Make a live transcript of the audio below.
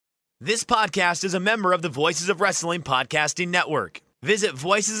This podcast is a member of the Voices of Wrestling Podcasting Network. Visit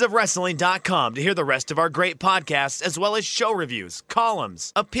voicesofwrestling.com to hear the rest of our great podcasts, as well as show reviews,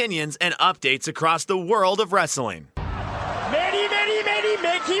 columns, opinions, and updates across the world of wrestling. Many,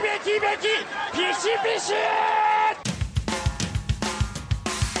 Mickey, Pishy.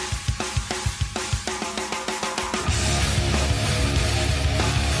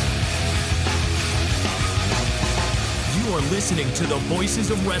 You are listening to the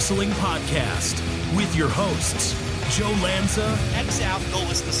Voices of Wrestling podcast with your hosts, Joe Lanza. X out and go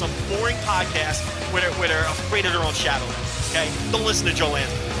listen to some boring podcast where they're afraid of their own shadow. Okay? Don't listen to Joe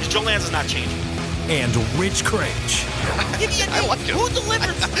Lanza, because Joe Lanza's not changing. And Rich Craich. Give me a name. like him. Who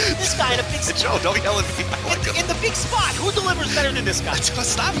delivers this guy in a big spot? Joe, don't yell at me. I like him. In the big spot, who delivers better than this guy?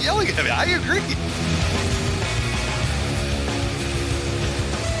 Stop yelling at me. I agree.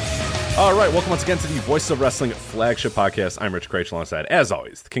 All right, welcome once again to the Voices of Wrestling flagship podcast. I'm Rich Craich, alongside, as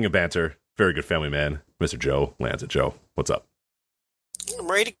always, the king of banter, very good family man, Mr. Joe Lanza. Joe, what's up?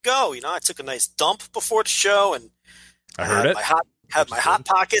 I'm ready to go. You know, I took a nice dump before the show, and I heard it. Had my hot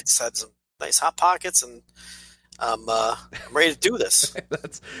pockets, had some nice hot pockets, and I'm ready to do this.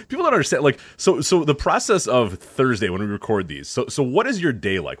 People don't understand. Like, so the process of Thursday when we record these. So what is your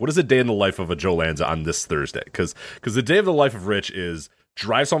day like? What is a day in the life of a Joe Lanza on this Thursday? Because the day of the life of Rich is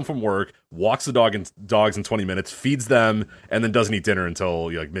drives home from work, walks the dogs in 20 minutes, feeds them, and then doesn't eat dinner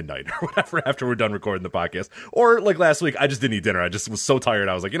until like midnight or whatever after we're done recording the podcast. Or like last week, I just didn't eat dinner. I just was so tired.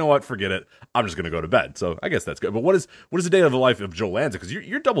 I was like, you know what? Forget it. I'm just going to go to bed. So I guess that's good. But what is the day of the life of Joe Lanza? Because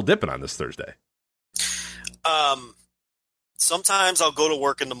you're double dipping on this Thursday. Sometimes I'll go to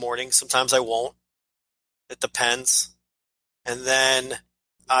work in the morning. Sometimes I won't. It depends. And then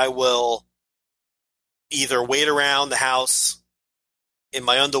I will either wait around the house in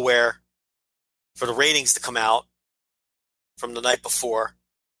my underwear for the ratings to come out from the night before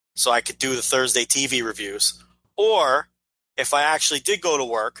so I could do the Thursday TV reviews. Or if I actually did go to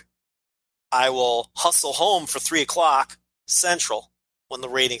work, I will hustle home for 3 o'clock Central when the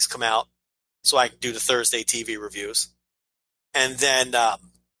ratings come out so I can do the Thursday TV reviews. And then, I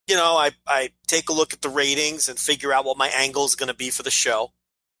take a look at the ratings and figure out what my angle is going to be for the show.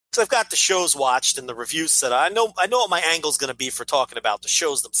 So I've got the shows watched and the reviews set. I know what my angle is going to be for talking about the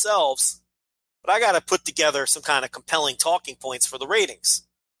shows themselves, but I got to put together some kind of compelling talking points for the ratings.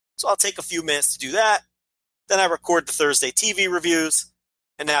 So I'll take a few minutes to do that. Then I record the Thursday TV reviews.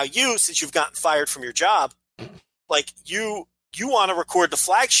 And now you, since you've gotten fired from your job, like you want to record the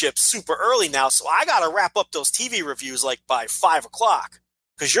flagship super early now. So I got to wrap up those TV reviews like by 5 o'clock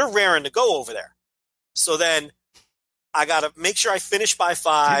because you're raring to go over there. So then I got to make sure I finish by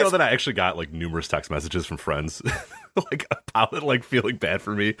 5. Do you know that I actually got like numerous text messages from friends like feeling bad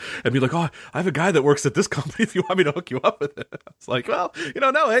for me and be like, oh, I have a guy that works at this company if you want me to hook you up with it. It's like, well,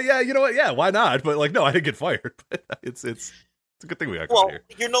 no, hey, yeah, you know what? Yeah, why not? But like, no, I didn't get fired. But it's a good thing we got here.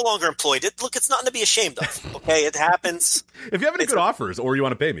 You're no longer employed. Look, it's nothing to be ashamed of. Okay, it happens. If you have any good offers or you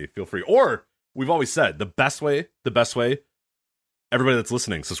want to pay me, feel free. Or we've always said the best way, everybody that's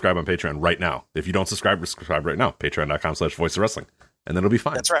listening, subscribe on Patreon right now. If you don't subscribe right now. Patreon.com/voicesofwrestling. And then it'll be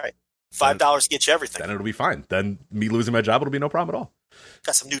fine. That's right. $5 gets you everything. Then it'll be fine. Then me losing my job, it'll be no problem at all.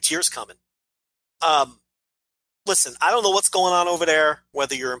 Got some new tiers coming. Listen, I don't know what's going on over there,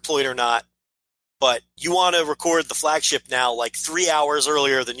 whether you're employed or not, but you want to record the flagship now like 3 hours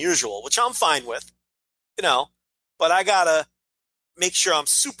earlier than usual, which I'm fine with, but I got to make sure I'm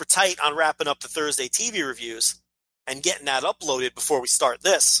super tight on wrapping up the Thursday TV reviews and getting that uploaded before we start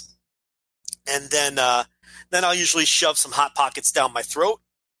this. And then I'll usually shove some Hot Pockets down my throat.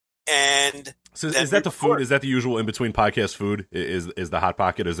 And so is that the food? Is that the usual in between podcast food? Is the Hot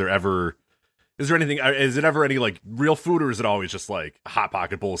Pocket? Is there anything? Is it ever any like real food, or is it always just like a Hot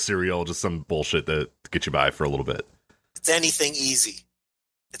Pocket bowl of cereal, just some bullshit that get you by for a little bit? It's anything easy.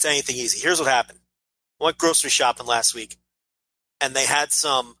 Here's what happened. I went grocery shopping last week, and they had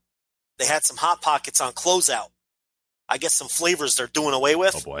some Hot Pockets on closeout. I guess some flavors they're doing away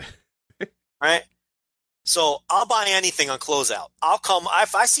with. Oh boy! Right. So I'll buy anything on closeout.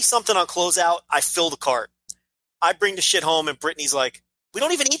 If I see something on closeout, I fill the cart. I bring the shit home, and Brittany's like, "We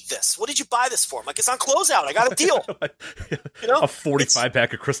don't even eat this. What did you buy this for?" I'm like, "It's on closeout. I got a deal." A 45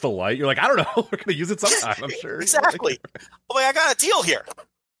 pack of Crystal Light. You're like, I don't know. We're gonna use it sometime. I'm sure. Exactly. I'm like, I got a deal here.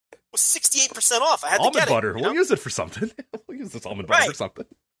 It was 68% off. I had almond to get butter. it. We'll use it for something. We'll use this almond butter for something.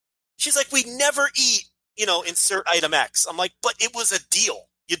 She's like, "We never eat, insert item X." I'm like, "But it was a deal.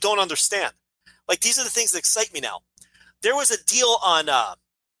 You don't understand." Like, these are the things that excite me now. There was a deal on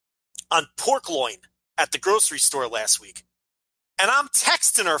pork loin at the grocery store last week. And I'm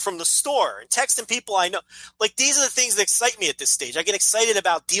texting her from the store and texting people I know. Like, these are the things that excite me at this stage. I get excited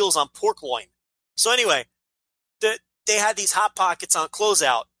about deals on pork loin. So anyway, they had these Hot Pockets on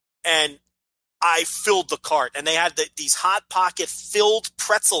closeout, and I filled the cart. And they had these Hot Pocket filled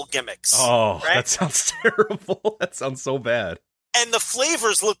pretzel gimmicks. Oh, right? That sounds terrible. That sounds so bad. And the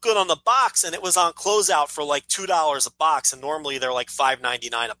flavors look good on the box, and it was on closeout for like $2 a box, and normally they're like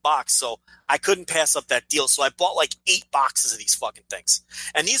 $5.99 a box. So I couldn't pass up that deal. So I bought like 8 boxes of these fucking things.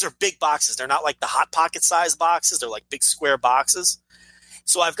 And these are big boxes. They're not like the Hot Pocket size boxes. They're like big square boxes.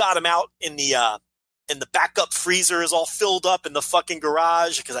 So I've got them out in the backup freezer is all filled up in the fucking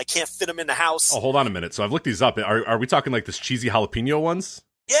garage because I can't fit them in the house. Oh, hold on a minute. So I've looked these up. Are we talking like this cheesy jalapeno ones?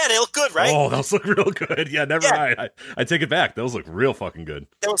 Yeah, they look good, right? Oh, those look real good. Yeah, never mind. I take it back. Those look real fucking good.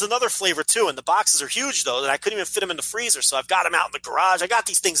 There was another flavor, too, and the boxes are huge, though, that I couldn't even fit them in the freezer, so I've got them out in the garage. I got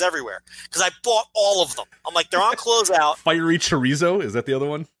these things everywhere because I bought all of them. I'm like, they're on closeout. Fiery chorizo? Is that the other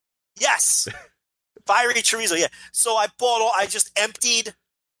one? Yes. Fiery chorizo, yeah. So I just emptied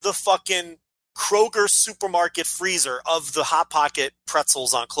the fucking Kroger supermarket freezer of the Hot Pocket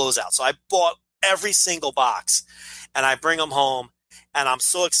pretzels on closeout. So I bought every single box, and I bring them home. And I'm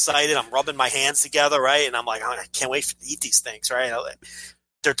so excited. I'm rubbing my hands together, right? And I'm like, I can't wait to eat these things, right?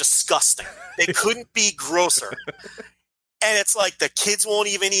 They're disgusting. They couldn't be grosser. And it's like the kids won't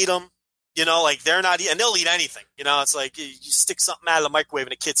even eat them. You know, like they're not eating, and they'll eat anything. You know, it's like you stick something out of the microwave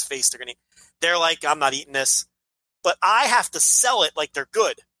in a kid's face, they're going to eat. They're like, I'm not eating this. But I have to sell it like they're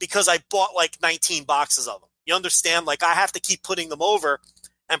good because I bought like 19 boxes of them. You understand? Like I have to keep putting them over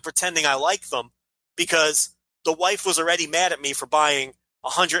and pretending I like them because the wife was already mad at me for buying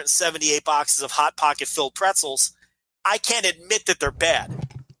 178 boxes of Hot Pocket filled pretzels. I can't admit that they're bad.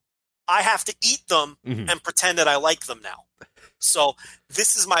 I have to eat them and pretend that I like them now. So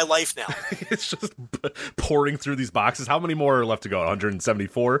this is my life now. It's just pouring through these boxes. How many more are left to go?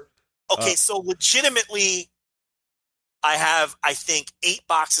 174? Okay, so legitimately, I have, I think, 8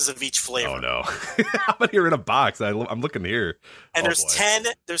 boxes of each flavor. Oh, no. How many are in a box? I'm looking here. And there's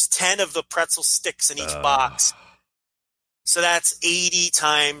 10 of the pretzel sticks in each box. So that's 80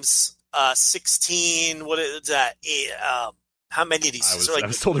 times 16. What is that? How many of these? I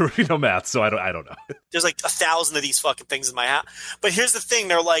was told there would be no math, so I don't know. There's like 1,000 of these fucking things in my house. But here's the thing.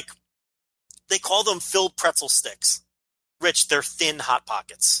 They call them filled pretzel sticks. Rich, they're thin Hot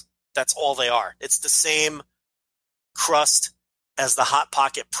Pockets. That's all they are. It's the same crust as the Hot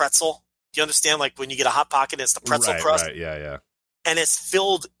Pocket pretzel. Do you understand? Like when you get a Hot Pocket, it's the pretzel crust. Right, yeah. And it's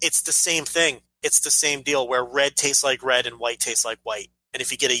filled. It's the same thing. It's the same deal where red tastes like red and white tastes like white. And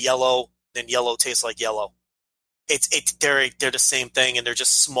if you get a yellow, then yellow tastes like yellow. They're the same thing, and they're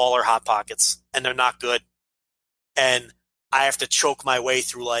just smaller Hot Pockets, and they're not good. And I have to choke my way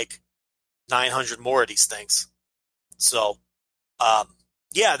through like 900 more of these things. So,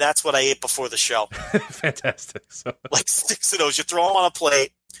 yeah, that's what I ate before the show. Fantastic. So. Like 6 of those. You throw them on a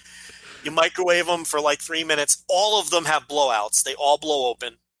plate. You microwave them for like 3 minutes. All of them have blowouts. They all blow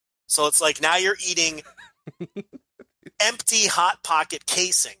open. So it's like now you're eating empty Hot Pocket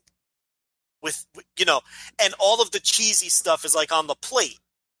casing with, and all of the cheesy stuff is like on the plate,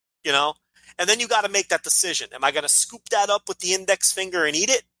 and then you got to make that decision. Am I going to scoop that up with the index finger and eat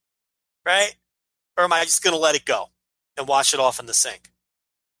it? Right. Or am I just going to let it go and wash it off in the sink?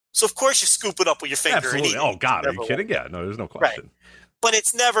 So of course you scoop it up with your finger. Absolutely. And eat it. Oh God. Are you kidding? Yeah. No, there's no question. Right. But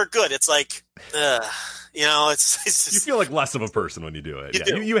it's never good. It's like, it's just, you feel like less of a person when you do it. You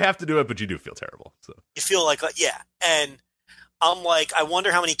do. You have to do it, but you do feel terrible. So you feel like, yeah. And I'm like, I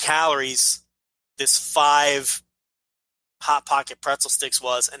wonder how many calories this 5 Hot Pocket pretzel sticks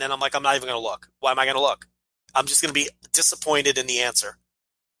was. And then I'm like, I'm not even going to look. Why am I going to look? I'm just going to be disappointed in the answer.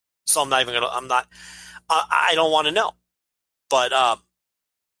 So I'm not even going to, I don't want to know. But,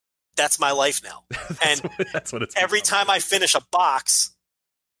 that's my life now. And that's what it's every time I finish a box,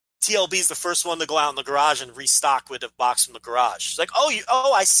 TLB's the first one to go out in the garage and restock with a box from the garage. She's like,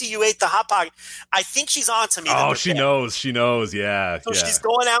 I see you ate the Hot Pocket. I think she's on to me. Oh, she knows. She knows. Yeah. So she's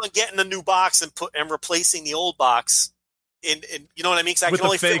going out and getting a new box and replacing the old box. In you know what I mean? With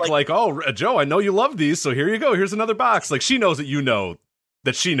the fake, oh, Joe, I know you love these, so here you go. Here's another box. Like she knows that you know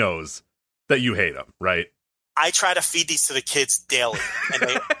that she knows that you hate them, right? I try to feed these to the kids daily,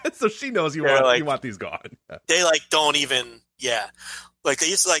 and so she knows you want these gone. They don't even, like they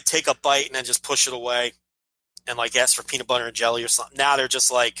used to take a bite and then just push it away, and ask for peanut butter and jelly or something. Now they're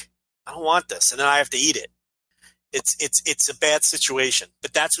just like, I don't want this, and then I have to eat it. It's a bad situation,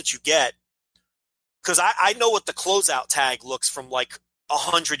 but that's what you get because I know what the closeout tag looks from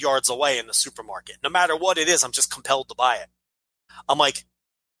 100 yards away in the supermarket. No matter what it is, I'm just compelled to buy it. I'm like,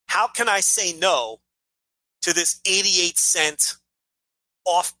 how can I say no to this 88-cent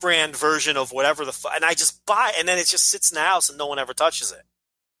off-brand version of whatever and I just buy it, and then it just sits in the house and no one ever touches it.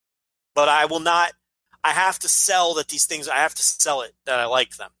 But I will not. I have to sell that these things. I have to sell it that I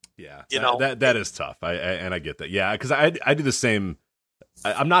like them. Yeah, you know that is tough. I get that. Yeah, because I do the same.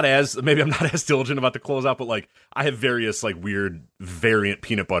 I'm not as diligent about the closeout, but like I have various like weird variant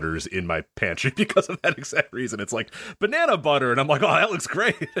peanut butters in my pantry because of that exact reason. It's like banana butter, and I'm like, oh, that looks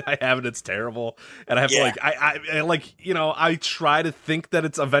great. I have it, it's terrible, and I have to like I like I try to think that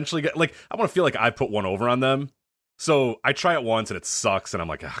it's eventually like I want to feel like I put one over on them. So I try it once and it sucks, and I'm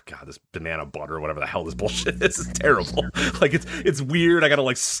like, oh god, this banana butter or whatever the hell this bullshit is terrible. Like it's weird. I gotta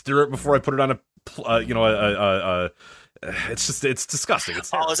like stir it before I put it on it's disgusting.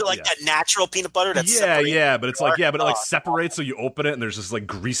 It's terrible. Is it like that natural peanut butter? That's but it's like but it like separates, so you open it and there's just like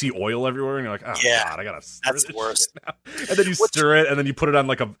greasy oil everywhere, and you're like, oh god, I gotta stir that's this worse. shit now. And then you stir it, and then you put it on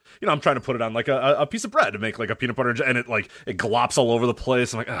like I'm trying to put it on like a piece of bread to make like a peanut butter, and it glops all over the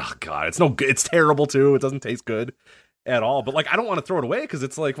place. I'm like, oh god, it's no good. It's terrible too. It doesn't taste good at all. But like I don't want to throw it away because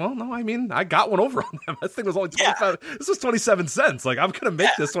it's like, well, no, I mean, I got one over on them. This thing was only 25. This was 27 cents. Like I'm gonna make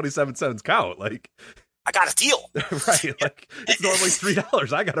this 27 cents count. Like I got a deal. Right. Like it's normally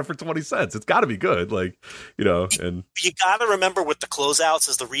 $3. I got it for 20 cents. It's gotta be good. Like, and you gotta remember with the closeouts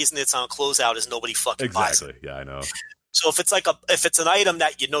is the reason it's on closeout is nobody fucking buys it. Yeah, I know. So if it's an item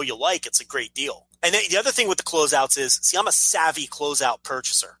that you like, it's a great deal. And then the other thing with the closeouts is, see, I'm a savvy closeout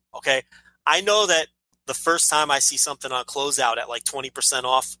purchaser. Okay. I know that the first time I see something on closeout at like 20%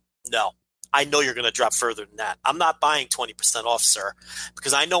 off, no. I know you're going to drop further than that. I'm not buying 20% off, sir,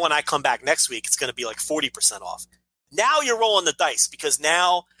 because I know when I come back next week, it's going to be like 40% off. Now you're rolling the dice because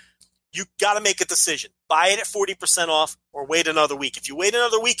now you got to make a decision. Buy it at 40% off or wait another week. If you wait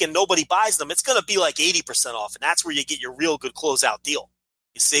another week and nobody buys them, it's going to be like 80% off, and that's where you get your real good closeout deal,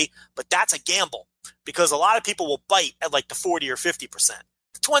 you see? But that's a gamble because a lot of people will bite at like the 40 or 50%.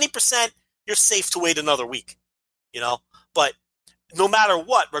 20%, you're safe to wait another week, But no matter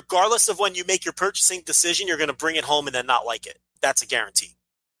what, regardless of when you make your purchasing decision, you're going to bring it home and then not like it. That's a guarantee.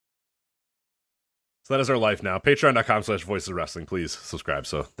 So that is our life now. Patreon.com/Voices of Wrestling. Please subscribe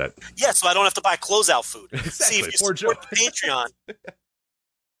so that. Yeah, so I don't have to buy closeout food. Exactly. See, if you support the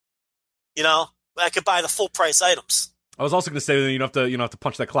Patreon, I could buy the full price items. I was also going to say that you don't have to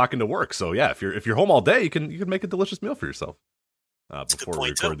punch that clock into work. So yeah, if you're home all day, you can make a delicious meal for yourself. Before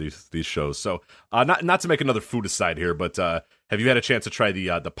we record these shows. So not to make another food aside here, but have you had a chance to try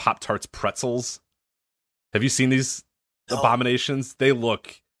the Pop-Tarts pretzels? Have you seen these abominations? They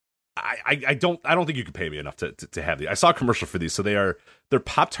look I don't think you could pay me enough to have these. I saw a commercial for these, so they're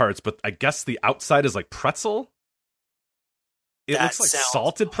Pop-Tarts, but I guess the outside is like pretzel. It looks like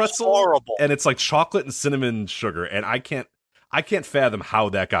salted pretzel, horrible. And it's like chocolate and cinnamon sugar, and I can't fathom how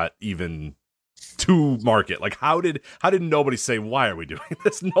that got even to market. Like how did nobody say, why are we doing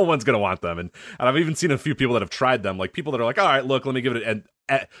this? No one's gonna want them. And I've even seen a few people that have tried them, like people that are like, all right, look, let me give it and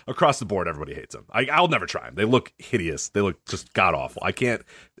across the board everybody hates them. I'll never try them. They look hideous. They look just god awful. I can't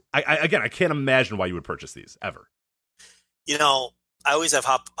imagine why you would purchase these ever. I always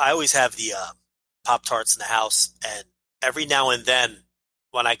have the Pop-Tarts in the house, and every now and then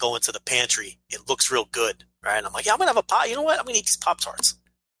when I go into the pantry, it looks real good, right? And I'm like, yeah, I'm gonna have a pop. You know what? I'm gonna eat these Pop-Tarts.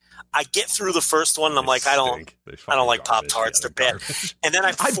 I get through the first one and I'm like, I don't like Pop-Tarts. They're bad. And then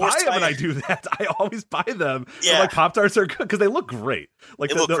I buy them and I do that. I always buy them. Yeah. I'm like, Pop-Tarts are good because they look great.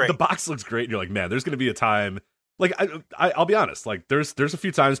 Like the box looks great. And you're like, man, there's going to be a time. Like I'll be honest. Like there's a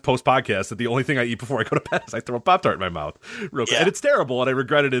few times post podcast that the only thing I eat before I go to bed is I throw a Pop-Tart in my mouth real quick, and it's terrible, and I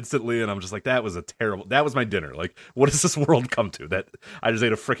regret it instantly. And I'm just like, that was my dinner. Like, what does this world come to? That I just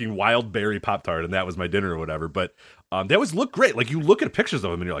ate a freaking wild berry Pop-Tart and that was my dinner or whatever. But they always look great. Like you look at pictures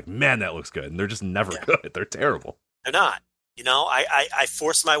of them and you're like, man, that looks good. And they're just never good. They're terrible. They're not. I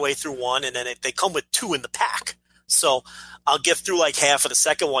forced my way through one, and then they come with two in the pack. So I'll get through like half of the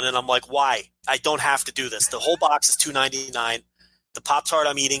second one, and I'm like, why? I don't have to do this. The whole box is $2.99. The Pop-Tart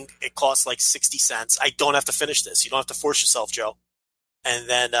I'm eating, it costs like 60 cents. I don't have to finish this. You don't have to force yourself, Joe. And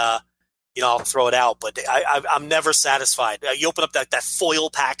then, I'll throw it out. But I'm never satisfied. You open up that foil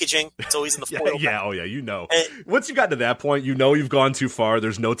packaging. It's always in the foil. Yeah. Oh, yeah. Once you got to that point, you've gone too far.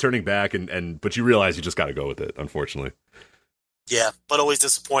 There's no turning back, but you realize you just got to go with it, unfortunately. Yeah, but always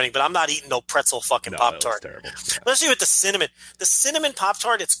disappointing. But I'm not eating no pretzel fucking Pop-Tart. Terrible. Especially with the cinnamon. The cinnamon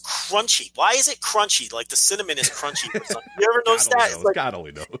Pop-Tart, it's crunchy. Why is it crunchy? Like the cinnamon is crunchy. You ever notice that? God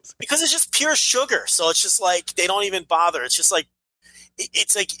only knows. Because it's just pure sugar. So it's just like they don't even bother. It's just like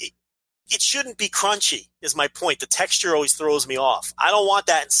it shouldn't be crunchy is my point. The texture always throws me off. I don't want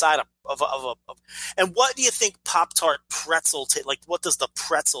that inside a And what do you think Pop-Tart pretzel like? What does the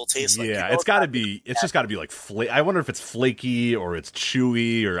pretzel taste like? Yeah, it's got to be. It's just got to be like I wonder if it's flaky or it's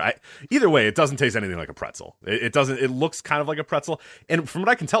chewy or either way, it doesn't taste anything like a pretzel. It doesn't. It looks kind of like a pretzel, and from what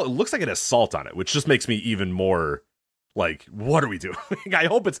I can tell, it looks like it has salt on it, which just makes me even more like, what are we doing? I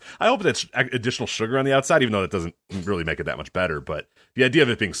hope it's additional sugar on the outside, even though it doesn't really make it that much better. But the idea of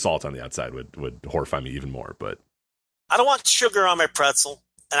it being salt on the outside would horrify me even more. But I don't want sugar on my pretzel.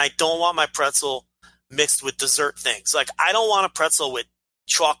 And I don't want my pretzel mixed with dessert things. Like, I don't want a pretzel with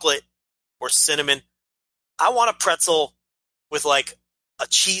chocolate or cinnamon. I want a pretzel with, like, a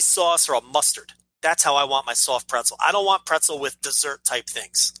cheese sauce or a mustard. That's how I want my soft pretzel. I don't want pretzel with dessert type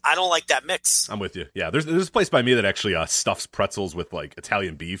things. I don't like that mix. I'm with you. Yeah, there's a place by me that actually stuffs pretzels with, like,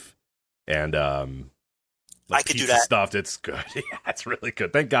 Italian beef and I could do that. Stuffed. It's good. Yeah, it's really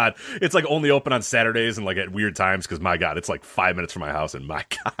good. Thank God it's like only open on Saturdays and like at weird times because my God, it's like 5 minutes from my house and my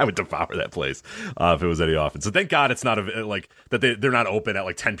God, I would devour that place if it was any often. So thank God it's not like that they're not open at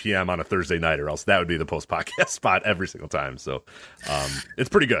like 10 p.m. on a Thursday night, or else that would be the post podcast spot every single time. So it's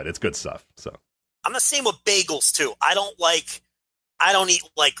pretty good. It's good stuff. So I'm the same with bagels too. I don't eat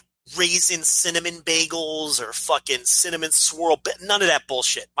like raisin cinnamon bagels or fucking cinnamon swirl, none of that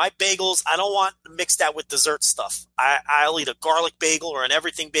bullshit. My bagels, I don't want to mix that with dessert stuff. I'll eat a garlic bagel or an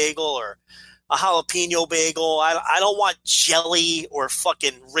everything bagel or a jalapeno bagel. I don't want jelly or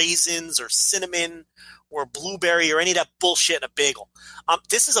fucking raisins or cinnamon or blueberry or any of that bullshit in a bagel.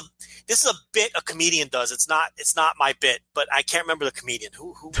 This is a bit a comedian does. It's not my bit, but I can't remember the comedian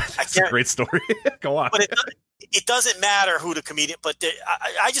who. That's a great story. Go on. But it doesn't matter who the comedian, but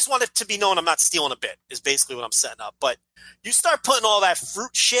I just want it to be known I'm not stealing a bit is basically what I'm setting up. But you start putting all that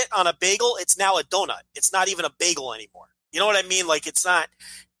fruit shit on a bagel, it's now a donut. It's not even a bagel anymore. You know what I mean? Like, it's not,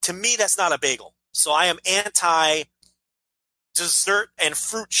 to me, that's not a bagel. So I am anti dessert and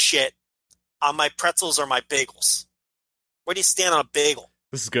fruit shit on my pretzels or my bagels. Where do you stand on a bagel?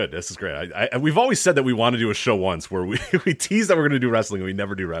 This is good. This is great. We've always said that we want to do a show once where we tease that we're going to do wrestling and we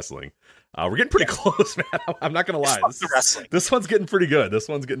never do wrestling. We're getting pretty close, man. I'm not going to lie. This one's getting pretty good. This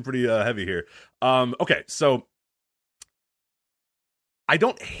one's getting pretty heavy here. Okay, so I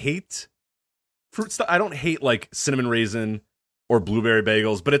don't hate fruit stuff. I don't hate like cinnamon raisin or blueberry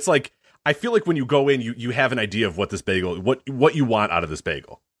bagels, but it's like I feel like when you go in, you have an idea of what this bagel, what you want out of this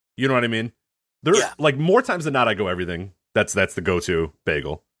bagel. You know what I mean? Like more times than not, I go everything. That's the go-to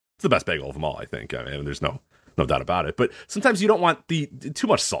bagel. It's the best bagel of them all, I think. I mean, there's no doubt about it. But sometimes you don't want too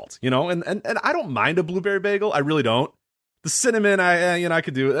much salt, you know. And I don't mind a blueberry bagel. I really don't. The cinnamon, I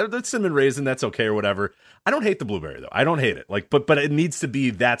could do the cinnamon raisin. That's okay or whatever. I don't hate the blueberry though. I don't hate it. Like, but it needs to be.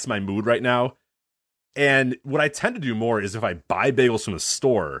 That's my mood right now. And what I tend to do more is if I buy bagels from the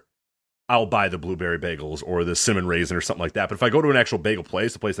store, I'll buy the blueberry bagels or the cinnamon raisin or something like that. But if I go to an actual bagel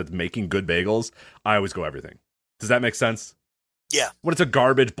place, a place that's making good bagels, I always go everything. Does that make sense? Yeah. When it's a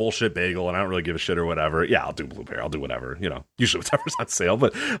garbage bullshit bagel and I don't really give a shit or whatever, yeah, I'll do blueberry. I'll do whatever, you know, usually whatever's on sale.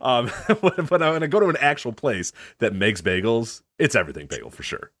 But when I go to an actual place that makes bagels, it's everything bagel for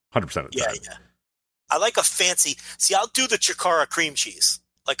sure. 100% of the time. Yeah. I like a fancy, I'll do the Chikara cream cheese.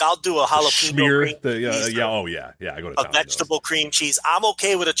 Like, I'll do a jalapeno cream cheese. I go to a vegetable cream cheese. I'm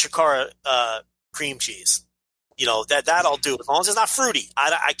okay with a Chikara cream cheese. You know, that I'll do as long as it's not fruity.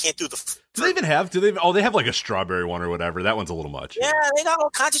 I can't do the. Do they even have? They have like a strawberry one or whatever. That one's a little much. Yeah, they got all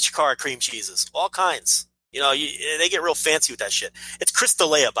kinds of Chikara cream cheeses, all kinds. You know, they get real fancy with that shit. It's Chris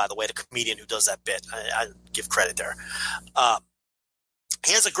D'Elia, by the way, the comedian who does that bit. I give credit there.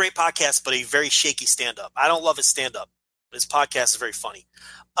 He has a great podcast, but a very shaky stand-up. I don't love his stand-up, but his podcast is very funny.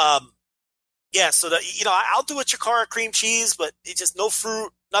 So I'll do a Chikara cream cheese, but it's just no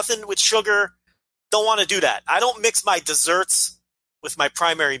fruit, nothing with sugar. Don't want to do that. I don't mix my desserts with my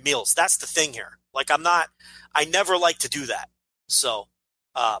primary meals. That's the thing here. Like, I never like to do that. So,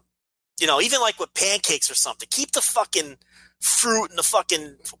 even like with pancakes or something, keep the fucking fruit and the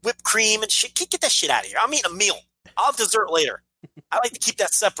fucking whipped cream and shit. Get that shit out of here. I'm eating a meal. I'll have dessert later. I like to keep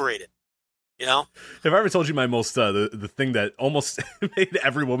that separated. You know? Have I ever told you my most, the thing that almost made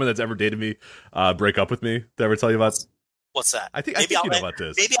every woman that's ever dated me break up with me? Did I ever tell you about? What's that? I think you know about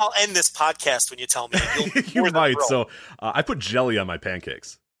this. Maybe I'll end this podcast when you tell me. You might. So I put jelly on my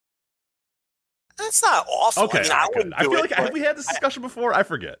pancakes. That's not awful. Okay, I feel like have we had this discussion before? I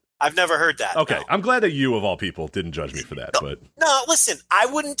forget. I've never heard that. Okay, no. I'm glad that you, of all people, didn't judge me for that. No, listen, I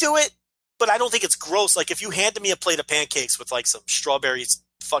wouldn't do it, but I don't think it's gross. Like, if you handed me a plate of pancakes with like some strawberry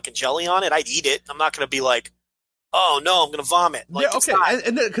fucking jelly on it, I'd eat it. I'm not going to be like, oh no, I'm going to vomit. Like, yeah, okay,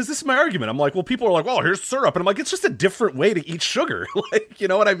 and because this is my argument. I'm like, well, people are like, well, here's syrup, and I'm like, it's just a different way to eat sugar. Like, you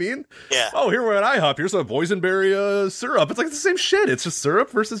know what I mean? Yeah. Oh, here we're at IHOP. Here's a boysenberry syrup. It's like the same shit. It's just syrup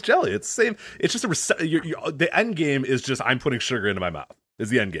versus jelly. It's the same. It's just the end game is just I'm putting sugar into my mouth. Is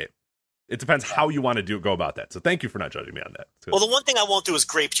the end game. It depends how you want to go about that. So thank you for not judging me on that. Well, the one thing I won't do is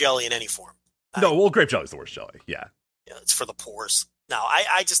grape jelly in any form. Grape jelly's the worst jelly. Yeah. Yeah, it's for the pores. No,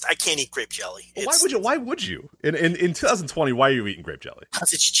 I can't eat grape jelly. Well, why would you? In 2020, why are you eating grape jelly?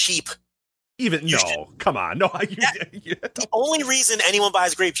 Because it's cheap. Come on. No, the only reason anyone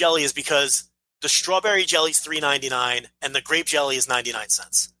buys grape jelly is because the strawberry jelly is $3.99 and the grape jelly is 99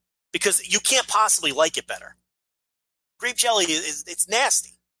 cents. Because you can't possibly like it better. Grape jelly it's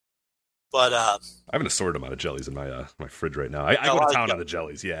nasty. But I have an assorted amount of jellies in my my fridge right now. I go to town on the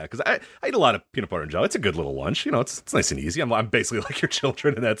jellies, yeah, because I eat a lot of peanut butter and jelly. It's a good little lunch, you know. It's nice and easy. I'm basically like your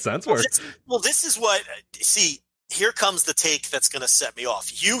children in that sense. This is what here comes the take that's going to set me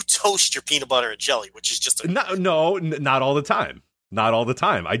off. You toast your peanut butter and jelly, which is just not all the time. Not all the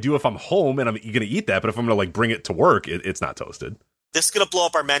time. I do if I'm home and I'm going to eat that, but if I'm going to like bring it to work, it's not toasted. This is going to blow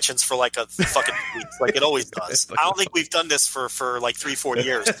up our mentions for like a fucking week, like it always does. I don't think we've done this for like 3-4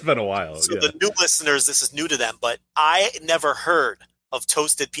 years. It's been a while. So the new listeners, this is new to them, but I never heard of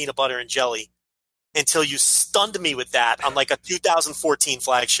toasted peanut butter and jelly until you stunned me with that on like a 2014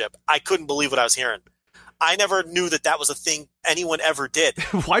 flagship. I couldn't believe what I was hearing. I never knew that was a thing anyone ever did.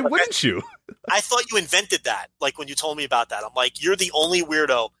 Why wouldn't you? I thought you invented that, like when you told me about that. I'm like, you're the only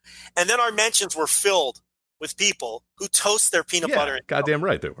weirdo. And then our mentions were filled with people who toast their peanut butter. And goddamn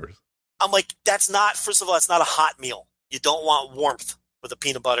right, they were. I'm like, first of all, it's not a hot meal. You don't want warmth with a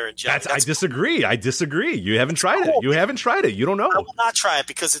peanut butter and jelly. I disagree. You haven't tried it. You haven't tried it. You don't know. I will not try it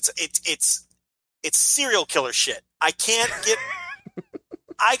because it's serial killer shit. I can't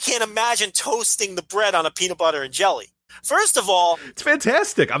imagine toasting the bread on a peanut butter and jelly. First of all, it's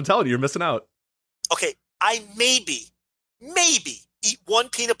fantastic. I'm telling you, you're missing out. Okay, I maybe eat one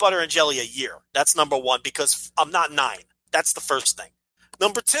peanut butter and jelly a year. That's number one, because I'm not 9. That's the first thing.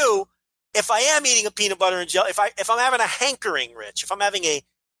 Number two, if I am eating a peanut butter and jelly, if I'm having a hankering, Rich, if I'm having a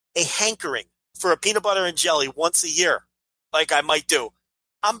hankering for a peanut butter and jelly once a year, like I might do,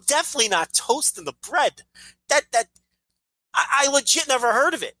 I'm definitely not toasting the bread. I legit never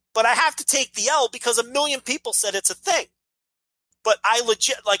heard of it, but I have to take the L because a million people said it's a thing. But I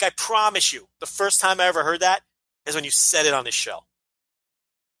promise you, the first time I ever heard that is when you said it on this show.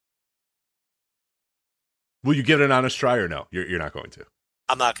 Will you give it an honest try or no? You're not going to.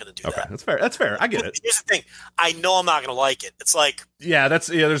 I'm not going to do that. Okay, that's fair. That's fair. I get it. Here's the thing. I know I'm not going to like it. It's like...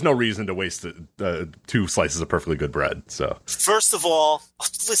 there's no reason to waste 2 slices of perfectly good bread. So first of all,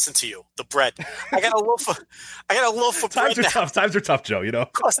 listen to you. The bread. I got a loaf of bread. Times are tough, Joe, you know?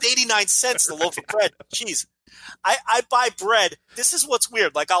 It cost 89 cents the loaf of bread. Jeez. I buy bread. This is what's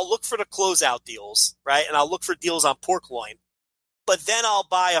weird. Like, I'll look for the closeout deals, right? And I'll look for deals on pork loin. But then I'll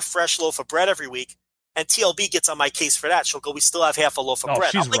buy a fresh loaf of bread every week. And TLB gets on my case for that. She'll go, we still have half a loaf of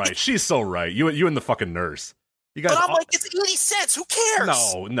bread. She's right. She's so right. You and the fucking nurse. You guys. But I'm like, it's 80 cents. Who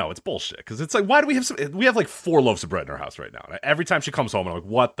cares? No, it's bullshit. Because it's like, why do we have we have like 4 loaves of bread in our house right now. And every time she comes home, I'm like,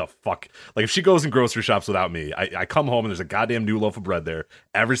 what the fuck? Like, if she goes and grocery shops without me, I come home and there's a goddamn new loaf of bread there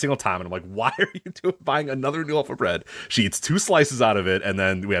every single time. And I'm like, why are you buying another new loaf of bread? She eats 2 slices out of it, and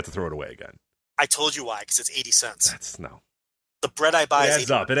then we have to throw it away again. I told you why, because it's 80 cents. That's no. The bread I buy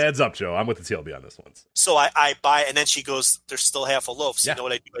It adds up, Joe. I'm with the TLB on this one. So I buy, and then she goes, there's still half a loaf. So you know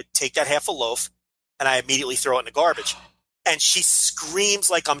what I do? I take that half a loaf, and I immediately throw it in the garbage. And she screams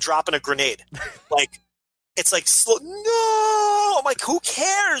like I'm dropping a grenade. Like, it's like, no! I'm like, who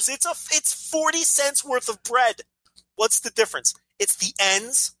cares? It's 40 cents worth of bread. What's the difference? It's the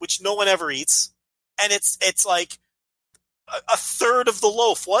ends, which no one ever eats, and it's like a third of the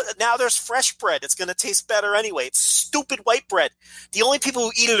loaf. What? Now there's fresh bread. It's going to taste better anyway. It's stupid white bread. The only people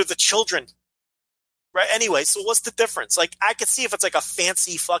who eat it are the children. Right? Anyway, so what's the difference? Like, I could see if it's like a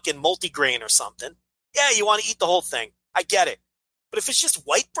fancy fucking multigrain or something. Yeah, you want to eat the whole thing. I get it. But if it's just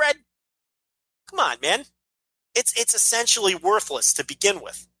white bread, come on, man. It's essentially worthless to begin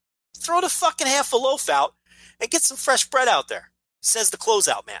with. Throw the fucking half a loaf out and get some fresh bread out there, says the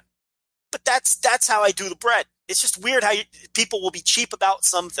closeout man. But that's how I do the bread. It's just weird how people will be cheap about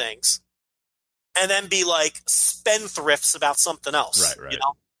some things and then be like spendthrifts about something else. Right. You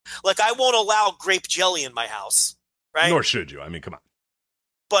know? Like, I won't allow grape jelly in my house, right? Nor should you. I mean, come on.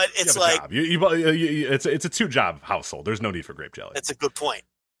 But it's like it's a 2-job household. There's no need for grape jelly. That's a good point.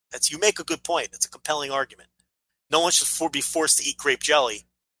 You make a good point. It's a compelling argument. No one should be forced to eat grape jelly,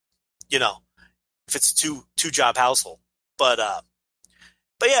 you know, if it's a two-job household. But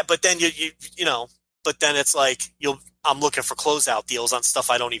then you know, but then it's like I'm looking for closeout deals on stuff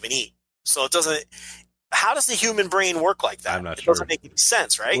I don't even eat. So it doesn't. How does the human brain work like that? I'm not it sure. Doesn't make any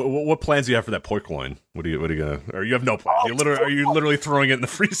sense, right? What plans do you have for that pork loin? What are you gonna? Or you have no plan? Are you literally throwing it in the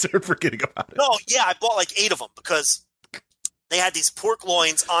freezer and forgetting about it? No, yeah, I bought like 8 of them because they had these pork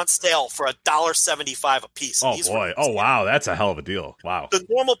loins on sale for $1.75 a piece. Oh boy! Oh wow, that's a hell of a deal. Wow.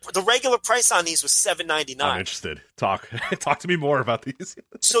 The regular price on these was $7.99. I'm interested. Talk to me more about these.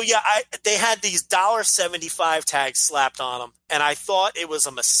 So yeah, they had these $1.75 tags slapped on them, and I thought it was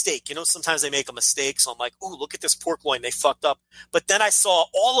a mistake. You know, sometimes they make a mistake, so I'm like, "Ooh, look at this pork loin, they fucked up." But then I saw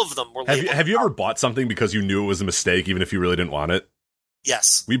all of them were labeled. Have you ever bought something because you knew it was a mistake, even if you really didn't want it?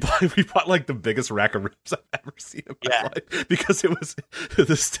 Yes. We bought like the biggest rack of ribs I've ever seen in my life because it was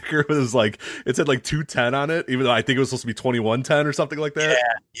the sticker was like it said like 210 on it, even though I think it was supposed to be 2110 or something like that.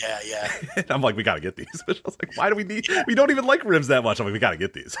 Yeah. And I'm like, we gotta get these. I was like, why do we need? We don't even like ribs that much. I'm like, we gotta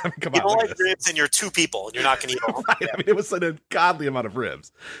get these. I mean, come on. You don't like ribs, and you're 2 people, and you're not gonna eat them. Right. I mean, it was an ungodly amount of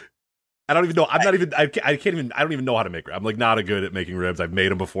ribs. I don't even know. I can't even. I don't even know how to make ribs. I'm like not good at making ribs. I've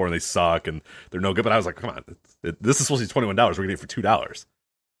made them before and they suck and they're no good. But I was like, come on, this is supposed to be $21. We're gonna get it for $2.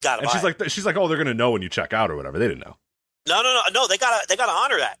 And she's like, oh, they're gonna know when you check out or whatever. They didn't know. No. They gotta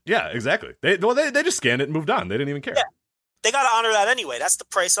honor that. Yeah, exactly. They just scanned it and moved on. They didn't even care. Yeah. They gotta honor that anyway. That's the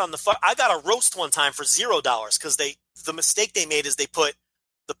price on the. I got a roast one time for $0 because the mistake they made is they put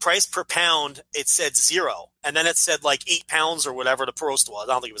the price per pound. It said 0, and then it said like 8 pounds or whatever the roast was.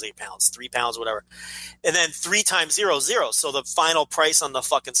 I don't think it was 8 pounds, 3 pounds, whatever. And then 3 times 0, 0. So the final price on the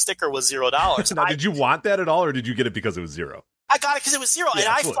fucking sticker was $0. Now, did you want that at all, or did you get it because it was 0? I got it because it was 0,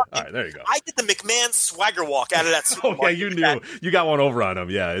 yeah, and all right, there you go. I did the McMahon swagger walk out of that supermarket. Oh yeah, you knew you got one over on him.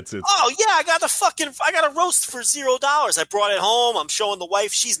 Yeah, it's. Oh yeah, I got a roast for $0. I brought it home. I'm showing the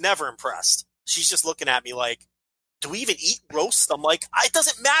wife. She's never impressed. She's just looking at me like, "Do we even eat roast?" I'm like, "It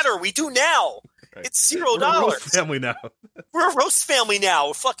doesn't matter. We do now. Right. It's $0." We're a roast family now. We're a roast family now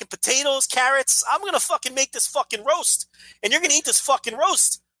with fucking potatoes, carrots. I'm gonna fucking make this fucking roast, and you're gonna eat this fucking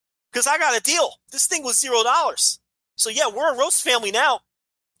roast because I got a deal. This thing was $0. So yeah, we're a roast family now.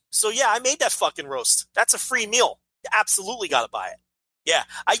 So yeah, I made that fucking roast. That's a free meal. You absolutely got to buy it. Yeah,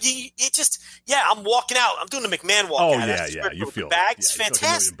 I'm walking out. I'm doing the McMahon walk. Oh yeah. You feel bag. It's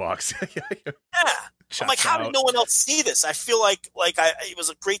fantastic. Like $1 million. Yeah. I'm like, how did no one else see this? I feel like it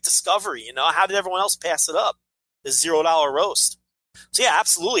was a great discovery. You know, how did everyone else pass it up? The $0 roast. So yeah,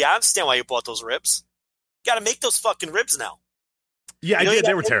 absolutely. I understand why you bought those ribs. You got to make those fucking ribs now. Yeah, I did.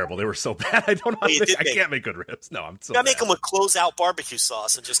 They were terrible. They were so bad. I don't know. I can't make good ribs. No, I'm so. You gotta make them with closeout barbecue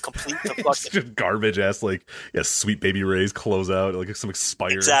sauce and just complete the fucking just garbage ass Sweet Baby Ray's closeout like some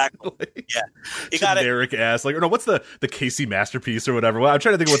expired exactly. Yeah, you got generic ass or no? What's the Casey Masterpiece or whatever? Well, I'm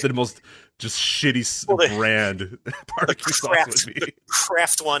trying to think of what the most just shitty brand barbecue sauce would be. The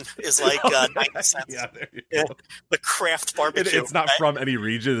Kraft one is like 90 cents. Yeah, there you go. The Kraft barbecue. It's not from any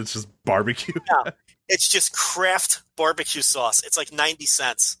region. It's just barbecue. Yeah. It's just Kraft barbecue sauce. It's like 90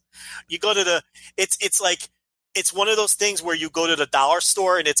 cents. You go to it's one of those things where you go to the dollar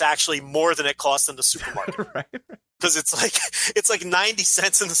store and it's actually more than it costs in the supermarket. Right. Because it's like 90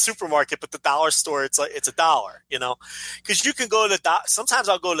 cents in the supermarket, but the dollar store it's $1, you know? Because you can go to sometimes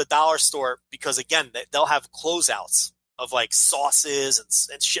I'll go to the dollar store because again, they'll have closeouts of like sauces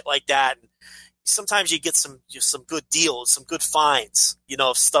and shit like that. And sometimes you get some good deals, some good finds, you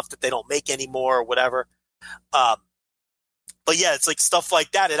know, of stuff that they don't make anymore or whatever. But yeah, it's like stuff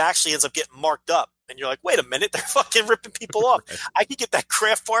like that. It actually ends up getting marked up. And you're like, wait a minute, they're fucking ripping people off. Right. I could get that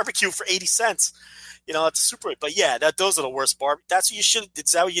Kraft barbecue for 80 cents. You know, it's super. But yeah, those are the worst barbecue. That's what you should.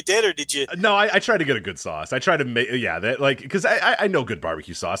 Is that what you did, or did you? No, I tried to get a good sauce. I tried to make because I know good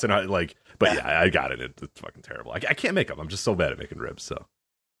barbecue sauce and I got it. It's fucking terrible. I can't make them. I'm just so bad at making ribs. So.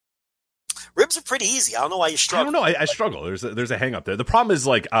 Ribs are pretty easy. I don't know why you struggle. I don't know. I struggle. There's a hang up there. The problem is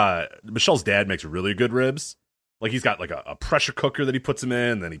Michelle's dad makes really good ribs. Like he's got like a pressure cooker that he puts them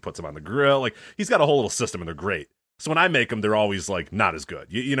in, then he puts them on the grill. Like he's got a whole little system and they're great. So when I make them, they're always like not as good.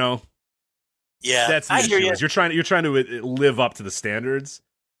 You know? Yeah. That's the issue. You're trying to live up to the standards.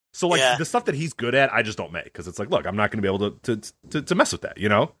 So the stuff that he's good at, I just don't make because it's like, look, I'm not going to be able to mess with that. You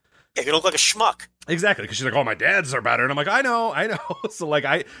know? Yeah, you look like a schmuck. Exactly, because she's like, oh, my dad's are better. And I'm like, I know. So, like,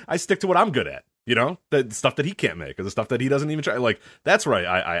 I stick to what I'm good at, you know? The stuff that he can't make or the stuff that he doesn't even try. Like, that's right.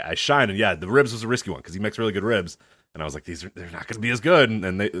 I shine. And, yeah, the ribs was a risky one because he makes really good ribs. And I was like, they're not going to be as good.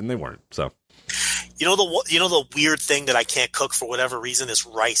 And they weren't, so. You know the weird thing that I can't cook for whatever reason is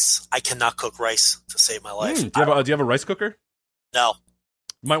rice. I cannot cook rice to save my life. Do you have a rice cooker? No.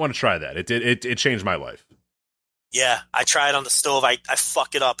 You might want to try that. It changed my life. Yeah, I try it on the stove. I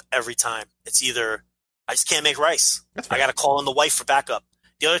fuck it up every time. It's either I just can't make rice. I got to call in the wife for backup.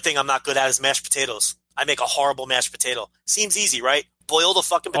 The other thing I'm not good at is mashed potatoes. I make a horrible mashed potato. Seems easy, right? Boil the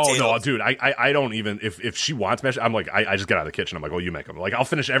fucking potatoes. Oh no, dude! I don't even if she wants mashed, I'm like I just get out of the kitchen. I'm like, oh, you make them. Like I'll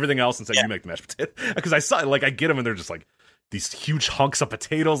finish everything else and say you make the mashed potato because I saw like I get them and they're just like these huge hunks of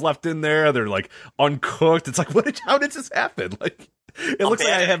potatoes left in there. They're like uncooked. It's like how did this happen? Like it looks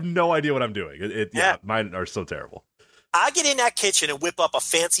like I have no idea what I'm doing. Yeah, mine are so terrible. I get in that kitchen and whip up a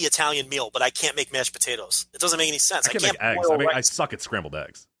fancy Italian meal, but I can't make mashed potatoes. It doesn't make any sense. I can't make eggs. I suck at scrambled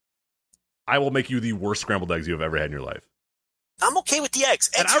eggs. I will make you the worst scrambled eggs you have ever had in your life. I'm okay with the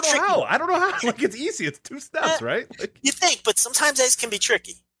eggs. And I don't know how. Like it's easy. It's 2 steps, right? Like, you think, but sometimes eggs can be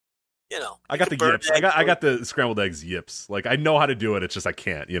tricky. You know. I got the yips. I got the scrambled eggs yips. Like I know how to do it. It's just I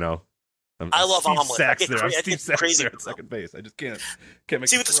can't. You know. I love omelets. I'm Steve Sachs there at second base. I just can't make.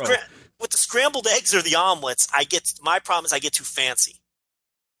 See with the scrambled eggs or the omelets, my problem is I get too fancy.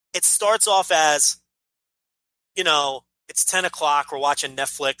 It starts off as, you know, it's 10 o'clock. We're watching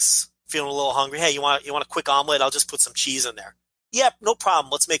Netflix, feeling a little hungry. Hey, you want a quick omelet? I'll just put some cheese in there. Yep, no problem.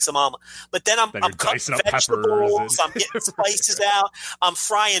 Let's make some omelet. But then I'm cutting vegetables. I'm getting spices out. I'm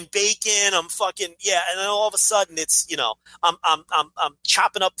frying bacon. I'm fucking and then all of a sudden it's I'm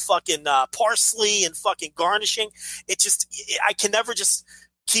chopping up fucking parsley and fucking garnishing. I can never just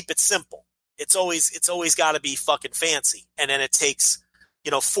keep it simple. It's always got to be fucking fancy, and then it takes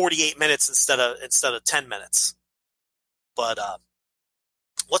 48 minutes instead of 10 minutes. But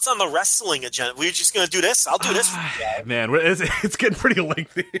what's on the wrestling agenda? We're just going to do this? I'll do this. Man, it's getting pretty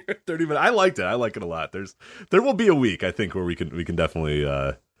lengthy. 30 minutes. I liked it. I like it a lot. There will be a week, I think, where we can definitely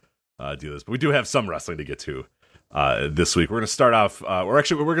do this. But we do have some wrestling to get to this week. We're going to start off. We're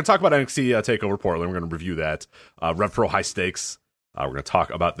going to talk about NXT TakeOver Portland. We're going to review that. Rev Pro High Stakes. We're going to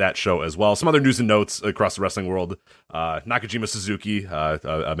talk about that show as well. Some other news and notes across the wrestling world. Nakajima Suzuki,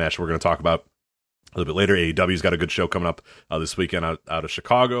 a match we're going to talk about a little bit later. AEW's got a good show coming up this weekend out of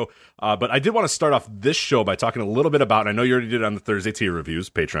Chicago. But I did want to start off this show by talking a little bit about, and I know you already did it on the Thursday tier reviews,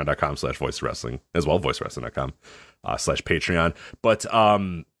 patreon.com/voicewrestling, as well, voicewrestling.com/Patreon. But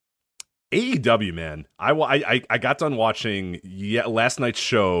AEW, man, I got done watching last night's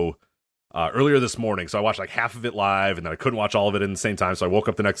show earlier this morning, so I watched like half of it live, and then I couldn't watch all of it in the same time, so I woke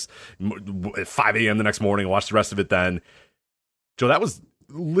up at 5 a.m. the next morning and watched the rest of it then. Joe, that was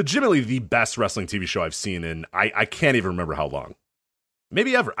legitimately the best wrestling TV show I've seen in I can't even remember how long.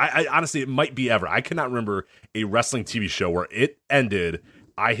 Maybe ever. I honestly, it might be ever. I cannot remember a wrestling TV show where it ended,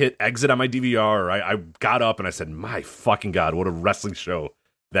 I hit exit on my DVR, or I got up and I said, my fucking God, what a wrestling show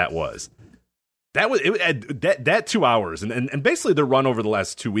that was. That was that 2 hours, and basically their run over the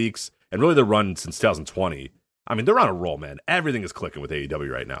last 2 weeks, and really their run since 2020. I mean, they're on a roll, man. Everything is clicking with AEW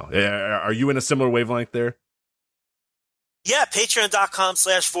right now. Are you in a similar wavelength there? Yeah,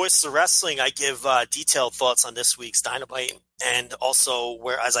 patreon.com/voices of wrestling. I give detailed thoughts on this week's Dynamite, and also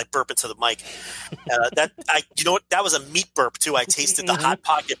as I burp into the mic. That was a meat burp too. I tasted the Hot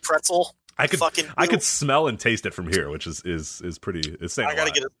Pocket pretzel. I could smell and taste it from here, which is pretty. It's saying I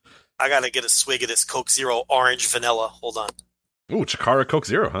gotta get a swig of this Coke Zero orange vanilla. Hold on. Ooh, Chikara Coke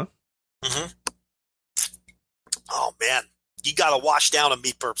Zero, huh? Mm-hmm. Oh man, you gotta wash down a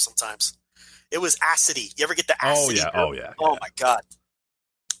meat burp sometimes. It was acidy. You ever get the acidy? Oh yeah. Oh my God,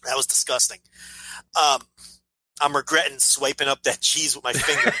 that was disgusting. I'm regretting swiping up that cheese with my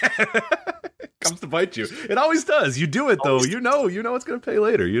finger. Comes to bite you. It always does. You do it though. You know it's going to pay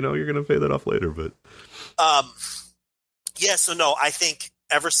later. You know you're going to pay that off later. But yeah. So no, I think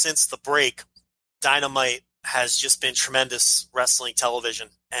ever since the break, Dynamite has just been tremendous wrestling television,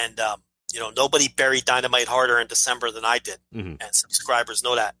 and nobody buried Dynamite harder in December than I did, and subscribers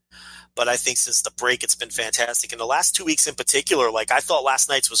know that. But I think since the break, it's been fantastic. In the last 2 weeks in particular, like I thought last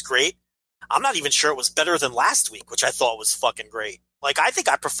night's was great. I'm not even sure it was better than last week, which I thought was fucking great. Like I think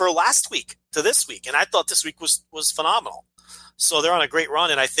I prefer last week to this week, and I thought this week was phenomenal. So they're on a great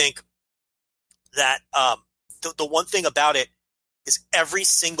run, and I think that the one thing about it is every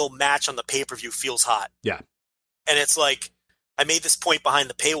single match on the pay-per-view feels hot. Yeah. And it's like, I made this point behind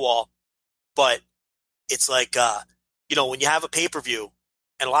the paywall, but it's like, when you have a pay-per-view,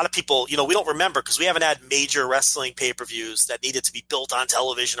 and a lot of people, we don't remember because we haven't had major wrestling pay-per-views that needed to be built on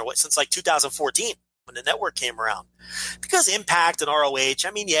television since like 2014 when the network came around. Because Impact and ROH,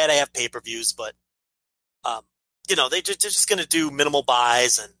 I mean, yeah, they have pay-per-views, but, they're just going to do minimal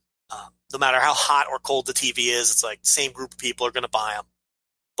buys, and no matter how hot or cold the TV is, it's like the same group of people are going to buy them.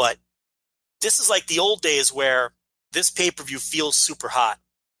 But this is like the old days where this pay-per-view feels super hot,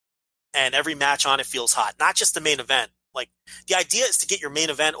 and every match on it feels hot, not just the main event. Like the idea is to get your main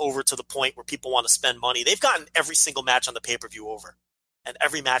event over to the point where people want to spend money. They've gotten every single match on the pay-per-view over, and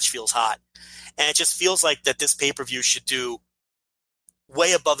every match feels hot. And it just feels like that this pay-per-view should do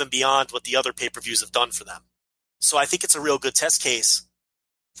way above and beyond what the other pay-per-views have done for them. So I think it's a real good test case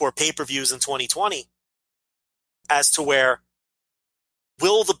for pay-per-views in 2020 as to where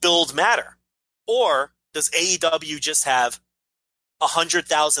will the build matter? Or does AEW just have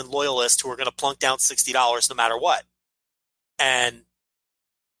 100,000 loyalists who are going to plunk down $60 no matter what? And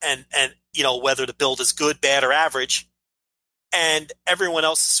whether the build is good, bad, or average, and everyone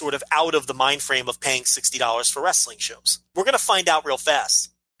else is sort of out of the mind frame of paying $60 for wrestling shows. We're going to find out real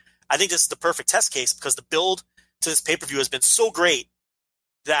fast. I think this is the perfect test case because the build to this pay-per-view has been so great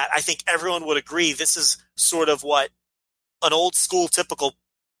that I think everyone would agree this is sort of what an old school typical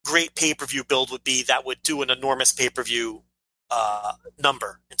great pay-per-view build would be that would do an enormous pay-per-view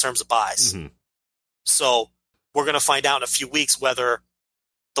number in terms of buys. Mm-hmm. So we're going to find out in a few weeks whether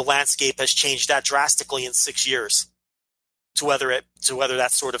the landscape has changed that drastically in 6 years to whether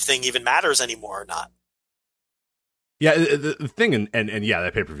that sort of thing even matters anymore or not. Yeah, the thing, and yeah,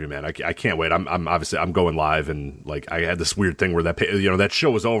 that pay-per-view, man, I can't wait. I'm obviously going live, and like I had this weird thing where that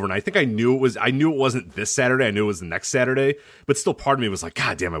show was over, and I think I knew it wasn't this Saturday. I knew it was the next Saturday, but still, part of me was like,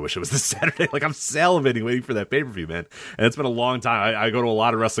 God damn, I wish it was this Saturday. Like I'm salivating waiting for that pay-per-view, man. And it's been a long time. I go to a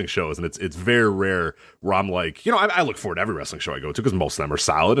lot of wrestling shows, and it's very rare where I'm like, I look forward to every wrestling show I go to because most of them are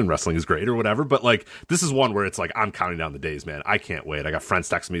solid and wrestling is great or whatever. But like this is one where it's like I'm counting down the days, man. I can't wait. I got friends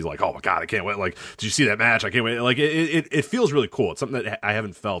texting me like, oh my God, I can't wait. Like, did you see that match? I can't wait. Like it feels really cool. It's something that I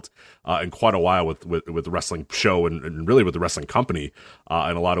haven't felt in quite a while with the wrestling show and really with the wrestling company in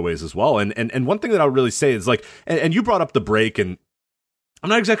a lot of ways as well. And one thing that I'll really say is like, and you brought up the break, and I'm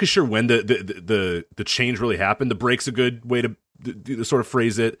not exactly sure when the change really happened. The break's a good way to sort of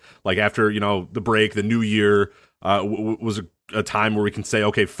phrase it. Like after the break, the new year was a time where we can say,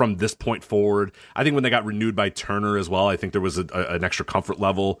 okay, from this point forward. I think when they got renewed by Turner as well, I think there was an extra comfort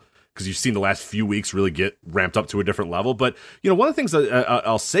level, because you've seen the last few weeks really get ramped up to a different level. But, one of the things that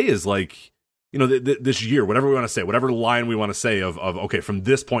I'll say is like, this year, whatever we want to say, whatever line we want to say of, okay, from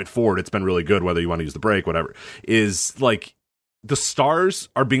this point forward, it's been really good, whether you want to use the break, whatever, is like the stars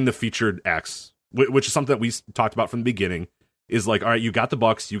are being the featured acts, which is something that we talked about from the beginning, is like, all right, you got the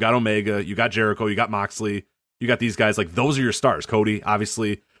Bucks, you got Omega, you got Jericho, you got Moxley, you got these guys, like those are your stars. Cody,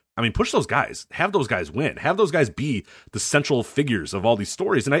 obviously. I mean, push those guys. Have those guys win. Have those guys be the central figures of all these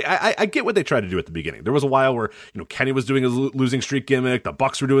stories. And I get what they tried to do at the beginning. There was a while where Kenny was doing a losing streak gimmick. The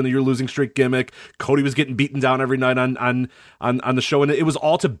Bucks were doing the losing streak gimmick. Cody was getting beaten down every night on the show, and it was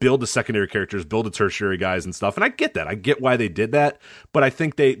all to build the secondary characters, build the tertiary guys and stuff. And I get that. I get why they did that. But I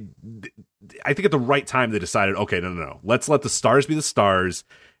think at the right time they decided, okay, no. Let's let the stars be the stars.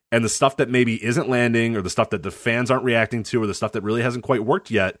 And the stuff that maybe isn't landing, or the stuff that the fans aren't reacting to, or the stuff that really hasn't quite worked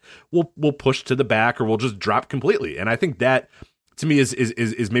yet, we'll push to the back, or we'll just drop completely. And I think that, to me,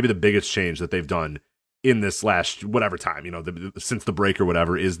 is maybe the biggest change that they've done in this last whatever time, since the break or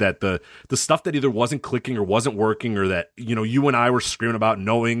whatever, is that the stuff that either wasn't clicking or wasn't working, or that you and I were screaming about,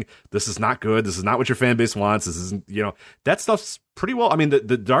 knowing this is not good, this is not what your fan base wants, this isn't that stuff's pretty well. I mean, the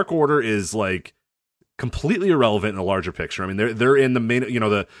Dark Order is like completely irrelevant in the larger picture. I mean, they're in the main,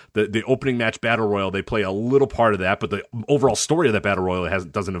 the opening match battle royal. They play a little part of that, but the overall story of that battle royal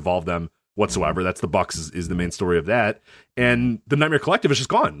doesn't involve them whatsoever. That's the Bucks is the main story of that, and the Nightmare Collective is just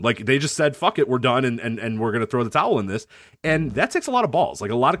gone. Like they just said, "Fuck it, we're done," and we're gonna throw the towel in this, and that takes a lot of balls.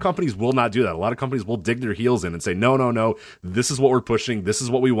 Like a lot of companies will not do that. A lot of companies will dig their heels in and say, "No, this is what we're pushing. This is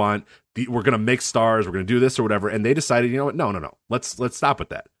what we want. We're gonna make stars. We're gonna do this or whatever." And they decided, what? No. Let's stop with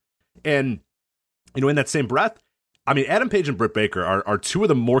that. And in that same breath, I mean, Adam Page and Britt Baker are two of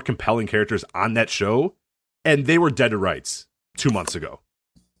the more compelling characters on that show, and they were dead to rights 2 months ago.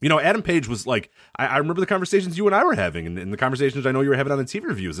 Adam Page was like, I remember the conversations you and I were having, and the conversations I know you were having on the TV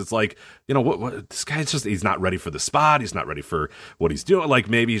reviews. It's like, what this guy's just, he's not ready for the spot. He's not ready for what he's doing. Like,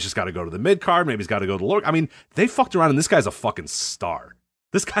 maybe he's just got to go to the mid card. Maybe he's got to go to the lower. I mean, they fucked around, and this guy's a fucking star.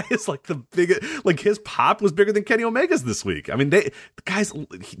 This guy is like the biggest, like his pop was bigger than Kenny Omega's this week. I mean, they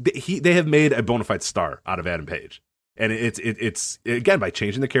have made a bona fide star out of Adam Page. And it's again, by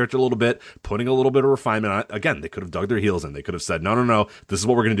changing the character a little bit, putting a little bit of refinement on it. Again, they could have dug their heels in. They could have said, no, this is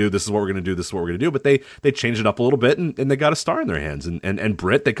what we're going to do. This is what we're going to do. This is what we're going to do. But they changed it up a little bit, and they got a star in their hands. And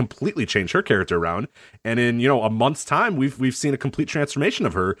Britt, they completely changed her character around. And in, a month's time, we've seen a complete transformation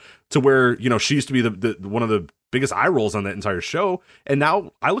of her to where, she used to be the one of the biggest eye rolls on that entire show. And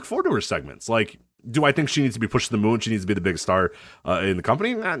now I look forward to her segments. Like, Do I think she needs to be pushed to the moon? She needs to be the biggest star in the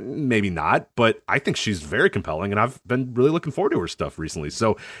company? Maybe not, but I think she's very compelling, and I've been really looking forward to her stuff recently.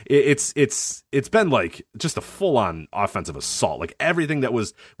 So it's been like just a full on offensive assault. Like everything that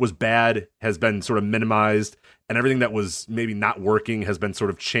was bad has been sort of minimized, and everything that was maybe not working has been sort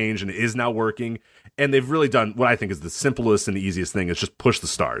of changed and is now working. And they've really done what I think is the simplest and the easiest thing is just push the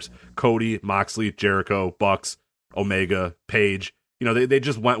stars. Cody, Moxley, Jericho, Bucks, Omega, Paige. They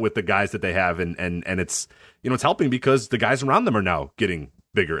just went with the guys that they have, and it's it's helping because the guys around them are now getting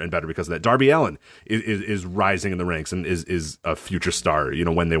bigger and better because of that. Darby Allin is rising in the ranks and is a future star.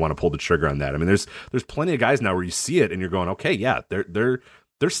 When they want to pull the trigger on that. I mean, there's plenty of guys now where you see it and you're going, okay, yeah, they're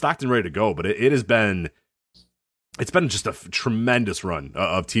stocked and ready to go. But it's been just a tremendous run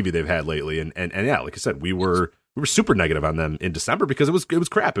of TV they've had lately, and yeah, like I said, we were super negative on them in December because it was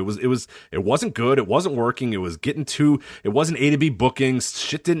crap. It wasn't good. It wasn't working. It wasn't A to B bookings.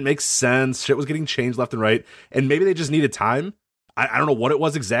 Shit didn't make sense. Shit was getting changed left and right. And maybe they just needed time. I don't know what it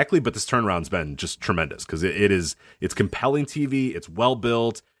was exactly, but this turnaround's been just tremendous because it's compelling TV. It's well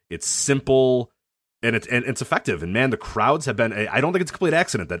built. It's simple. And it's effective. And man, the crowds have been, I don't think it's a complete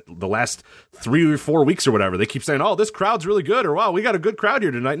accident that the last 3 or 4 weeks or whatever, they keep saying, oh, this crowd's really good, or wow, we got a good crowd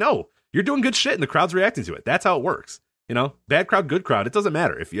here tonight. No. You're doing good shit and the crowd's reacting to it. That's how it works. Bad crowd, good crowd. It doesn't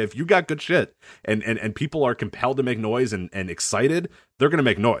matter. If you got good shit and people are compelled to make noise and excited, they're going to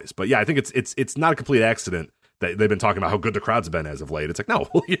make noise. But yeah, I think it's not a complete accident that they've been talking about how good the crowd's been as of late. It's like, no,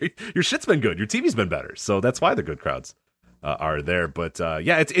 your shit's been good. Your TV's been better. So that's why the good crowds are there. But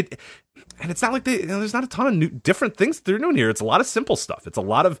yeah, and it's not like there's not a ton of different things they're doing here. It's a lot of simple stuff. It's a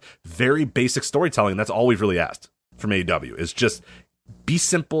lot of very basic storytelling. That's all we've really asked from AEW is just be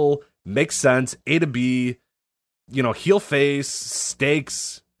simple, make sense, A to B, heel face,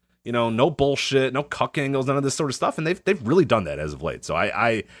 stakes, no bullshit, no cuck angles, none of this sort of stuff. And they've really done that as of late. So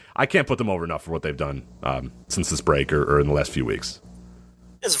I can't put them over enough for what they've done since this break or in the last few weeks.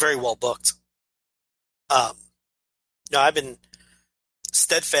 It's very well booked. I've been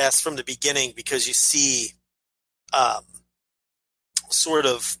steadfast from the beginning because you see sort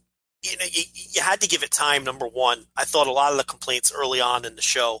of, you had to give it time, number one. I thought a lot of the complaints early on in the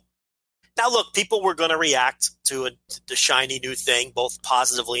show. Now, look, people were going to react to the shiny new thing, both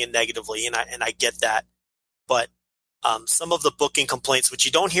positively and negatively, and I get that. But some of the booking complaints, which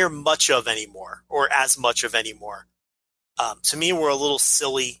you don't hear much of anymore, or as much of anymore, to me were a little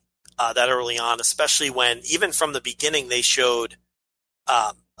silly that early on, especially when, even from the beginning, they showed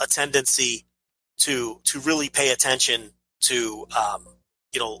a tendency to really pay attention to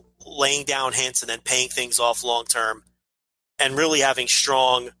laying down hints and then paying things off long term, and really having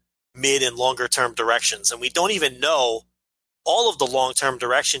strong mid and longer term directions. And we don't even know all of the long term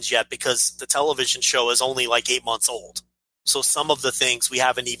directions yet because the television show is only like 8 months old. So some of the things we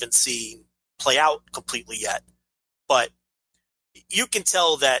haven't even seen play out completely yet. But you can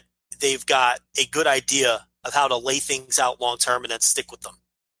tell that they've got a good idea of how to lay things out long term and then stick with them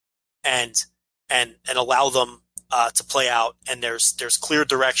and allow them to play out. And there's clear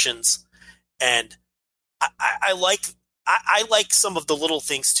directions. And I like some of the little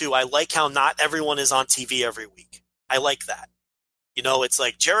things too. I like how not everyone is on TV every week. I like that. It's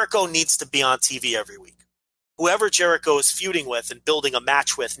like Jericho needs to be on TV every week. Whoever Jericho is feuding with and building a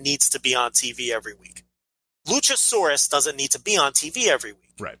match with needs to be on TV every week. Luchasaurus doesn't need to be on TV every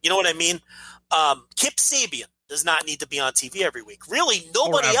week. Right. You know what I mean? Kip Sabian does not need to be on TV every week. Really,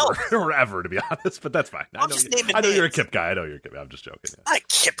 nobody else. Or ever, to be honest, but that's fine. I know you're a Kip guy. I know you're a Kip guy. I'm just joking. Yeah. I'm not a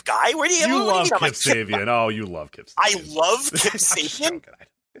Kip guy. Where do you love Kip Sabian? Oh, you love Kip Sabian. I love Kip Sabian?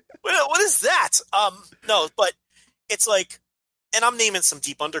 What is that? No, but it's like, and I'm naming some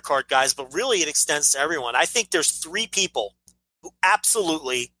deep undercard guys, but really it extends to everyone. I think there's 3 people who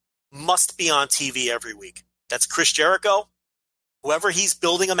absolutely must be on TV every week. That's Chris Jericho, whoever he's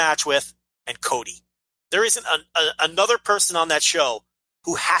building a match with, and Cody. There isn't another person on that show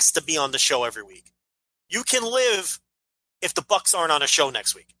who has to be on the show every week. You can live if the Bucks aren't on a show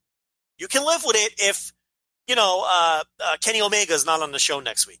next week. You can live with it if, Kenny Omega is not on the show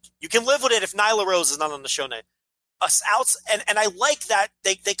next week. You can live with it if Nyla Rose is not on the show next. And I like that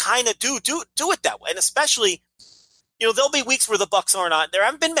they kind of do it that way. And especially, there'll be weeks where the Bucks aren't on. There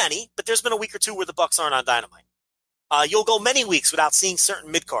haven't been many, but there's been a week or two where the Bucks aren't on Dynamite. You'll go many weeks without seeing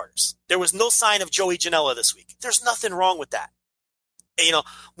certain mid-carders. There was no sign of Joey Janela this week. There's nothing wrong with that.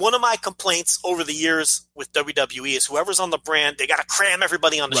 One of my complaints over the years with WWE is whoever's on the brand, they got to cram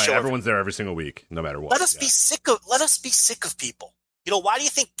everybody on the show. Everyone's there every single week, no matter what. Let us be sick of people. Why do you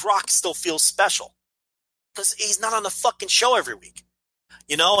think Brock still feels special? Because he's not on the fucking show every week.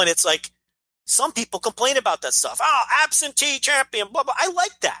 And it's like, some people complain about that stuff. Oh, absentee champion, blah, blah. I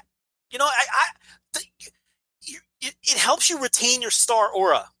like that. You know, it helps you retain your star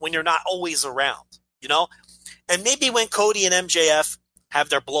aura when you're not always around, you know? And maybe when Cody and MJF have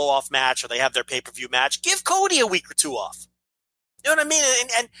their blow-off match or they have their pay-per-view match, give Cody a week or two off. You know what I mean?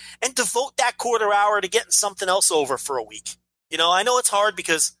 And devote that quarter hour to getting something else over for a week. You know, I know it's hard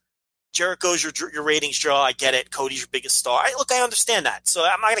because Jericho's your ratings draw. I get it. Cody's your biggest star. I understand that. So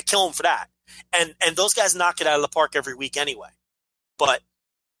I'm not going to kill him for that. And those guys knock it out of the park every week anyway. But,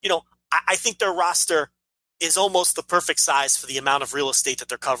 you know, I think their roster is almost the perfect size for the amount of real estate that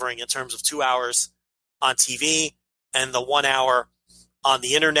they're covering in terms of 2 hours on TV and the 1 hour on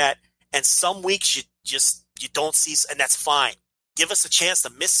the internet. And some weeks you don't see, and that's fine. Give us a chance to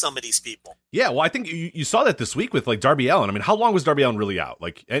miss some of these people. Yeah, well, I think you saw that this week with like Darby Allin. I mean, how long was Darby Allin really out?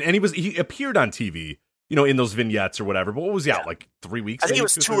 Like, and he appeared on TV, you know, in those vignettes or whatever. But what was he out, like 3 weeks? I think it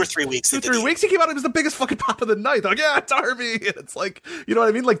was 2 or 3 weeks. 2 or 3 weeks. He came out. It was the biggest fucking pop of the night. They're like, yeah, Darby. And it's like, you know what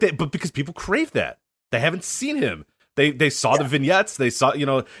I mean? Like that, but because people crave that, they haven't seen him. They saw the vignettes. They saw, you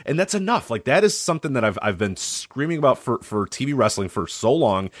know, and that's enough. Like that is something that I've been screaming about for TV wrestling for so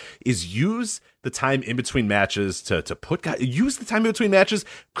long. Is use the time in between matches to put guys, use the time in between matches,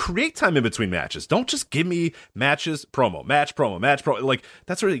 create time in between matches. Don't just give me matches, promo, match, promo, match, promo. Like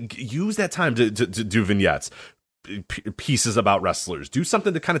that's really use that time to do vignettes, pieces about wrestlers, do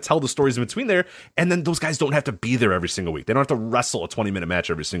something to kind of tell the stories in between there. And then those guys don't have to be there every single week. They don't have to wrestle a 20-minute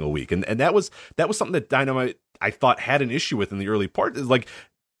match every single week. And that was something that Dynamite, I thought, had an issue with in the early part. Is like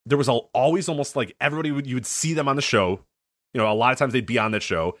there was always almost like everybody you would see them on the show. You know, a lot of times they'd be on that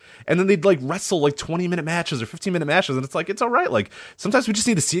show and then they'd like wrestle like 20-minute matches or 15-minute matches. And it's like, it's all right. Like sometimes we just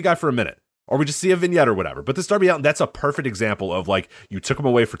need to see a guy for a minute or we just see a vignette or whatever. But this Darby Allin, that's a perfect example of like, you took him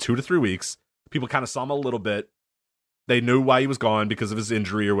away for 2 to 3 weeks. People kind of saw him a little bit. They knew why he was gone because of his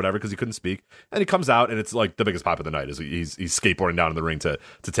injury or whatever, because he couldn't speak. And he comes out and it's like the biggest pop of the night is he's skateboarding down in the ring to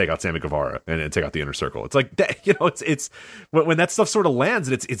take out Sammy Guevara and take out the Inner Circle. It's like, you know, it's when that stuff sort of lands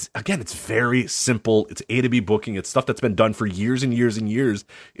and it's again, it's very simple. It's A to B booking. It's stuff that's been done for years and years and years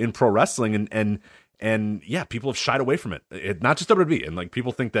in pro wrestling. And yeah, people have shied away from it. Not just WWE. And like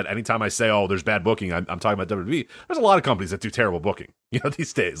people think that anytime I say, oh, there's bad booking, I'm talking about WWE. There's a lot of companies that do terrible booking, you know,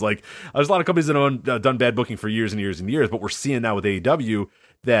 these days. Like there's a lot of companies that have done bad booking for years and years and years. But we're seeing now with AEW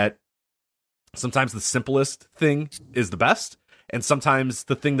that sometimes the simplest thing is the best. And sometimes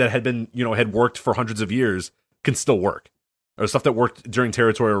the thing that had been, you know, had worked for hundreds of years can still work. Or stuff that worked during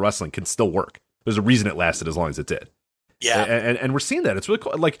territorial wrestling can still work. There's a reason it lasted as long as it did. Yeah, and we're seeing that. It's really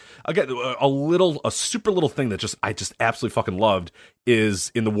cool. Like again, a super little thing that I just absolutely fucking loved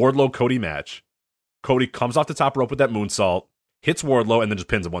is in the Wardlow Cody match. Cody comes off the top rope with that moonsault, hits Wardlow, and then just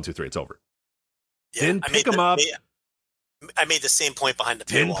pins him 1, 2, 3. It's over. Yeah, didn't pick him up. I made the same point behind the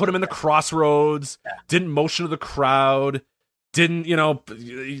paywall. Didn't put him in the crossroads. Yeah. Didn't motion to the crowd. Didn't, you know,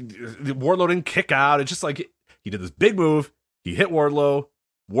 Wardlow didn't kick out. It's just like he did this big move. He hit Wardlow.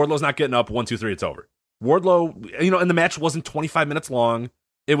 Wardlow's not getting up. 1, 2, 3. It's over. Wardlow, you know, and the match wasn't 25 minutes long.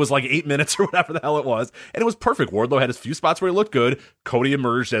 It was like 8 minutes or whatever the hell it was. And it was perfect. Wardlow had his few spots where he looked good. Cody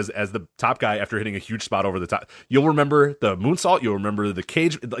emerged as the top guy after hitting a huge spot over the top. You'll remember the moonsault. You'll remember the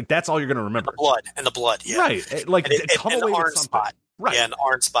cage. Like, that's all you're going to remember. The blood. Yeah. Right. Like, come away with something. Spot. Right. Yeah, an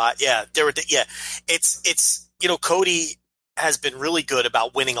orange spot. Yeah. It's, you know, Cody has been really good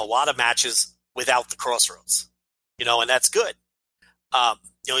about winning a lot of matches without the crossroads, you know, and that's good.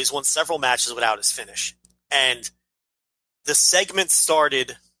 You know, he's won several matches without his finish. And the segment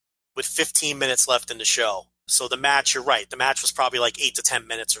started with 15 minutes left in the show. So the match, you're right, the match was probably like 8 to 10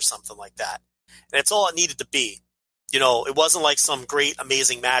 minutes or something like that. And it's all it needed to be. You know, it wasn't like some great,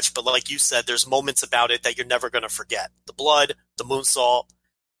 amazing match, but like you said, there's moments about it that you're never going to forget. The blood, the moonsault,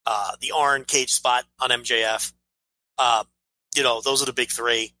 the Arn cage spot on MJF. You know, those are the big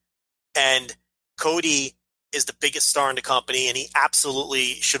three. And Cody is the biggest star in the company, and he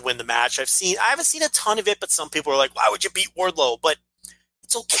absolutely should win the match. I haven't seen a ton of it, but some people are like, why would you beat Wardlow? But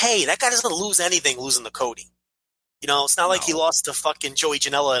it's okay. That guy doesn't lose anything losing to Cody. You know, it's not like he lost to fucking Joey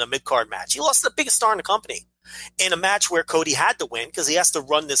Janela in a mid-card match. He lost to the biggest star in the company in a match where Cody had to win because he has to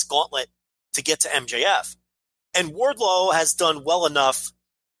run this gauntlet to get to MJF. And Wardlow has done well enough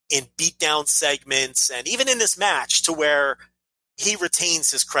in beatdown segments and even in this match to where he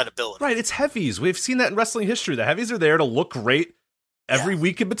retains his credibility. Right, it's heavies. We've seen that in wrestling history. The heavies are there to look great every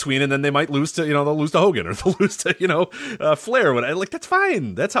week in between, and then they might lose to, you know, they'll lose to Hogan or they'll lose to, you know, Flair or whatever. Like, that's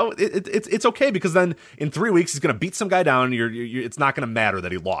fine. That's how it's okay, because then in 3 weeks he's going to beat some guy down. It's not going to matter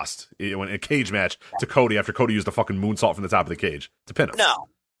that he lost in a cage match to Cody after Cody used a fucking moonsault from the top of the cage to pin him. No.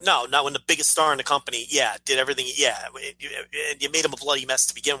 No, not when the biggest star in the company, did everything. Yeah, and you made him a bloody mess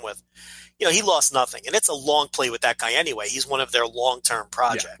to begin with. He lost nothing, and it's a long play with that guy anyway. He's one of their long-term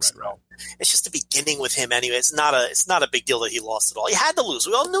projects. Yeah, right. It's just the beginning with him anyway. It's not a big deal that he lost at all. He had to lose.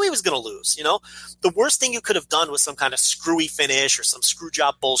 We all knew he was going to lose. The worst thing you could have done was some kind of screwy finish or some screw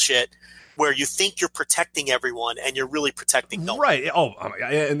job bullshit where you think you're protecting everyone and you're really protecting no one. Right. Oh,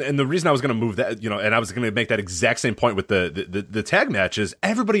 and the reason I was going to move that, and I was going to make that exact same point with the tag match is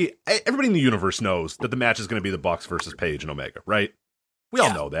everybody in the universe knows that the match is going to be the Bucks versus Paige and Omega, right? We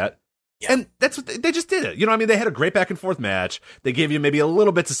all know that. Yeah. And that's what they just did it. They had a great back and forth match. They gave you maybe a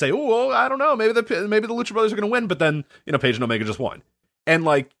little bit to say, oh, I don't know, maybe the Lucha Brothers are going to win, but then, Paige and Omega just won. And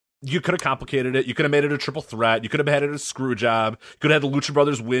you could have complicated it. You could have made it a triple threat. You could have had it a screw job. You could have had the Lucha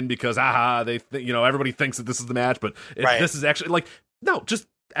Brothers win because, everybody thinks that this is the match, but this is actually no, just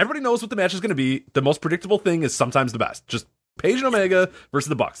everybody knows what the match is going to be. The most predictable thing is sometimes the best. Just Paige and Omega versus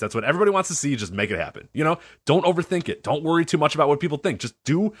the Bucks. That's what everybody wants to see. Just make it happen. Don't overthink it. Don't worry too much about what people think. Just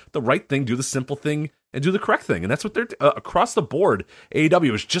do the right thing, do the simple thing, and do the correct thing. And that's what they're across the board.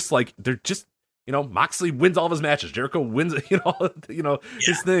 AEW is just they're just, Moxley wins all of his matches. Jericho wins,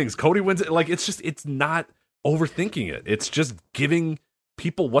 his things. Cody wins it. It's not overthinking it. It's just giving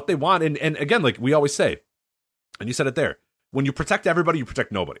people what they want. And again, like we always say, and you said it there, when you protect everybody, you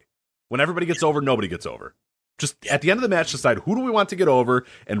protect nobody. When everybody gets over, nobody gets over. Just at the end of the match, decide who do we want to get over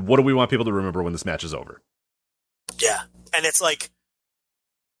and what do we want people to remember when this match is over. Yeah. And it's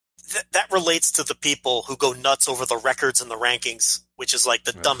that relates to the people who go nuts over the records and the rankings, which is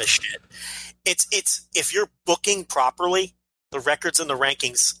the dumbest shit. It's if you're booking properly, the records and the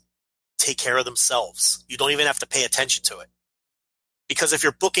rankings take care of themselves. You don't even have to pay attention to it. Because if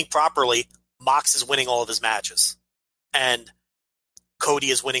you're booking properly, Mox is winning all of his matches. And Cody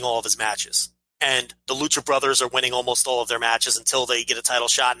is winning all of his matches. And the Lucha Brothers are winning almost all of their matches until they get a title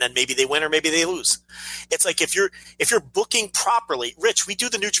shot, and then maybe they win or maybe they lose. It's if you're booking properly, Rich, we do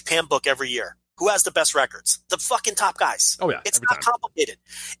the New Japan book every year. Who has the best records? The fucking top guys. Oh yeah, it's not complicated.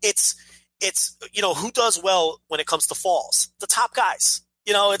 It's who does well when it comes to falls? The top guys.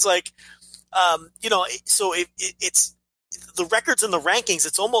 So it's the records and the rankings.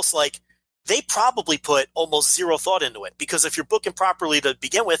 It's almost like they probably put almost zero thought into it, because if you're booking properly to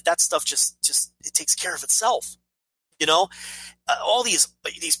begin with, that stuff just it takes care of itself. All these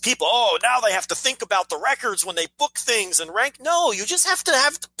people, now they have to think about the records when they book things and rank. No, you just have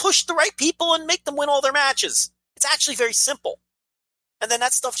to push the right people and make them win all their matches. It's actually very simple. And then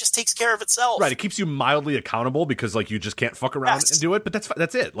that stuff just takes care of itself. Right. It keeps you mildly accountable because you just can't fuck around and do it. But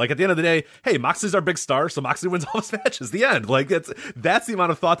that's it. At the end of the day, hey, Moxley's our big star, so Moxley wins all his matches. The end. That's the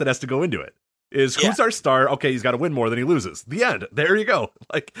amount of thought that has to go into it. Who's our star? Okay, he's got to win more than he loses. The end. There you go.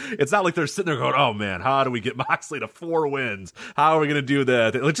 It's not like they're sitting there going, oh man, how do we get Moxley to 4 wins? How are we going to do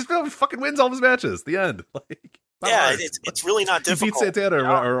that? Just fucking wins all of his matches. The end. It's really not difficult. He beats Santana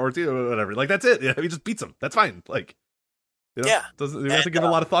or Ortiz or whatever. That's it. Yeah, he just beats him. That's fine. You have to give a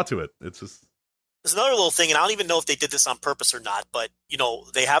lot of thought to it. It's just. There's another little thing, and I don't even know if they did this on purpose or not, but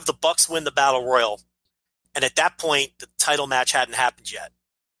they have the Bucks win the Battle Royal, and at that point the title match hadn't happened yet.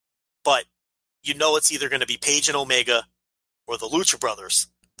 But it's either going to be Paige and Omega or the Lucha Brothers.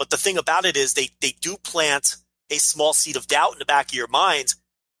 But the thing about it is they do plant a small seed of doubt in the back of your mind,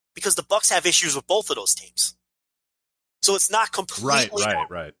 because the Bucks have issues with both of those teams. So it's not completely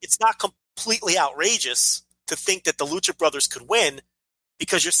right. It's not completely outrageous to think that the Lucha Brothers could win,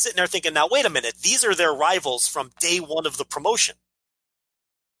 because you're sitting there thinking, now wait a minute, these are their rivals from day one of the promotion.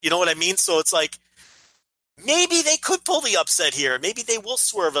 You know what I mean? So it's maybe they could pull the upset here. Maybe they will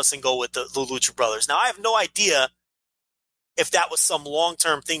swerve us and go with the Lucha Brothers. Now, I have no idea if that was some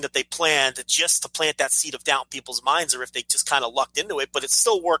long-term thing that they planned just to plant that seed of doubt in people's minds, or if they just kind of lucked into it, but it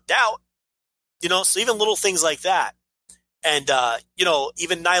still worked out. So even little things like that. And,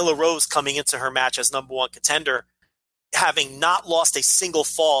 even Nyla Rose coming into her match as number 1 contender, having not lost a single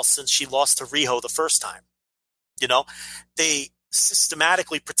fall since she lost to Riho the first time. They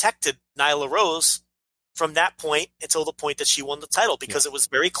systematically protected Nyla Rose from that point until the point that she won the title, because it was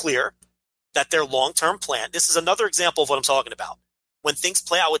very clear that their long-term plan, this is another example of what I'm talking about. When things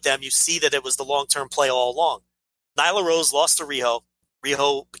play out with them, you see that it was the long-term play all along. Nyla Rose lost to Riho.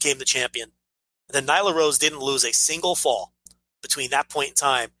 Riho became the champion. And then Nyla Rose didn't lose a single fall between that point in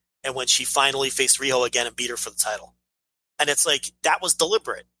time and when she finally faced Riho again and beat her for the title. And it's that was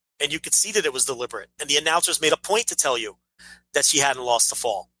deliberate. And you could see that it was deliberate. And the announcers made a point to tell you that she hadn't lost a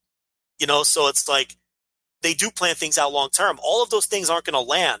fall. So it's they do plan things out long term. All of those things aren't going to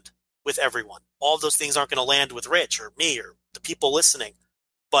land with everyone. All of those things aren't going to land with Rich or me or the people listening.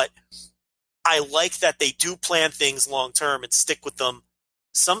 But I like that they do plan things long term and stick with them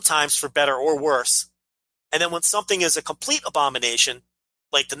sometimes for better or worse. And then when something is a complete abomination,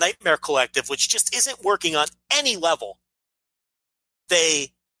 like the Nightmare Collective, which just isn't working on any level,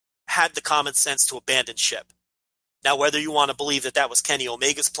 they had the common sense to abandon ship. Now, whether you want to believe that that was Kenny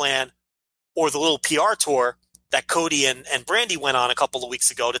Omega's plan or the little PR tour that Cody and Brandy went on a couple of weeks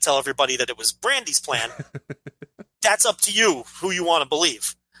ago to tell everybody that it was Brandy's plan, that's up to you who you want to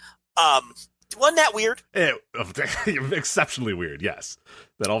believe. Wasn't that weird? Exceptionally weird, yes.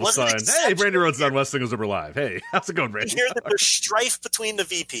 That all of a Wasn't sudden, hey, Brandy Rhodes on Wrestling Goes Over Live. Hey, how's it going, Brandy? We hear that there's strife between the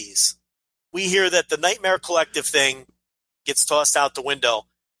VPs. We hear that the Nightmare Collective thing gets tossed out the window.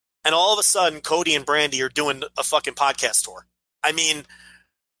 And all of a sudden, Cody and Brandy are doing a fucking podcast tour. I mean,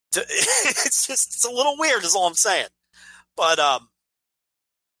 it's a little weird is all I'm saying. But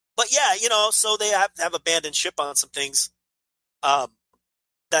yeah, you know, so they have abandoned ship on some things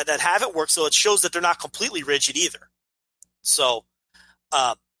that haven't worked. So it shows that they're not completely rigid either. So,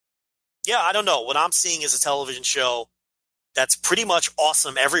 yeah, I don't know. What I'm seeing is a television show that's pretty much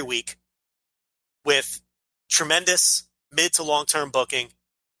awesome every week with tremendous mid to long-term booking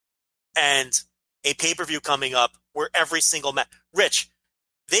and a pay-per-view coming up where every single match... Rich,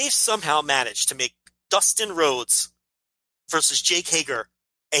 they've somehow managed to make Dustin Rhodes versus Jake Hager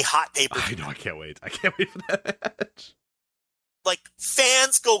a hot pay-per-view. I know, I can't wait. I can't wait for that match. Like,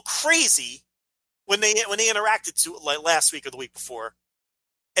 fans go crazy when they interacted to it like last week or the week before.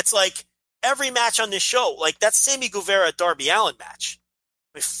 It's like every match on this show, like that Sammy Guevara Darby Allin match.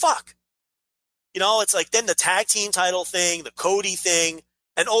 I mean, fuck. You know, it's like then the tag team title thing, the Cody thing,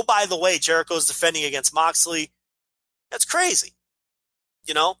 and oh, by the way, Jericho's defending against Moxley. That's crazy.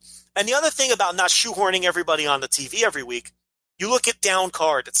 You know? And the other thing about not shoehorning everybody on the TV every week, you look at down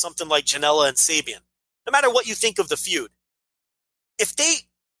card at something like Janela and Sabian. No matter what you think of the feud, if they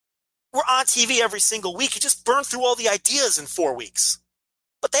were on TV every single week, you just burn through all the ideas in 4 weeks.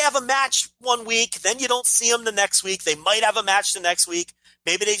 But they have a match 1 week, then you don't see them the next week. They might have a match the next week.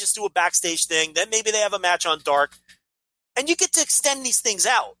 Maybe they just do a backstage thing. Then maybe they have a match on Dark. And you get to extend these things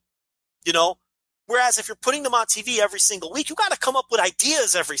out, you know? Whereas if you're putting them on TV every single week, you got to come up with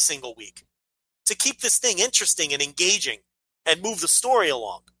ideas every single week to keep this thing interesting and engaging and move the story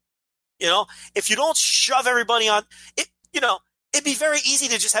along. You know, if you don't shove everybody on it, you know, it'd be very easy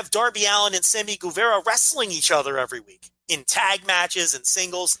to just have Darby Allin and Sammy Guevara wrestling each other every week in tag matches and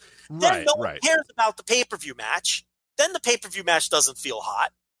singles. Then no one cares about the pay-per-view match. Then the pay-per-view match doesn't feel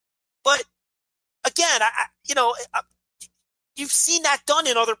hot. But again, you've seen that done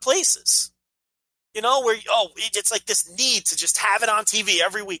in other places. You know, where, it's like this need to just have it on TV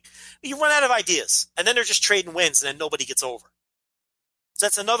every week. You run out of ideas, and then they're just trading wins, and then nobody gets over. So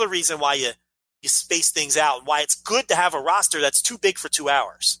that's another reason why you space things out, and why it's good to have a roster that's too big for 2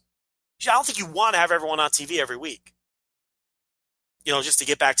 hours. I don't think you want to have everyone on TV every week. You know, just to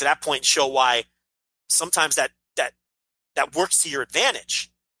get back to that point and show why sometimes that works to your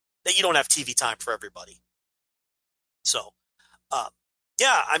advantage, that you don't have TV time for everybody. So,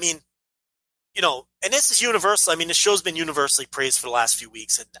 yeah, I mean, you know, and this is universal. I mean, the show's been universally praised for the last few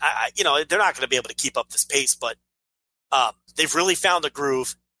weeks, and you know, they're not going to be able to keep up this pace, but they've really found a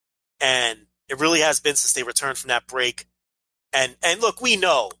groove, and it really has been since they returned from that break. And look, we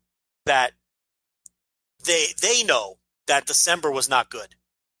know that they know that December was not good,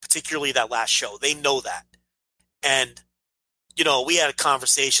 particularly that last show. They know that, and you know, we had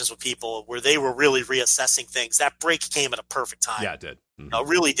conversations with people where they were really reassessing things. That break came at a perfect time. Yeah, it did. Mm-hmm. It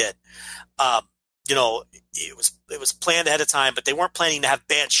really did. You know, it was planned ahead of time, but they weren't planning to have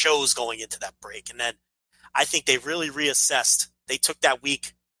bad shows going into that break. And then I think they really reassessed. They took that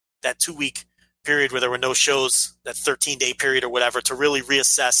 2-week period where there were no shows, that 13-day period or whatever, to really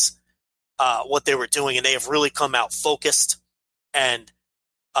reassess what they were doing. And they have really come out focused. And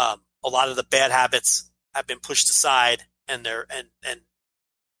a lot of the bad habits have been pushed aside, and they're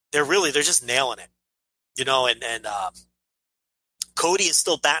just nailing it. You know, and Cody is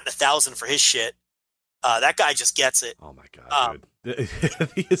still batting 1,000 for his shit. That guy just gets it. Oh my god, dude.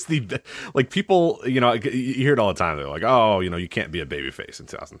 He is like, people, you know, you hear it all the time. They're like, oh, you know, you can't be a babyface in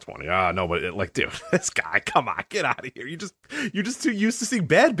 2020. No, but like, dude, this guy, come on, get out of here. You're just too used to seeing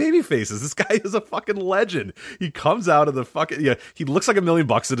bad baby faces. This guy is a fucking legend. He comes out of the fucking, he looks like $1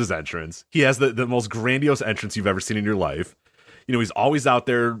 million at his entrance. He has the most grandiose entrance you've ever seen in your life. he's always out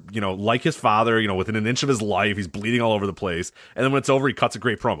there, like his father, within an inch of his life. He's bleeding all over the place. And then when it's over, he cuts a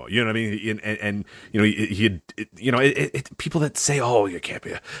great promo. You know what I mean? And people that say, oh, you can't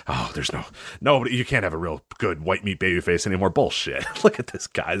be, there's but you can't have a real good white meat baby face anymore. Bullshit. Look at this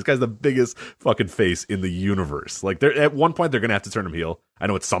guy. This guy's the biggest fucking face in the universe. Like, at one point, they're going to have to turn him heel. I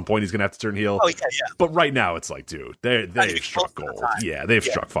know at some point he's going to have to turn heel. Oh, yeah. But right now, it's like, dude, they've struck gold. Yeah, they've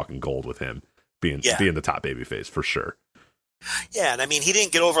struck fucking gold with him being the top baby face for sure. Yeah, and I mean, he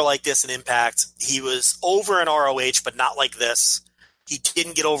didn't get over like this in Impact. He was over in ROH, but not like this. He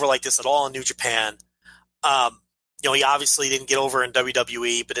didn't get over like this at all in New Japan. He obviously didn't get over in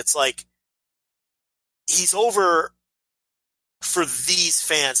WWE, but it's like he's over for these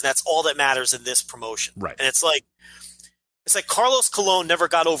fans, and that's all that matters in this promotion. Right. And it's like Carlos Colon never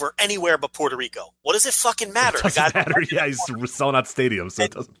got over anywhere but Puerto Rico. What does it fucking matter? It doesn't matter. Yeah, he's selling out stadiums, so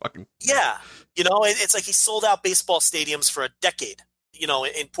it doesn't fucking... Yeah. It's like he sold out baseball stadiums for a decade,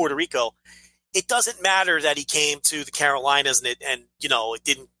 in Puerto Rico. It doesn't matter that he came to the Carolinas and it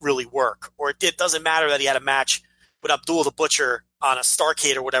didn't really work. Or it doesn't matter that he had a match with Abdul the Butcher on a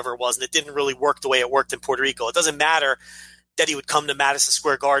Starrcade or whatever it was, and it didn't really work the way it worked in Puerto Rico. It doesn't matter that he would come to Madison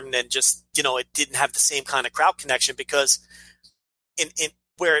Square Garden and just, it didn't have the same kind of crowd connection, because in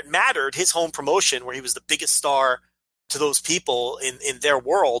where it mattered, his home promotion, where he was the biggest star to those people in their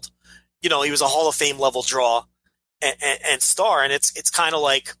world, he was a Hall of Fame level draw and star. And it's kind of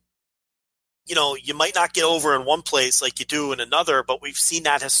like, you might not get over in one place like you do in another, but we've seen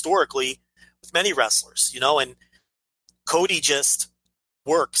that historically with many wrestlers, and Cody just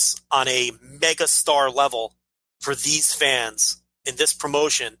works on a mega star level for these fans in this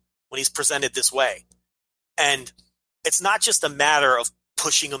promotion when he's presented this way. And it's not just a matter of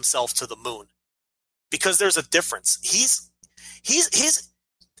pushing himself to the moon, because there's a difference.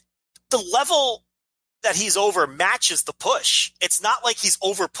 The level that he's over matches the push. It's not like he's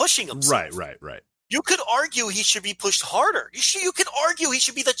over pushing himself. Right. You could argue he should be pushed harder. You could argue he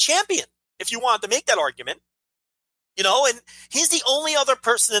should be the champion if you wanted to make that argument. And he's the only other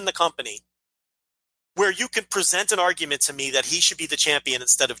person in the company where you can present an argument to me that he should be the champion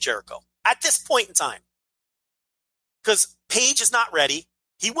instead of Jericho at this point in time. Because Page is not ready.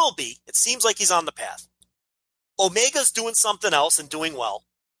 He will be. It seems like he's on the path. Omega's doing something else and doing well.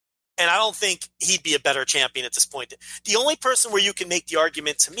 And I don't think he'd be a better champion at this point. The only person where you can make the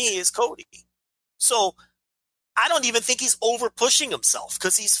argument to me is Cody. So I don't even think he's over pushing himself,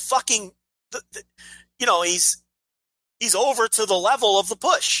 because he's fucking, he's over to the level of the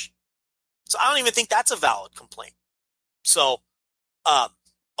push. So I don't even think that's a valid complaint. So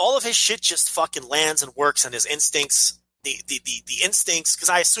all of his shit just fucking lands and works, and his instincts, the instincts, because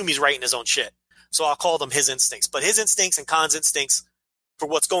I assume he's writing his own shit. So I'll call them his instincts. But his instincts and Khan's instincts for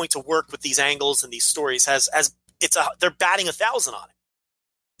what's going to work with these angles and these stories they're batting 1,000 on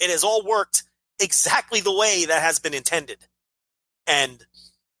it. It has all worked exactly the way that has been intended. And,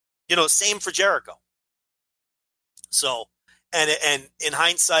 same for Jericho. So, and in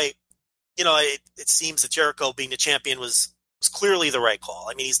hindsight, it seems that Jericho being the champion was clearly the right call.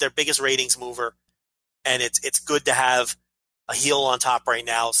 I mean, he's their biggest ratings mover, and it's good to have a heel on top right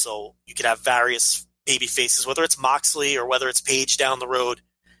now, so you could have various baby faces, whether it's Moxley or whether it's Page down the road.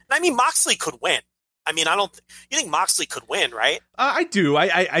 And I mean, Moxley could win. I mean, you think Moxley could win, right? I do.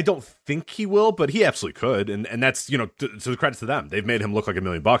 I don't think he will, but he absolutely could. And that's, to the credit to them. They've made him look like $1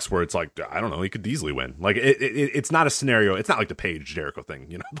 million where it's like, I don't know, he could easily win. Like, it's not a scenario. It's not like the Page Jericho thing,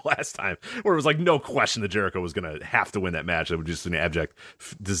 the last time, where it was like no question that Jericho was going to have to win that match. It would just be an abject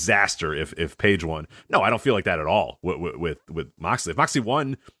disaster if Page won. No, I don't feel like that at all with Moxley. If Moxley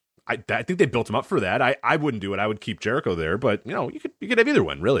won, I think they built him up for that. I wouldn't do it. I would keep Jericho there, but you could have either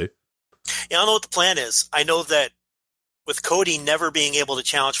one, really. Yeah, I don't know what the plan is. I know that with Cody never being able to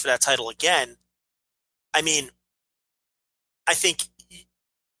challenge for that title again, I mean, I think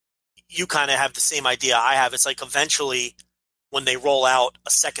you kind of have the same idea I have. It's like eventually when they roll out a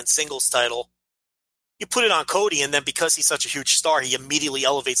second singles title, you put it on Cody, and then because he's such a huge star, he immediately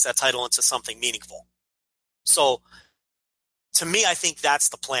elevates that title into something meaningful. So to me, I think that's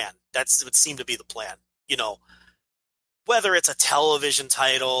the plan. It would seem to be the plan. Whether it's a television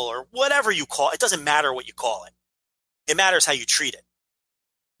title or whatever you call it, it doesn't matter what you call it. It matters how you treat it.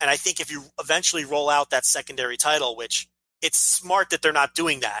 And I think if you eventually roll out that secondary title, which it's smart that they're not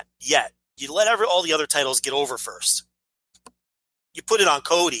doing that yet, you let all the other titles get over first. You put it on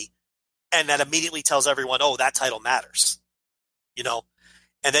Cody, and that immediately tells everyone, oh, that title matters.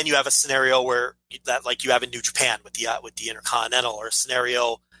 And then you have a scenario where like you have in New Japan with the Intercontinental, or a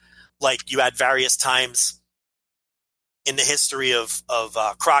scenario like you had various times in the history of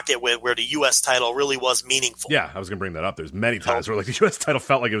Crockett where the U.S. title really was meaningful. Yeah, I was going to bring that up. There's many times where like the U.S. title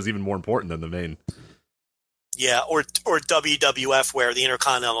felt like it was even more important than the main. Yeah, or WWF where the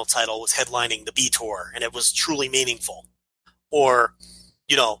Intercontinental title was headlining the B Tour and it was truly meaningful. Or,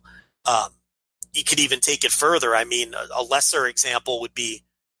 you could even take it further. I mean, a lesser example would be,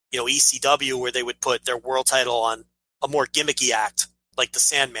 ECW where they would put their world title on a more gimmicky act like the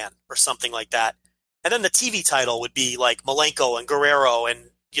Sandman or something like that. And then the TV title would be like Malenko and Guerrero and,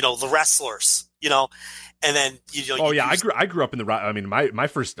 the wrestlers, and then, I grew up in my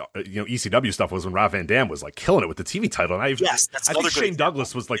first, ECW stuff was when Rob Van Dam was like killing it with the TV title. And I think Shane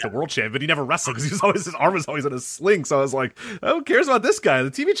Douglas was like the world champion, but he never wrestled because his arm was always in a sling. So I was like, who cares about this guy?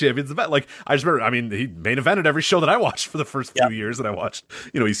 The TV champion's the best. Like, I just remember, he main evented every show that I watched for the first few years that I watched,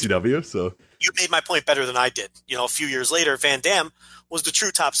 ECW. So you made my point better than I did. A few years later, Van Dam was the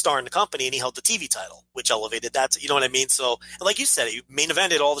true top star in the company and he held the TV title, which elevated that. You know what I mean? So, and like you said, he main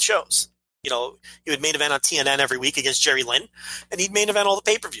evented all the shows. He would main event on TNN every week against Jerry Lynn, and he'd main event all the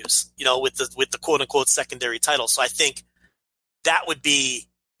pay-per-views, with the quote-unquote secondary title. So I think that would be,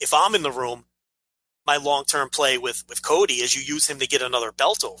 if I'm in the room, my long-term play with Cody is you use him to get another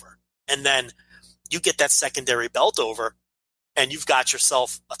belt over. And then you get that secondary belt over, and you've got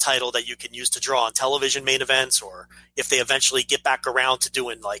yourself a title that you can use to draw on television main events, or if they eventually get back around to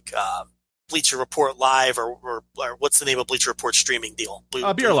doing like Bleacher Report Live or what's the name of Bleacher Report streaming deal?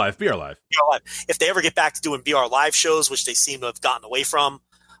 BR Live. If they ever get back to doing BR Live shows, which they seem to have gotten away from,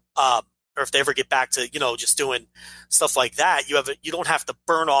 or if they ever get back to, just doing stuff like that, you don't have to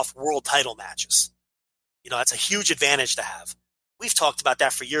burn off world title matches. That's a huge advantage to have. We've talked about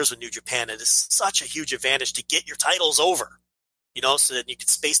that for years with New Japan. It is such a huge advantage to get your titles over, so that you can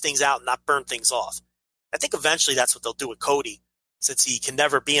space things out and not burn things off. I think eventually that's what they'll do with Cody, since he can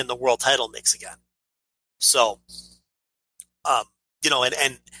never be in the world title mix again. So,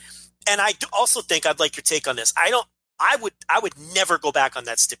 and I also think I'd like your take on this. I would never go back on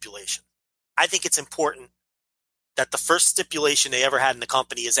that stipulation. I think it's important that the first stipulation they ever had in the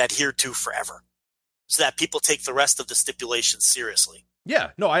company is adhered to forever, so that people take the rest of the stipulations seriously.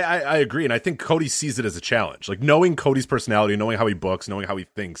 Yeah, no, I agree. And I think Cody sees it as a challenge. Like, knowing Cody's personality, knowing how he books, knowing how he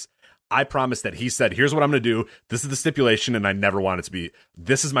thinks, I promise that he said, here's what I'm going to do. This is the stipulation, and I never want it to be.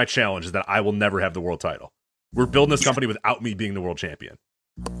 This is my challenge, is that I will never have the world title. We're building this company without me being the world champion.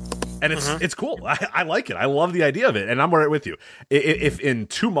 And it's cool. I like it. I love the idea of it, and I'm right with you. If in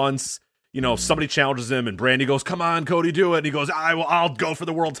 2 months, somebody challenges him and Brandy goes, come on, Cody, do it. And he goes, I'll go for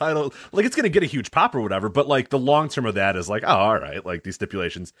the world title. Like, it's going to get a huge pop or whatever. But like the long term of that is like, oh, all right. Like these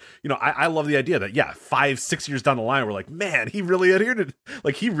stipulations, I love the idea that 5-6 years down the line, we're like, man, he really adhered to,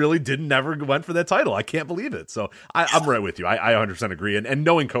 like, he really never went for that title. I can't believe it. So I'm right with you. I 100% agree. And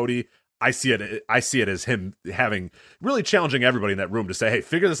knowing Cody, I see it as him really challenging everybody in that room to say, hey,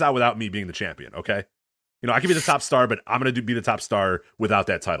 figure this out without me being the champion. Okay. I can be the top star, but I'm going to be the top star without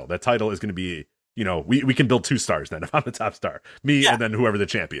that title. That title is going to be, we can build 2 stars then if I'm the top star. Me and then whoever the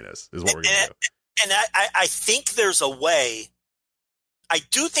champion is what we're going to do. And I think there's a way. I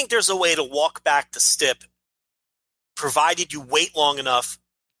do think there's a way to walk back the stip, provided you wait long enough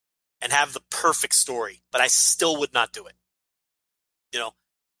and have the perfect story. But I still would not do it.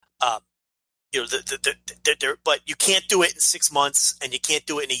 But you can't do it in 6 months, and you can't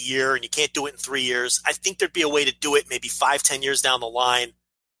do it in a year, and you can't do it in 3 years. I think there'd be a way to do it maybe 5-10 years down the line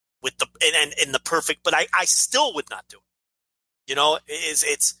with the perfect, but I still would not do it.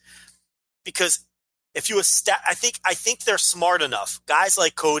 It's because if you I think they're smart enough. Guys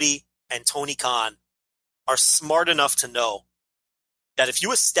like Cody and Tony Khan are smart enough to know that if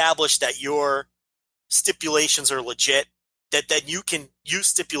you establish that your stipulations are legit, that you can use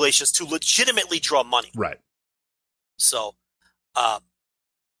stipulations to legitimately draw money. Right. So, and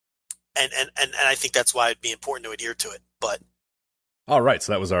I think that's why it'd be important to adhere to it. But all right,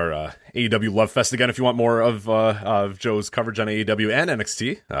 so that was our AEW Love Fest. Again, if you want more of Joe's coverage on AEW and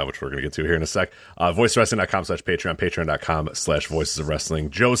NXT, which we're going to get to here in a sec, voicewrestling.com/Patreon, patreon.com/Voices of Wrestling.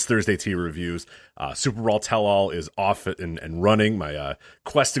 Joe's Thursday Tea Reviews. Super Brawl Tell-All is off and running. My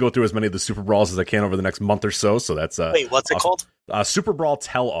quest to go through as many of the Super Brawls as I can over the next month or so. So that's wait, what's it called? Super Brawl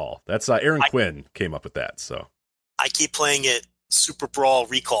Tell-All. That's Aaron Quinn came up with that. So I keep playing it Super Brawl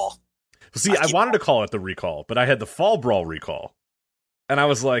Recall. See, I wanted to call it the Recall, but I had the Fall Brawl Recall. And I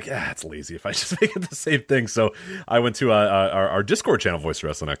was like, it's lazy if I just make it the same thing. So I went to our Discord channel,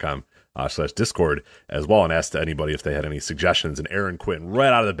 voicewrestling.com/Discord as well, and asked anybody if they had any suggestions. And Aaron Quinn,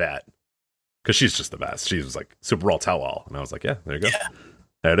 right out of the bat, because she's just the best. She was like, Super Brawl Tell-All. And I was like, yeah, there you go. Yeah.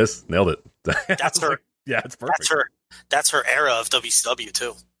 There it is. Nailed it. That's her. Like, yeah, it's perfect. That's her era of WCW,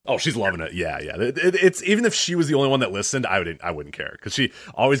 too. Oh, she's loving it. Yeah. It's even if she was the only one that listened, I wouldn't care because she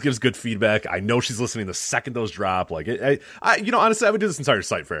always gives good feedback. I know she's listening the second those drop. Like, honestly, I would do this entire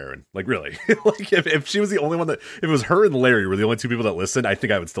site for Erin. Like, really, like if she was the only one if it was her and Larry were the only two people that listened, I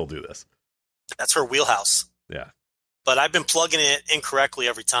think I would still do this. That's her wheelhouse. Yeah. But I've been plugging it incorrectly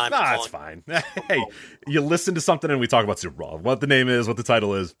every time. Nah, it's fine. Hey, you listen to something and we talk about Super Bowl. What the name is, what the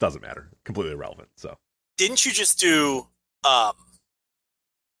title is, doesn't matter. Completely irrelevant. So, didn't you just do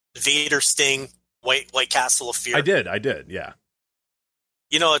Vader Sting White Castle of Fear? I did. Yeah.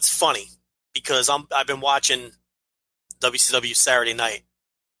 You know, it's funny because I've been watching WCW Saturday Night,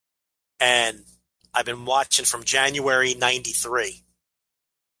 and I've been watching from January '93.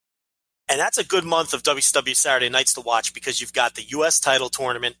 And that's a good month of WCW Saturday Nights to watch because you've got the U.S. title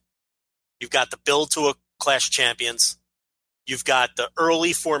tournament, you've got the build to a Clash of Champions, you've got the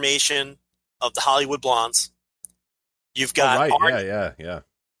early formation of the Hollywood Blondes, you've got yeah.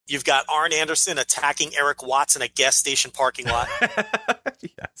 You've got Arn Anderson attacking Eric Watts in a gas station parking lot.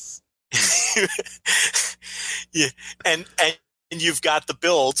 Yes. Yeah. And you've got the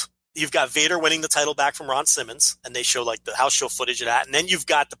build. You've got Vader winning the title back from Ron Simmons, and they show like the house show footage of that. And then you've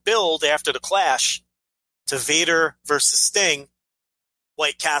got the build after the Clash to Vader versus Sting,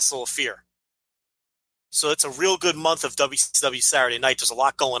 White Castle of Fear. So it's a real good month of WCW Saturday Night. There's a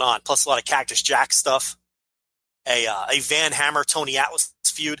lot going on, plus a lot of Cactus Jack stuff, a Van Hammer Tony Atlas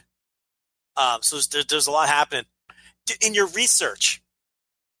feud. So there's a lot happening. In your research,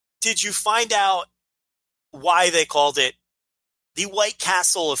 did you find out why they called it the White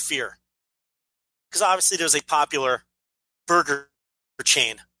Castle of Fear? Because obviously there's a popular burger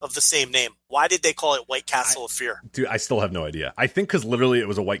chain of the same name. Why did they call it White Castle of Fear? Dude, I still have no idea. I think because literally it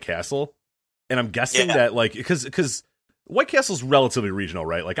was a White Castle, and I'm guessing that like because White Castle's relatively regional,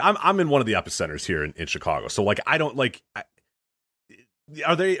 right? Like I'm in one of the epicenters here in Chicago, so like I don't like.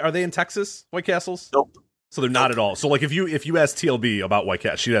 Are they in Texas, White Castles? Nope. So they're not at all. So like if you ask TLB about White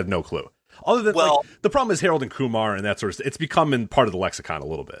Castle, she'd have no clue. Other than like, the problem is Harold and Kumar and that sort of stuff. It's becoming part of the lexicon a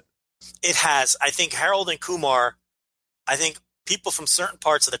little bit. It has. I think Harold and Kumar, I think people from certain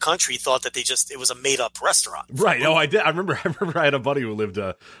parts of the country thought that it was a made-up restaurant. Right. Oh, I did. I remember I had a buddy who lived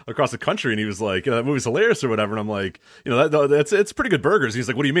across the country, and he was like, that movie's hilarious or whatever. And I'm like, it's pretty good burgers. He's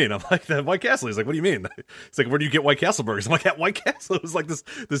like, what do you mean? I'm like, the White Castle. He's like, what do you mean? He's like, where do you get White Castle burgers? I'm like, at White Castle. It was like this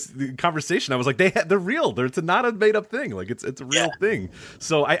conversation. I was like, they're real. It's not a made-up thing. Like, it's a real thing.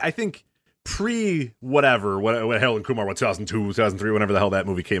 So I think pre whatever, when Harold and Kumar, 2002, 2003, whenever the hell that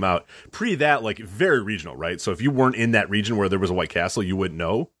movie came out, pre that, like, very regional, right? So if you weren't in that region where there was a White Castle, you wouldn't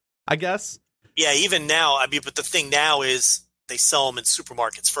know, I guess. Yeah, even now, I mean, but the thing now is they sell them in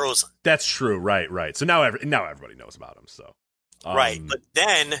supermarkets frozen. That's true, right. So now everybody knows about them, so. Right, but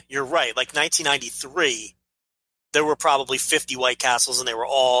then, you're right, like 1993, there were probably 50 White Castles, and they were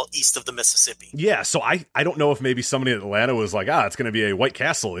all east of the Mississippi. Yeah, so I don't know if maybe somebody in Atlanta was like, it's going to be a White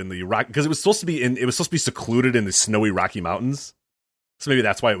Castle in the Rock, because it was supposed to be secluded in the snowy Rocky Mountains. So maybe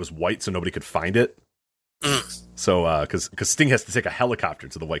that's why it was white, so nobody could find it. So because Sting has to take a helicopter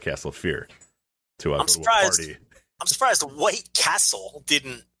to the White Castle of Fear to go to a party. I'm surprised the White Castle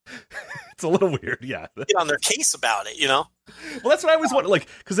didn't. It's a little weird, yeah. Get on their case about it, you know? Well, that's what I always wanted, like,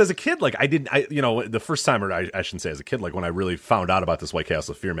 because as a kid, like, the first time, or I shouldn't say as a kid, like, when I really found out about this White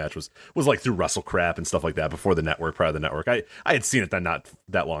Castle of Fear match was like through Wrestle Crap and stuff like that before the network, prior to the network. I had seen it then not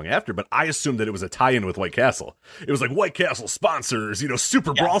that long after, but I assumed that it was a tie-in with White Castle. It was like, White Castle sponsors,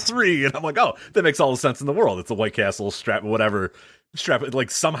 Super Brawl 3, and I'm like, oh, that makes all the sense in the world. It's a White Castle strap,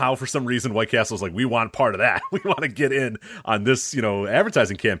 like, somehow, for some reason, White Castle's like, we want part of that. We want to get in on this,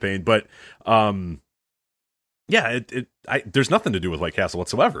 advertising campaign, but, yeah, there's nothing to do with White Castle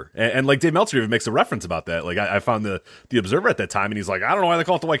whatsoever. And like Dave Meltzer even makes a reference about that. Like I found the Observer at that time, and he's like, I don't know why they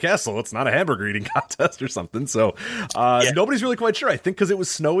call it the White Castle. It's not a hamburger eating contest or something. So nobody's really quite sure. I think because it was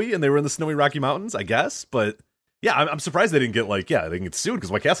snowy and they were in the snowy Rocky Mountains, I guess. But yeah, I'm surprised they didn't get they can get sued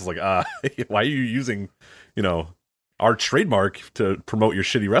because White Castle's like, why are you using, our trademark to promote your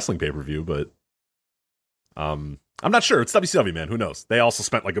shitty wrestling pay-per-view? But I'm not sure. It's WCW, man. Who knows? They also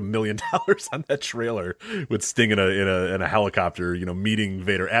spent like $1 million on that trailer with Sting in a helicopter, meeting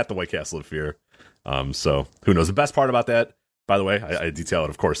Vader at the White Castle of Fear. So who knows? The best part about that, by the way, I detail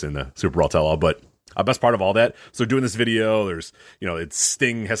it, of course, in the Super Brawl Tell-All, but best part of all that. So doing this video, there's, it's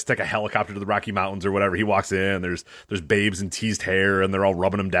Sting has to take a helicopter to the Rocky Mountains or whatever. He walks in, there's babes in teased hair, and they're all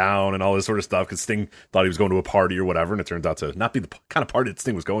rubbing him down and all this sort of stuff because Sting thought he was going to a party or whatever, and it turns out to not be the kind of party that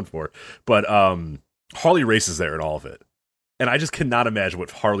Sting was going for. But, Harley Race is there in all of it. And I just cannot imagine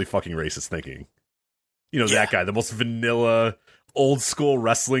what Harley fucking Race is thinking. That guy, the most vanilla, old school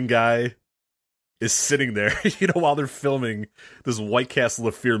wrestling guy. is sitting there, while they're filming this White Castle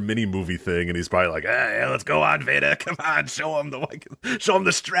of Fear mini movie thing, and he's probably like, "Hey, let's go on, Vader! Come on, show him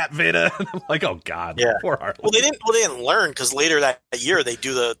the strap, Vader!" And I'm like, "Oh God, yeah, poor Harley." Well, they didn't learn because later that year they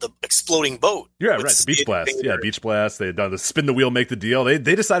do the exploding boat. Yeah, right. The Beach Blast. Vader. Yeah, Beach Blast. They had done the spin the wheel, make the deal. They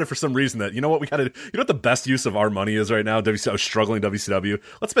decided for some reason that, we got to. What the best use of our money is right now? Struggling WCW.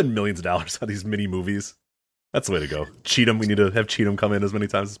 Let's spend millions of dollars on these mini movies. That's the way to go. Cheatham. We need to have Cheatham come in as many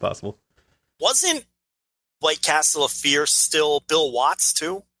times as possible. Wasn't White Castle of Fear still Bill Watts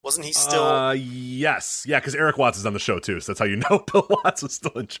too? Wasn't he still? Yes. Yeah, because Eric Watts is on the show too, so that's how you know Bill Watts is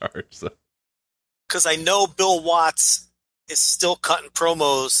still in charge. So. Because I know Bill Watts is still cutting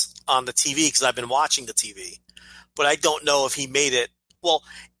promos on the TV because I've been watching the TV, but I don't know if he made it. Well,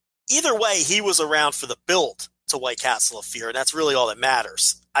 either way, he was around for the build to White Castle of Fear, and that's really all that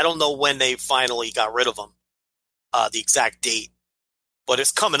matters. I don't know when they finally got rid of him, the exact date, but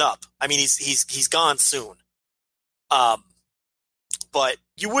it's coming up. I mean, he's gone soon. But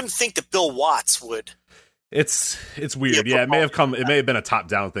you wouldn't think that Bill Watts would. It's weird. Yeah, it may have been a top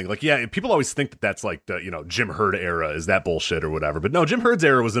down thing. Like, yeah, people always think that that's like the, Jim Herd era is that bullshit or whatever. But no, Jim Herd's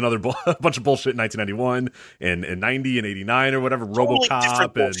era was another bunch of bullshit in 1991 and 90 and 89 or whatever. Totally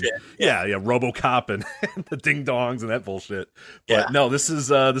RoboCop and yeah, RoboCop and the ding dongs and that bullshit. But no, this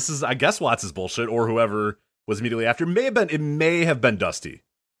is I guess Watts' bullshit or whoever was immediately after. It may have been Dusty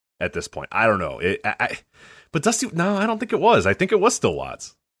at this point. I don't know. But Dusty, no, I don't think it was. I think it was still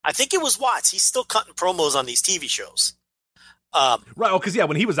Watts. I think it was Watts. He's still cutting promos on these TV shows. Right. Oh, because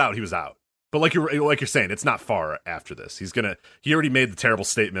when he was out, he was out. But like you're saying, it's not far after this. He already made the terrible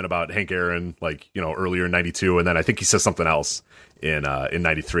statement about Hank Aaron, earlier in '92, and then I think he says something else in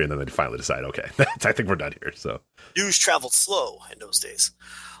 '93, and then they finally decide, okay, I think we're done here. So news traveled slow in those days.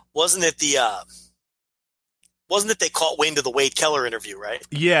 Wasn't it they caught wind of the Wade Keller interview, right?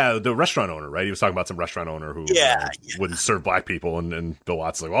 Yeah, the restaurant owner, right? He was talking about some restaurant owner who wouldn't serve black people, and Bill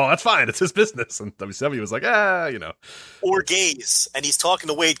Watts was like, well, that's fine. It's his business. And WCW was like, Or gays. And he's talking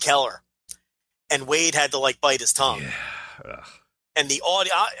to Wade Keller. And Wade had to, bite his tongue. Yeah. Ugh. And the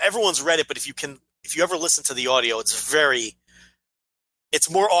audio, everyone's read it, but if you ever listen to the audio, it's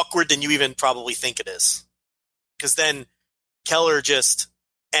more awkward than you even probably think it is. Because then Keller just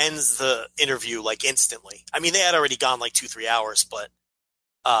ends the interview instantly. I mean, they had already gone 2-3 hours, but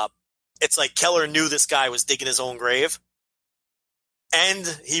it's like Keller knew this guy was digging his own grave, and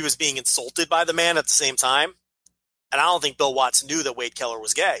he was being insulted by the man at the same time. And I don't think Bill Watts knew that Wade Keller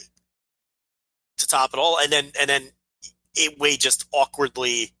was gay. To top it all, and then Wade just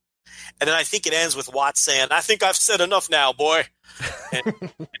awkwardly, and then I think it ends with Watts saying, "I think I've said enough now, boy."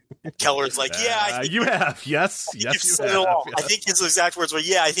 And Keller's like, "Yeah, I think you have. Yes, you've said it all." Yes. I think his exact words were,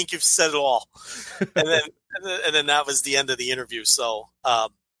 "Yeah, I think you've said it all." And then that was the end of the interview. So,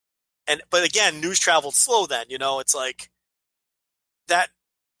 but again, news traveled slow. Then it's like that.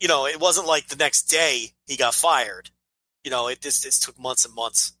 It wasn't like the next day he got fired. It just took months and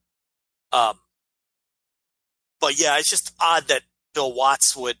months. But yeah, it's just odd that Bill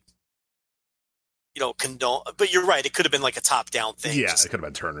Watts would, condone. But you're right; it could have been a top-down thing. Yeah, it could have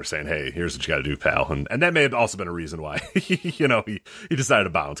been Turner saying, "Hey, here's what you got to do, pal," and that may have also been a reason why he decided to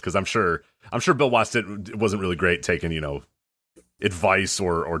bounce. Because I'm sure Bill Watts wasn't really great taking advice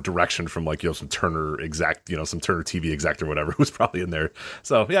or direction from some Turner some Turner TV exec or whatever who's probably in there.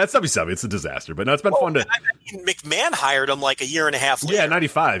 So yeah, it's WCW. It's a disaster, but no, it's been fun to. McMahon hired him a year and a half later. Yeah,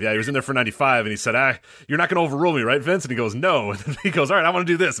 95. Yeah, he was in there for 95, and he said, "You're not going to overrule me, right, Vince?" And he goes, "No." And then he goes, "All right, I want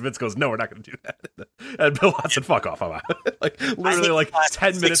to do this." And Vince goes, "No, we're not going to do that." And Bill Watts said, "Fuck off, I'm out." Literally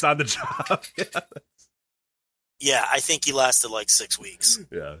 10 minutes on the job. Yeah, I think he lasted 6 weeks.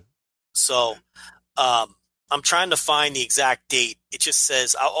 Yeah. So, I'm trying to find the exact date. It just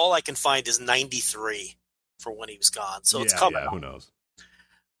says all I can find is 93 for when he was gone. So it's coming. Yeah, who knows?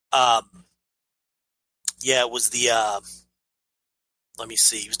 Yeah, it was the. Let me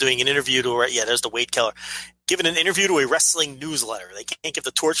see. He was doing an interview to. Yeah, there's the Wade Keller giving an interview to a wrestling newsletter. They can't give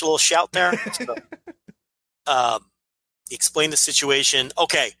the Torch a little shout there. So, he explained the situation.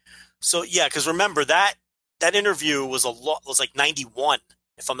 Okay, so yeah, because remember that interview was was 91.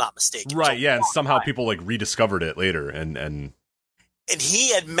 If I'm not mistaken. Right, yeah, and somehow people rediscovered it later and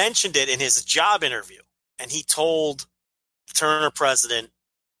he had mentioned it in his job interview, and he told the Turner president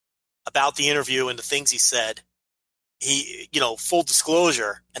about the interview and the things he said. He, full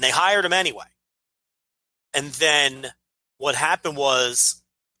disclosure, and they hired him anyway. And then what happened was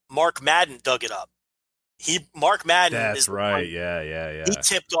Mark Madden dug it up. Mark Madden That's right, yeah. He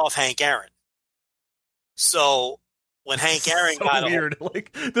tipped off Hank Aaron. So when Hank Aaron so got weird.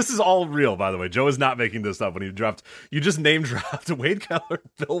 Like, this is all real, by the way. Joe is not making this up when you just name dropped Wade Keller,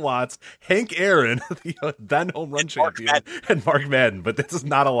 Bill Watts, Hank Aaron, the then home run champion, and Mark Madden. But this is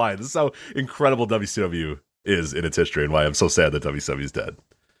not a lie. This is how incredible WCW is in its history and why I'm so sad that WCW is dead.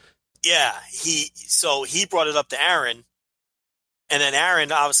 Yeah, he brought it up to Aaron, and then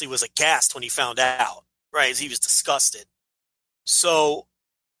Aaron obviously was aghast when he found out, right? He was disgusted. So,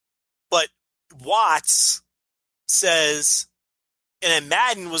 but Watts says, and then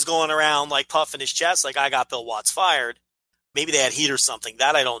Madden was going around like puffing his chest, like, I got Bill Watts fired. Maybe they had heat or something.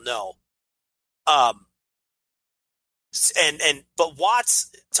 That I don't know. But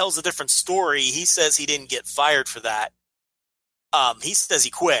Watts tells a different story. He says he didn't get fired for that. He says he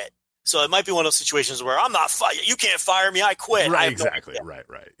quit. So it might be one of those situations where I'm not fired. You can't fire me. I quit. Right, exactly. Right.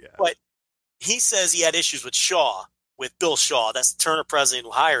 Yeah. But he says he had issues with Shaw, with Bill Shaw. That's the Turner president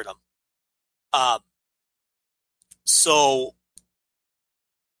who hired him. So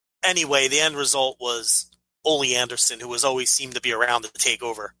anyway, the end result was Ole Anderson, who was always seemed to be around to take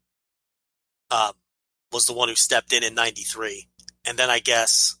over, was the one who stepped in 93. And then I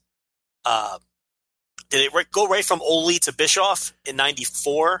guess, did it go right from Ole to Bischoff in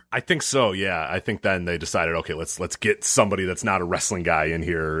 94? I think so. Yeah. I think then they decided, okay, let's get somebody that's not a wrestling guy in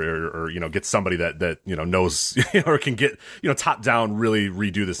here, or get somebody that knows, or can get, top down, really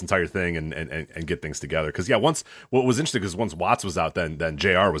redo this entire thing and get things together. Cause what was interesting is once Watts was out, then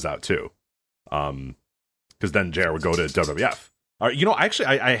JR was out too. Cause then JR would go to WWF. Actually,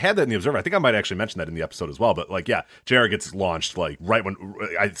 I had that in the Observer. I think I might actually mention that in the episode as well. But JR gets launched right when.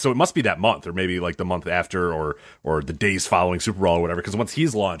 So it must be that month, or maybe the month after, or the days following Super Bowl or whatever. Because once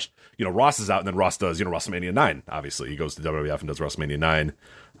he's launched, Ross is out, and then Ross does WrestleMania 9. Obviously, he goes to WWF and does WrestleMania 9.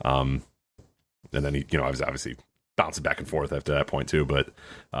 And then he obviously bouncing back and forth after that point too. But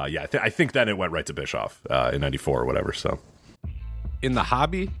I think then it went right to Bischoff in 94 or whatever. So in the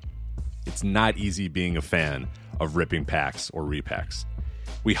hobby, it's not easy being a fan of ripping packs or repacks.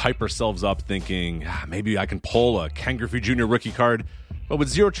 We hype ourselves up thinking, maybe I can pull a Ken Griffey Jr. rookie card, but with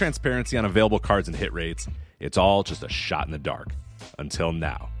zero transparency on available cards and hit rates, it's all just a shot in the dark. Until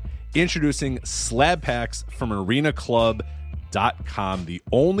now. Introducing Slab Packs from ArenaClub.com, the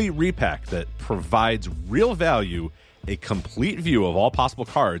only repack that provides real value, a complete view of all possible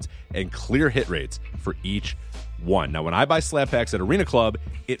cards, and clear hit rates for each one. Now, when I buy Slab Packs at Arena Club,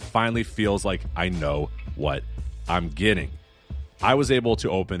 it finally feels like I know what I'm getting. I was able to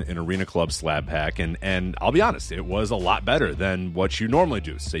open an Arena Club slab pack, and I'll be honest, it was a lot better than what you normally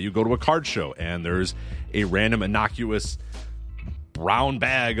do. Say you go to a card show and there's a random innocuous brown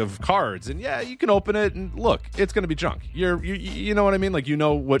bag of cards, and you can open it and look, it's going to be junk. You know what I mean? You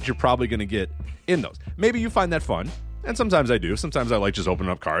know what you're probably going to get in those. Maybe you find that fun, and sometimes I do. Sometimes I like just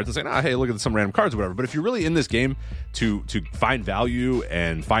opening up cards and saying, hey, look at some random cards or whatever. But if you're really in this game to find value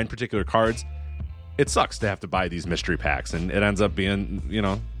and find particular cards, it sucks to have to buy these mystery packs, and it ends up being,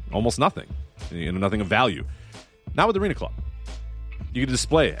 almost nothing, nothing of value. Not with Arena Club. You can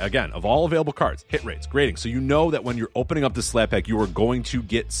display, again, of all available cards, hit rates, grading, so you know that when you're opening up the slab pack, you are going to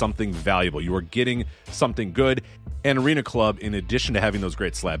get something valuable. You are getting something good. And Arena Club, in addition to having those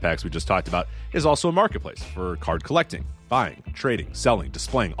great slab packs we just talked about, is also a marketplace for card collecting, buying, trading, selling,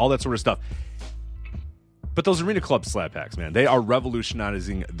 displaying, all that sort of stuff. But those Arena Club slab packs, man, they are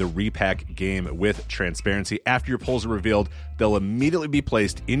revolutionizing the repack game with transparency. After your pulls are revealed, they'll immediately be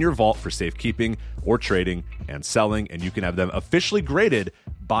placed in your vault for safekeeping or trading and selling, and you can have them officially graded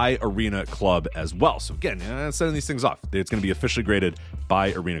by Arena Club as well. So again, sending these things off, it's going to be officially graded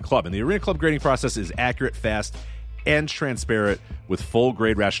by Arena Club. And the Arena Club grading process is accurate, fast, and transparent, with full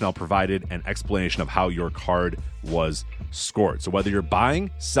grade rationale provided and explanation of how your card was scored. So whether you're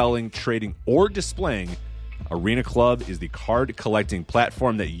buying, selling, trading, or displaying, Arena Club is the card collecting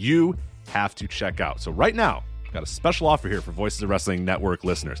platform that you have to check out. So right now, I've got a special offer here for Voices of Wrestling Network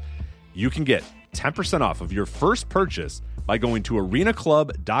listeners. You can get 10% off of your first purchase by going to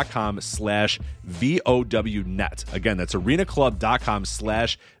arenaclub.com/VOWnet. Again, that's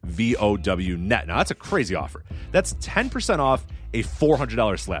arenaclub.com/VOWnet. Now, that's a crazy offer. That's 10% off a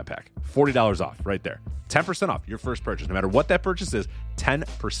 $400 slab pack. $40 off right there. 10% off your first purchase. No matter what that purchase is,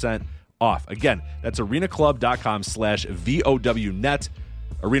 10% off. Again, that's arenaclub.com/VOWnet,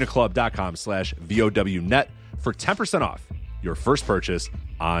 arenaclub.com/VOWnet for 10% off your first purchase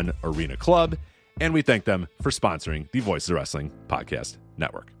on Arena Club. And we thank them for sponsoring the Voices of Wrestling Podcast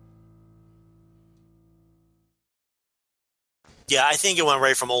Network. Yeah, I think it went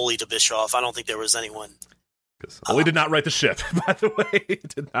right from Ole to Bischoff. I don't think there was anyone. Ole did not write the ship, by the way. He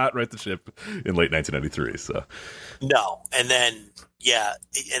did not write the ship in late 1993. So no. And then,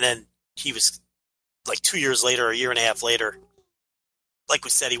 he was like 2 years later, a year and a half later, like we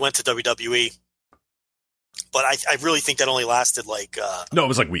said, he went to WWE. But I really think that only lasted like no, it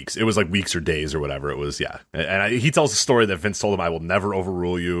was like weeks. It was like weeks or days or whatever it was. Yeah, and he tells a story that Vince told him, "I will never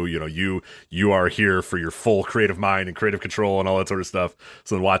overrule you. You know, you are here for your full creative mind and creative control and all that sort of stuff."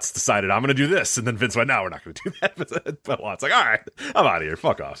 So then Watts decided, "I'm going to do this," and then Vince went, "No, we're not going to do that." But Watts like, "All right, I'm out of here.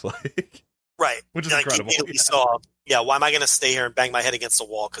 Fuck off." Like, right, which is like incredible. He saw, why am I going to stay here and bang my head against the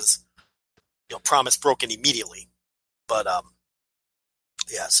wall? Because promise broken immediately. But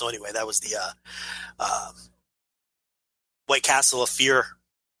yeah. So anyway, that was the White Castle of Fear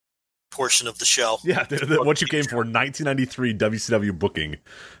portion of the show. Yeah, what you came for, 1993 WCW booking.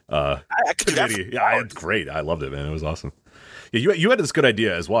 I could do that. Yeah, it's great. I loved it, man. It was awesome. Yeah, you had this good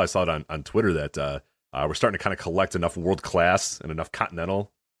idea as well. I saw it on Twitter that we're starting to kind of collect enough world class and enough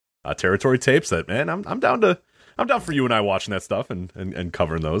continental territory tapes that, man, I'm down for you and I watching that stuff and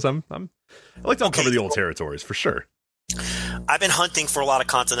covering those. I like to uncover the old territories for sure. I've been hunting for a lot of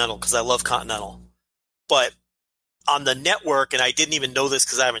continental because I love continental, but on the network, and I didn't even know this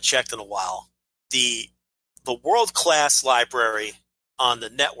because I haven't checked in a while, the world-class library on the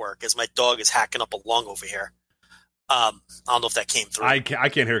network, as my dog is hacking up a lung over here. I don't know if that came through. I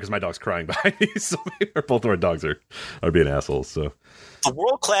can't hear because my dog's crying behind me, so both of our dogs are being assholes. So the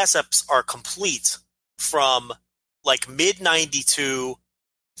world-class eps are complete from like mid-92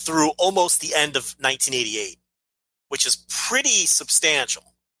 through almost the end of 1988, which is pretty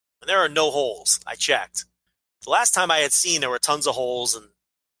substantial. And there are no holes. I checked. The last time I had seen, there were tons of holes, and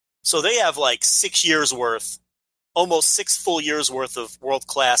so they have like 6 years worth, almost 6 full years worth of world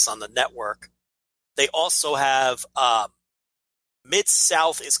class on the network. They also have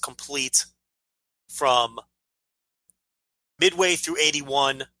Mid-South is complete from midway through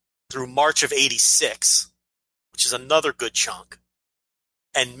 81 through March of 86, which is another good chunk.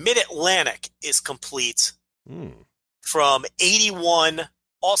 And Mid-Atlantic is complete from 81,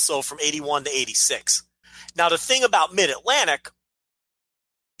 also from 81 to 86. Now, the thing about Mid-Atlantic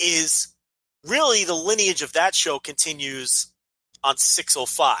is really the lineage of that show continues on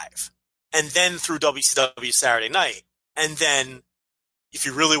 605 and then through WCW Saturday Night. And then, if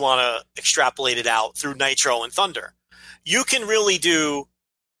you really want to extrapolate it out, through Nitro and Thunder. You can really do,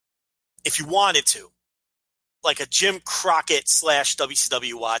 if you wanted to, like a Jim Crockett /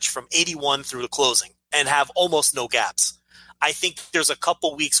 WCW watch from 81 through the closing and have almost no gaps. I think there's a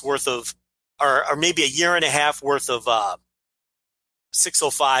couple weeks worth of, or maybe a year and a half worth of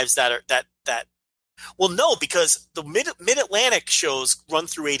 605s that well, no, because the Mid-Atlantic shows run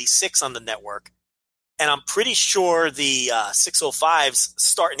through 86 on the network, and I'm pretty sure the 605s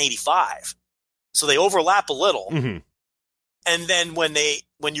start in 85, so they overlap a little. Mm-hmm. And then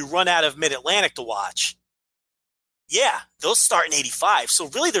when you run out of Mid-Atlantic to watch, yeah, those start in 85. So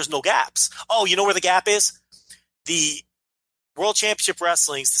really, there's no gaps. Oh, you know where the gap is? The World Championship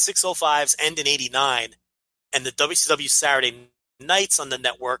Wrestlings, the 605s end in 89, and the WCW Saturday Nights on the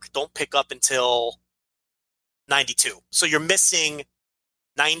network don't pick up until 92. So you're missing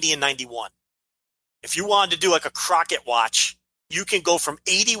 90 and 91. If you wanted to do like a Crockett watch, you can go from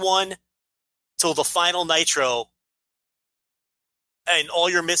 81 till the final Nitro, and all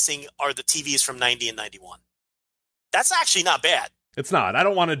you're missing are the TVs from 90 and 91. That's actually not bad. It's not. I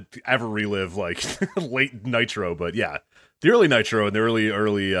don't want to ever relive like late Nitro, but yeah, the early Nitro and the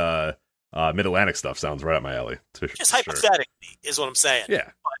early Mid-Atlantic stuff sounds right up my alley. Just hypothetically is what I'm saying.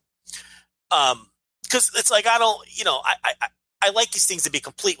 Yeah. Because it's like, I don't, I like these things to be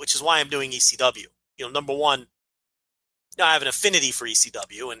complete, which is why I'm doing ECW. Number one, I have an affinity for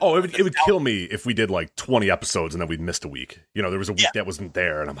ECW. And it would kill me if we did like 20 episodes and then we missed a week. There was a week that wasn't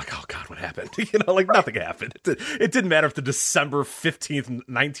there, and I'm like, oh God, what happened? Nothing happened. It didn't matter if the December 15th,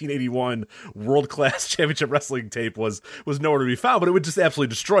 1981 World Class Championship Wrestling tape was nowhere to be found, but it would just absolutely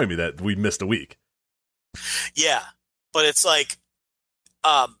destroy me that we missed a week. Yeah, but it's like,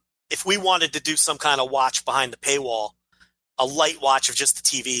 if we wanted to do some kind of watch behind the paywall, a light watch of just the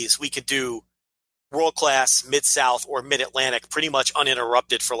TVs, we could do World Class, Mid-South, or Mid-Atlantic pretty much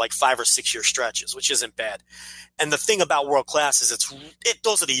uninterrupted for like 5 or 6 year stretches, which isn't bad. And the thing about World Class is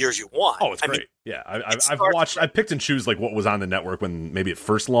those are the years you want. Oh, it's great. Yeah, I picked and choose like what was on the network when maybe it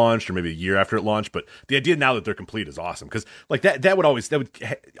first launched or maybe a year after it launched. But the idea now that they're complete is awesome, because like that would always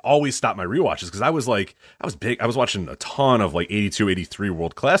stop my rewatches, because I was watching a ton of like 82, 83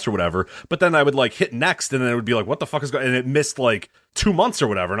 World Class or whatever. But then I would like hit next, and then it would be like, what the fuck is going? And it missed like 2 months or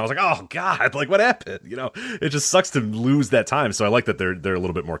whatever, and I was like, oh God, like what happened? It just sucks to lose that time. So I like that they're a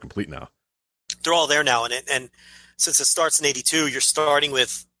little bit more complete now. They're all there now, and since it starts in 82, you're starting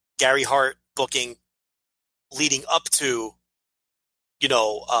with Gary Hart booking leading up to,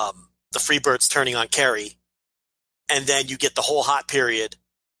 the Freebirds turning on Kerry, and then you get the whole hot period,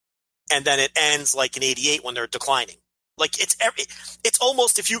 and then it ends like in '88 when they're declining. Like it's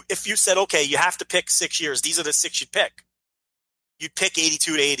almost if you said, okay, you have to pick 6 years, these are the 6 you'd pick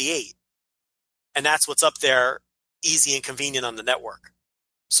 82 to 88, and that's what's up there, easy and convenient on the network.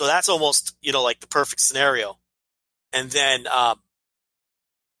 So that's almost like the perfect scenario. And then the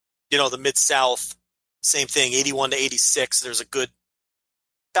Mid-South, same thing, 81 to 86. There's a good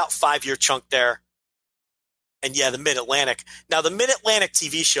about 5-year chunk there. And yeah, the Mid-Atlantic. Now, the Mid-Atlantic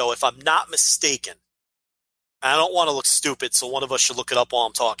TV show, if I'm not mistaken, I don't want to look stupid, so one of us should look it up while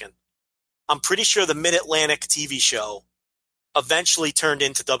I'm talking. I'm pretty sure the Mid-Atlantic TV show eventually turned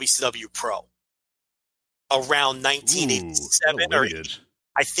into WCW Pro around 1987. Or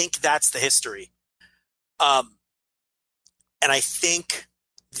I think that's the history. And I think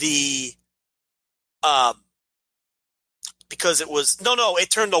because it was it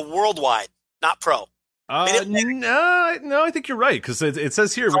turned to Worldwide, not Pro. No, I think you're right, because it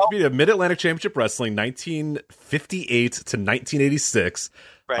says here, Wikipedia, Mid-Atlantic Championship Wrestling, 1958 to 1986.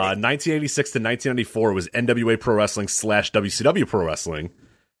 Right. 1986 to 1994 was NWA Pro Wrestling / WCW Pro Wrestling.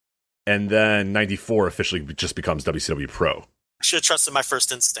 And then 94 officially just becomes WCW Pro. I should have trusted my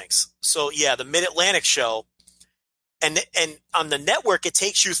first instincts. So, yeah, the Mid-Atlantic show. And on the network, it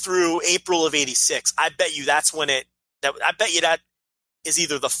takes you through April of 86. I bet you that's when that is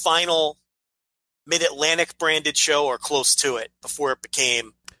either the final Mid-Atlantic branded show or close to it before it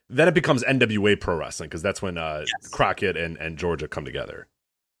became. Then it becomes NWA Pro Wrestling, because that's when Crockett and Georgia come together.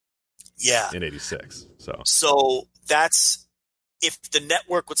 Yeah. In 86. So that's, if the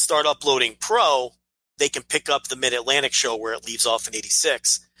network would start uploading Pro, they can pick up the Mid-Atlantic show where it leaves off in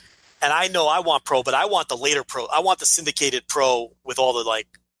 86. And I know I want Pro, but I want the later Pro. I want the syndicated Pro with all the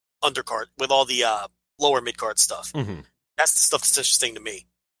undercard, with all the lower mid-card stuff. Mm-hmm. That's the stuff that's interesting to me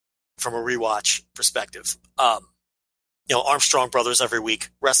from a rewatch perspective. Armstrong Brothers every week,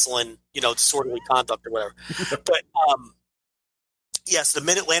 wrestling, disorderly conduct or whatever. But yes, the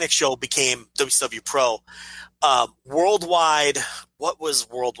Mid-Atlantic show became WCW Pro. Worldwide, what was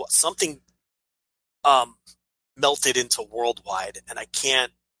Worldwide? Something melted into Worldwide, and I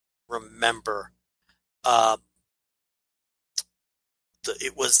can't remember.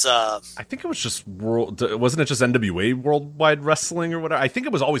 It was I think it was just wasn't it just NWA Worldwide Wrestling or whatever? I think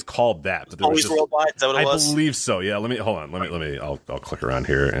it was always called that, but always Worldwide. Is that what it was? I believe so. Yeah, let me I'll click around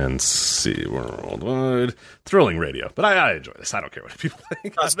here and see. Worldwide Thrilling Radio. But I enjoy this. I don't care what people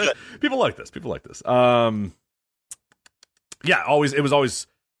think. People like this. Yeah, it was always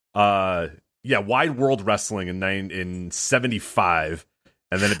Wide World Wrestling in 75.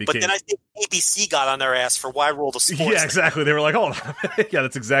 And then it became. But then I think ABC got on their ass for Wide World of Sports. Yeah, exactly. They were like, hold on. Yeah,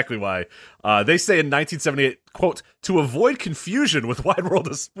 that's exactly why. They say in 1978, quote, to avoid confusion with Wide World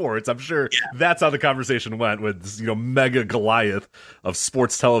of Sports. I'm sure that's how the conversation went with, mega Goliath of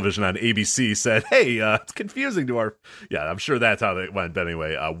sports television on ABC said, hey, it's confusing to our. Yeah, I'm sure that's how it went. But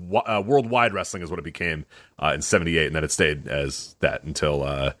anyway, Worldwide Wrestling is what it became in 78. And then it stayed as that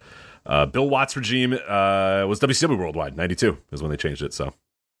until Bill Watts' regime was WCW Worldwide. 92 is when they changed it. So.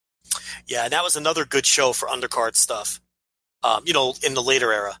 Yeah, and that was another good show for undercard stuff, in the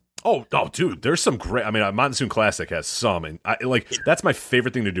later era. Oh, dude, there's some great. I mean, Monsoon Classic has some, and that's my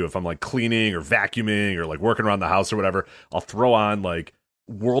favorite thing to do if I'm cleaning or vacuuming or working around the house or whatever. I'll throw on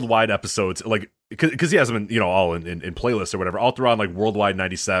Worldwide episodes, because he has them in, all in playlists or whatever. I'll throw on Worldwide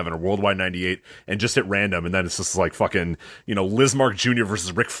 97 or Worldwide 98 and just hit random, and then it's just fucking Lismark Jr.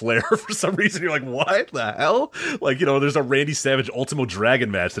 versus Ric Flair for some reason. You're like, what the hell? There's a Randy Savage Ultimo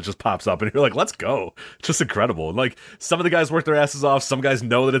Dragon match that just pops up, and you're like, let's go. It's just incredible. And some of the guys work their asses off. Some guys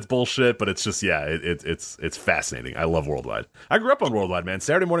know that it's bullshit, but it's just it's fascinating. I love Worldwide. I grew up on Worldwide, man.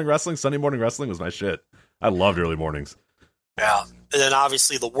 Saturday morning wrestling, Sunday morning wrestling was my shit. I loved early mornings. Yeah. And then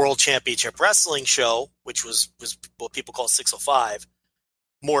obviously the World Championship Wrestling show, which was what people call 605,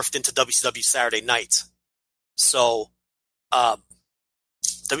 morphed into WCW Saturday Night. So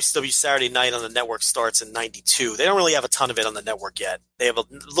WCW Saturday Night on the network starts in 92. They don't really have a ton of it on the network yet. They have a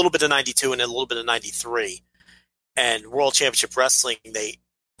little bit of 92 and a little bit of 93. And World Championship Wrestling, they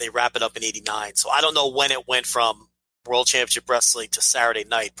wrap it up in 89. So I don't know when it went from World Championship Wrestling to Saturday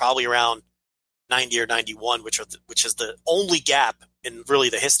Night, probably around 90 or 91, which is the only gap in really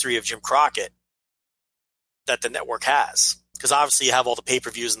the history of Jim Crockett that the network has. Because obviously you have all the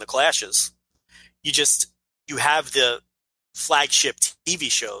pay-per-views and the clashes. You have the flagship TV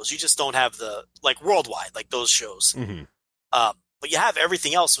shows. You just don't have the Worldwide, those shows. Mm-hmm. But you have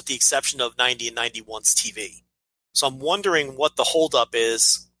everything else with the exception of 90 and 91's TV. So I'm wondering what the holdup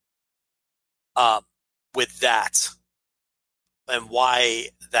is with that. why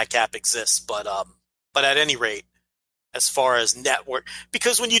that gap exists. But at any rate, as far as network,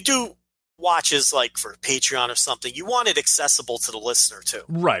 because when you do watches like for Patreon or something, you want it accessible to the listener too.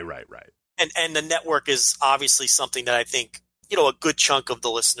 Right. And the network is obviously something that I think, a good chunk of the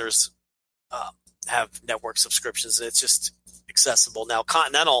listeners have network subscriptions, and it's just accessible. Now,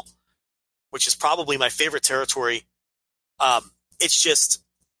 Continental, which is probably my favorite territory, it's just,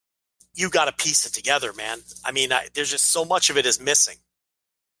 you got to piece it together, man. I mean, there's just so much of it is missing.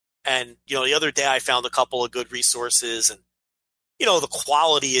 And, the other day I found a couple of good resources, and, the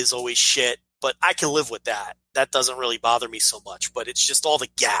quality is always shit, but I can live with that. That doesn't really bother me so much, but it's just all the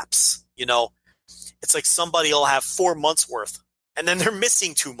gaps, It's like somebody will have 4 months worth, and then they're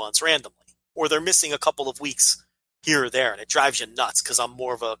missing 2 months randomly, or they're missing a couple of weeks here or there, and it drives you nuts because I'm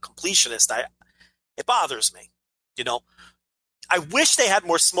more of a completionist. It bothers me, I wish they had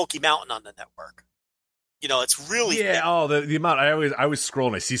more Smoky Mountain on the network. It's really thick. Oh, the amount I always scroll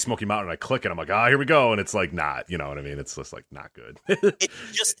and I see Smoky Mountain and I click it. I'm like, here we go, and it's like not. You know what I mean? It's just like not good. It's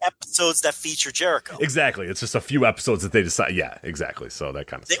just episodes that feature Jericho. Exactly. It's just a few episodes that they decide. Yeah, exactly. So that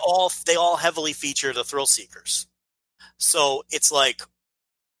kind of they all heavily feature the Thrill Seekers. So it's like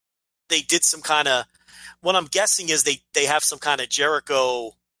they did some kind of. What I'm guessing is they have some kind of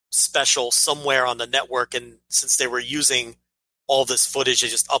Jericho special somewhere on the network, and since they were using all this footage, they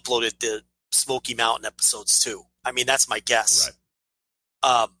just uploaded the Smoky Mountain episodes too. I mean, that's my guess.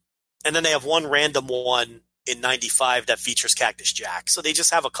 Right. And then they have one random one in 95 that features Cactus Jack. So they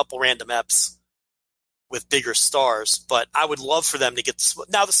just have a couple random eps with bigger stars, but I would love for them to get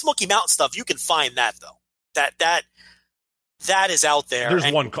now the Smoky Mountain stuff. You can find that though. That is out there.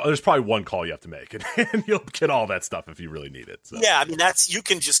 There's probably one call you have to make, and you'll get all that stuff if you really need it. So. Yeah, I mean you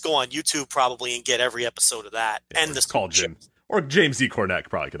can just go on YouTube probably and get every episode of that. Yeah, and the call Jim or James E. Cornett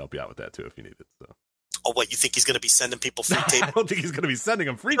probably can help you out with that too if you need it. So. Oh, what, you think he's going to be sending people free tape? I don't think he's going to be sending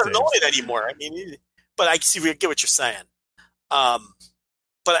them free tape. I don't know it anymore. I mean, but I get what you're saying. But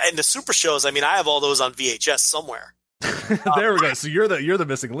in the super shows, I mean, I have all those on VHS somewhere. There we go. So you're the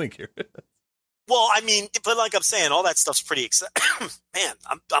missing link here. Well, I mean, but like I'm saying, all that stuff's pretty man,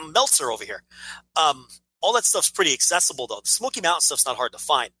 I'm Meltzer over here. All that stuff's pretty accessible though. The Smoky Mountain stuff's not hard to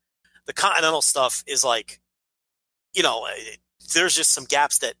find. The Continental stuff is like, there's just some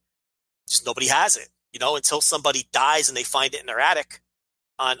gaps that just nobody has it. Until somebody dies and they find it in their attic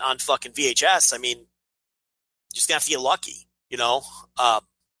on fucking VHS. I mean, you just gonna have to get lucky,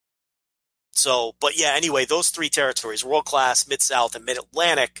 So, but yeah, anyway, those three territories, World Class, Mid-South, and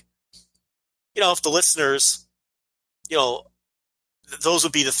Mid-Atlantic, if the listeners, those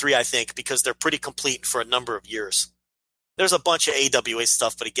would be the three, I think, because they're pretty complete for a number of years. There's a bunch of AWA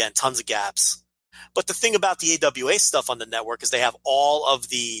stuff, but again, tons of gaps. But the thing about the AWA stuff on the network is they have all of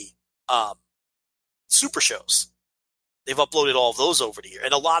the super shows. They've uploaded all of those over the year,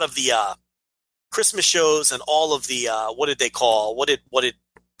 and a lot of the Christmas shows and all of the what did they call? What did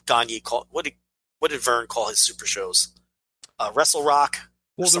Gagne call? What did Vern call his super shows? Wrestle Rock.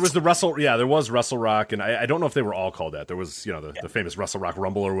 Well, there was there was Wrestle Rock, and I don't know if they were all called that. There was, the famous Wrestle Rock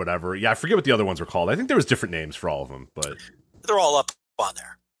Rumble or whatever. Yeah, I forget what the other ones were called. I think there was different names for all of them, but they're all up on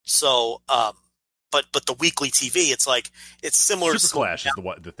there. So, but the weekly TV, it's like it's similar. Super Clash is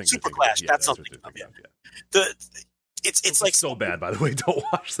the thing. Super Clash, that's something. It's like so bad, by the way. Don't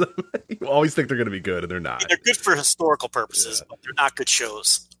watch them. You always think they're going to be good, and they're not. They're good for historical purposes, but they're not good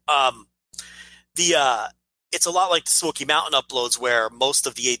shows. It's a lot like the Smoky Mountain uploads, where most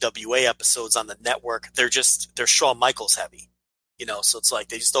of the AWA episodes on the network, they're Shawn Michaels heavy, so it's like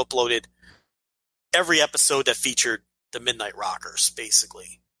they just uploaded every episode that featured the Midnight Rockers,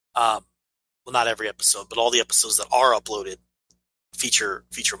 basically. Well, not every episode, but all the episodes that are uploaded feature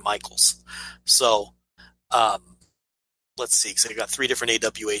Michaels. So, let's see, because I got 3 different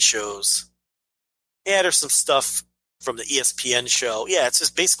AWA shows. Yeah, there's some stuff from the ESPN show. Yeah, it's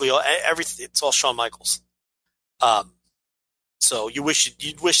just basically everything. It's all Shawn Michaels. So you'd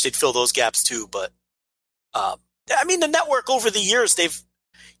wish they'd fill those gaps too, but I mean, the network over the years, they've,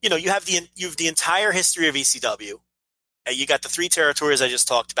 you have the entire history of ECW. You got the 3 territories I just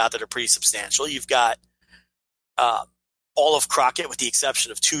talked about that are pretty substantial. You've got all of Crockett with the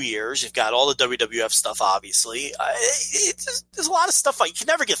exception of 2 years. You've got all the WWF stuff, obviously. There's a lot of stuff. You can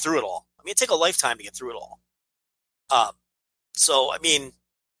never get through it all. I mean, it take a lifetime to get through it all. So, I mean,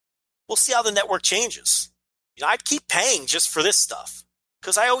 we'll see how the network changes. I'd keep paying just for this stuff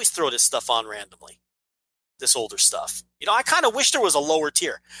because I always throw this stuff on randomly, this older stuff. I kind of wish there was a lower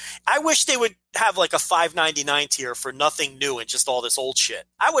tier. I wish they would have like a $5.99 tier for nothing new and just all this old shit.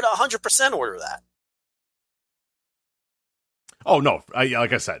 I would 100% order that. Oh, no.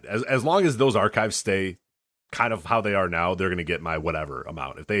 Like I said, as long as those archives stay kind of how they are now, they're going to get my whatever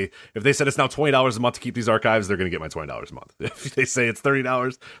amount. If they said it's now $20 a month to keep these archives, they're going to get my $20 a month. If they say it's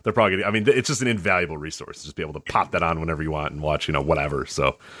 $30, they're probably going to. I mean, it's just an invaluable resource. Just be able to pop that on whenever you want and watch, whatever.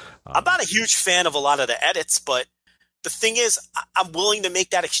 So I'm not a huge fan of a lot of the edits, but the thing is, I'm willing to make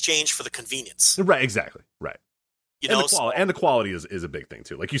that exchange for the convenience. Right, exactly, right. And the quality is a big thing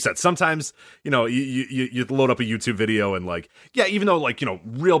too. Like you said, sometimes you load up a YouTube video and even though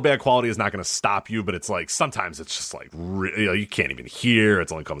real bad quality is not going to stop you, but it's like sometimes it's just like you can't even hear.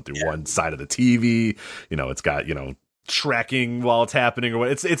 It's only coming through one side of the TV. It's got tracking while it's happening or what.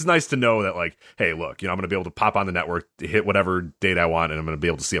 It's nice to know that hey, look, I'm going to be able to pop on the network, hit whatever date I want, and I'm going to be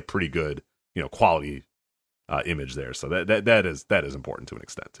able to see a pretty good quality image there. So that is important to an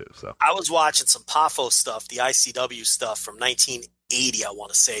extent too. So I was watching some PAFO stuff, the ICW stuff from 1980, I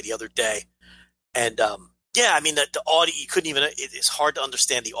want to say, the other day. And I mean the audio, you couldn't even, it's hard to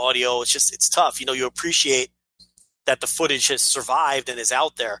understand the audio. It's tough. You appreciate that the footage has survived and is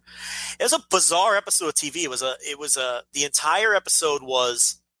out there. It was a bizarre episode of TV. The entire episode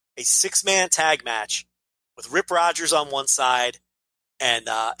was a 6-man tag match with Rip Rogers on one side and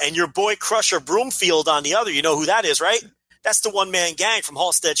your boy Crusher Broomfield on the other. You know who that is, right? That's the one-man gang from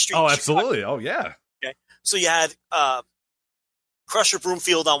Halsted Street. Oh, absolutely. Oh, yeah. Okay. So you had Crusher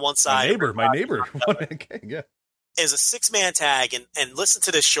Broomfield on one side. My neighbor. One-man gang, yeah. It was a 6-man tag, and listen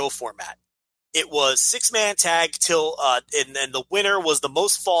to this show format. It was 6-man tag till, and the winner was the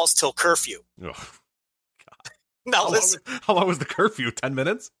most falls till curfew. Oh, God. Now listen. How long was the curfew? 10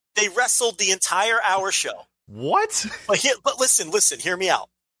 minutes? They wrestled the entire hour show. What? But listen, hear me out.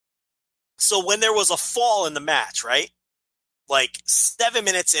 So when there was a fall in the match, right? 7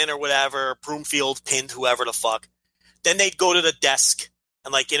 minutes in or whatever, Broomfield pinned whoever the fuck. Then they'd go to the desk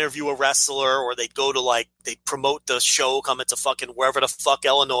and interview a wrestler, or they'd go to they'd promote the show coming to fucking wherever the fuck,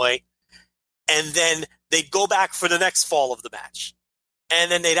 Illinois. And then they'd go back for the next fall of the match. And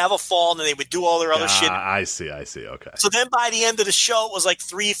then they'd have a fall, and then they would do all their other shit. I see. Okay. So then by the end of the show, it was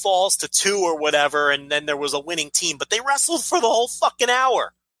 3 falls to 2 or whatever, and then there was a winning team. But they wrestled for the whole fucking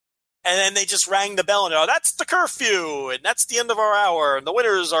hour. And then they just rang the bell, and that's the curfew, and that's the end of our hour, and the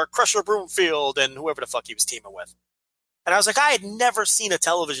winners are Crusher Broomfield and whoever the fuck he was teaming with. And I was I had never seen a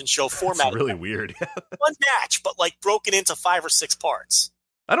television show format. It's really weird. One match, but broken into 5 or 6 parts.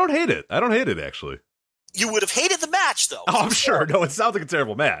 I don't hate it, actually. You would have hated the match, though. Oh, I'm sure. No, it sounds like a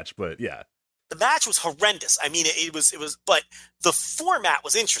terrible match, but yeah. The match was horrendous. I mean, it was, but the format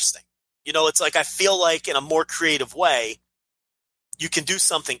was interesting. It's I feel in a more creative way, you can do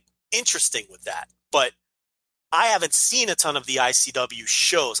something interesting with that. But I haven't seen a ton of the ICW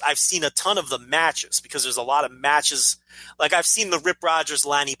shows. I've seen a ton of the matches because there's a lot of matches. I've seen the Rip Rogers,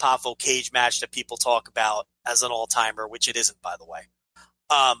 Lanny Poffo cage match that people talk about as an all-timer, which it isn't, by the way.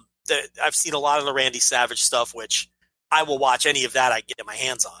 I've seen a lot of the Randy Savage stuff, which I will watch any of that I get my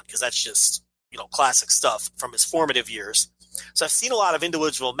hands on because that's just, classic stuff from his formative years. So I've seen a lot of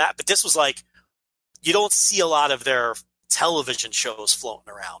individual but this was you don't see a lot of their television shows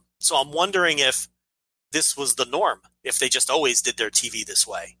floating around. So I'm wondering if this was the norm, if they just always did their TV this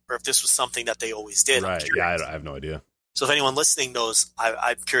way, or if this was something that they always did. Right. Yeah, I have no idea. So if anyone listening knows,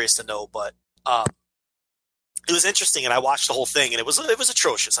 I'm curious to know, but it was interesting, and I watched the whole thing, and it was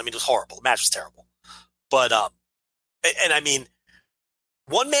atrocious. I mean, it was horrible. The match was terrible. But, and I mean,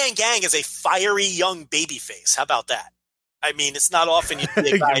 one-man gang is a fiery young babyface. How about that? I mean, it's not often you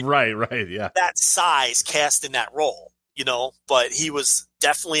see a guy right, yeah, that size cast in that role, but he was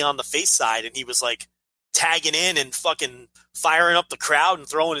definitely on the face side, and he was tagging in and fucking firing up the crowd and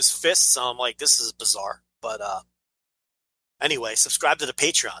throwing his fists. So I'm this is bizarre. But anyway, subscribe to the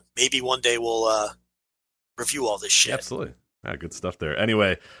Patreon. Maybe one day we'll review all this shit. Absolutely. Yeah, good stuff there.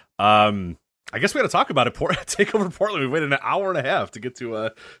 Anyway, I guess we got to talk about it. Takeover Portland. We waited an hour and a half to get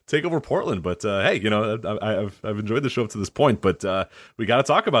to Takeover Portland, but hey, I've enjoyed the show up to this point. But we got to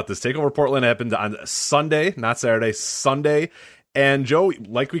talk about this. Takeover Portland happened on Sunday, not Saturday, Sunday. And Joe,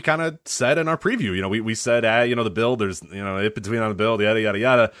 like we kind of said in our preview, we said, the build, there's it between on the build, yada yada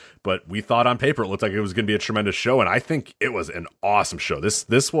yada. But we thought on paper it looked like it was going to be a tremendous show, and I think it was an awesome show.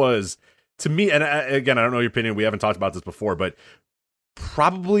 This was, to me, and again, I don't know your opinion. We haven't talked about this before, but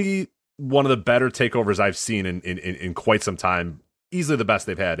probably one of the better takeovers I've seen in quite some time. Easily the best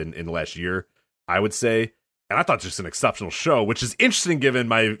they've had in the last year, I would say. And I thought just an exceptional show, which is interesting given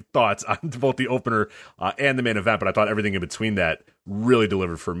my thoughts on both the opener and the main event. But I thought everything in between that really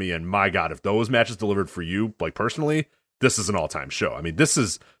delivered for me. And my God, if those matches delivered for you, personally, this is an all-time show. I mean, this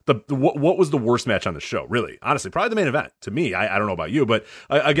is what was the worst match on the show? Really, honestly, probably the main event to me. I don't know about you, but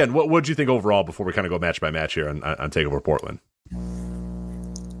again, what did you think overall before we kind of go match by match here on Takeover Portland?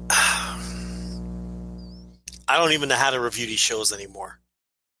 I don't even know how to review these shows anymore.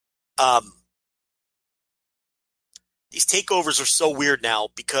 These takeovers are so weird now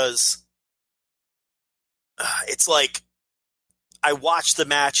because it's like I watch the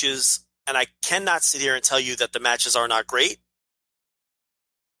matches and I cannot sit here and tell you that the matches are not great,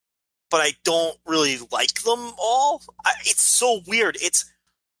 but I don't really like them all. It's so weird.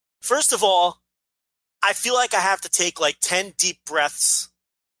 First of all, I feel like I have to take like 10 deep breaths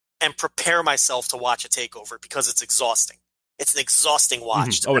and prepare myself to watch a takeover because it's exhausting. It's an exhausting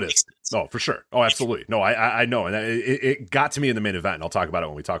watch. Oh, it is. Oh, for sure. Oh, absolutely. No, I know. And it got to me in the main event. And I'll talk about it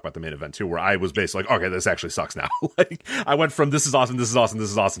when we talk about the main event too, where I was basically like, okay, this actually sucks now. Like I went from this is awesome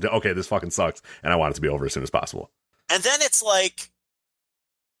to, okay, this fucking sucks. And I want it to be over as soon as possible. And then it's like,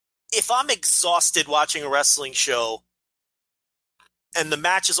 if I'm exhausted watching a wrestling show and the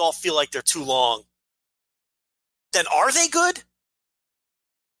matches all feel like they're too long, then are they good?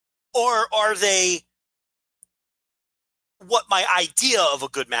 Or are they what my idea of a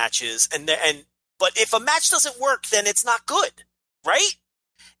good match is? But if a match doesn't work, then it's not good, right?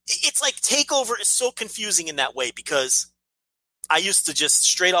 It's like TakeOver is so confusing in that way because I used to just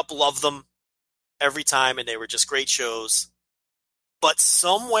straight up love them every time, and they were just great shows. But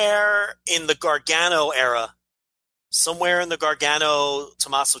somewhere in the Gargano era, somewhere in the Gargano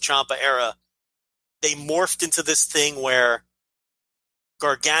Tommaso Ciampa era, they morphed into this thing where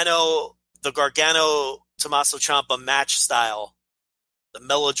the Gargano Tommaso Ciampa match style, the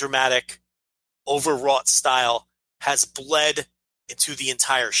melodramatic, overwrought style, has bled into the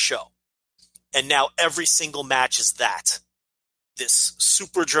entire show. And now every single match is that. This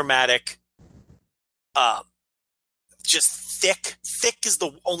super dramatic, just thick. Thick is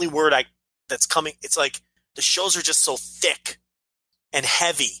the only word that's coming. It's like the shows are just so thick and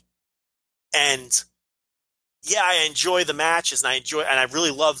heavy. And yeah, I enjoy the matches, and I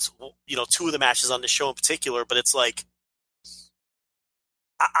really loved, two of the matches on the show in particular. But it's like,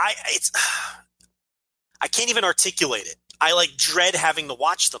 I can't even articulate it. I like dread having to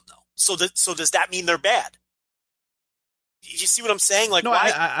watch them though. So does that mean they're bad? You see what I'm saying? Like, no,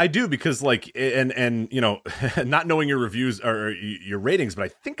 why? I do, because like, and not knowing your reviews or your ratings, but I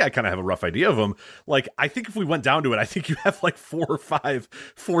think I kind of have a rough idea of them. Like, I think if we went down to it, I think you have like 4 or 5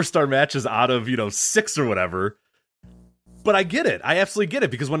 4-star matches out of 6 or whatever. But I get it. I absolutely get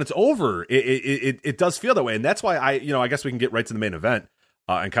it, because when it's over, it does feel that way, and that's why I guess we can get right to the main event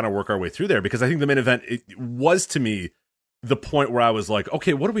and kind of work our way through there, because I think the main event it was, to me, the point where I was like,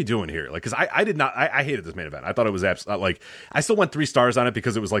 okay, what are we doing here? Like, because I hated this main event. I thought it was like, I still went 3 stars on it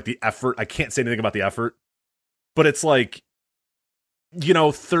because it was like the effort. I can't say anything about the effort, but it's like,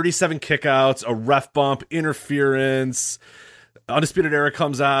 37 kickouts, a ref bump, interference, Undisputed Era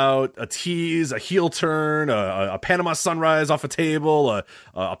comes out, a tease, a heel turn, a Panama Sunrise off a table,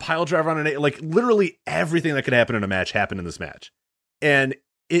 a pile driver on an, like literally everything that could happen in a match happened in this match. And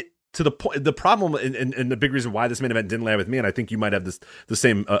to the point, the problem and the big reason why this main event didn't land with me, and I think you might have the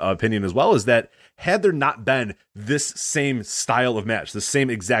same opinion as well, is that had there not been this same style of match, the same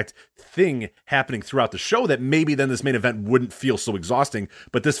exact thing happening throughout the show, that maybe then this main event wouldn't feel so exhausting.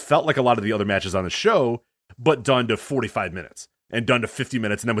 But this felt like a lot of the other matches on the show, but done to 45 minutes. And done to 50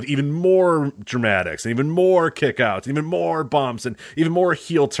 minutes, and then with even more dramatics, and even more kickouts, and even more bumps, and even more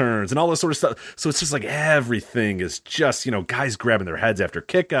heel turns, and all this sort of stuff. So it's just like everything is just, guys grabbing their heads after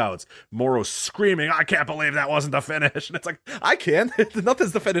kickouts, Moro screaming, I can't believe that wasn't the finish. And it's like, I can.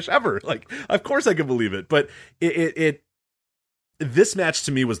 Nothing's the finish ever. Like, of course I can believe it. But this match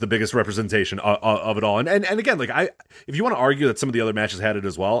to me was the biggest representation of it all. And again, like, if you want to argue that some of the other matches had it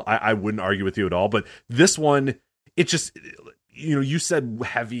as well, I wouldn't argue with you at all. But this one, it just... you said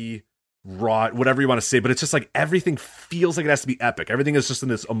heavy, raw, whatever you want to say, but it's just like everything feels like it has to be epic. Everything is just in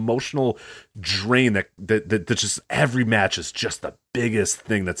this emotional drain that just every match is just the biggest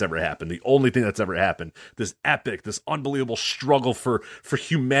thing that's ever happened. The only thing that's ever happened. This epic, this unbelievable struggle for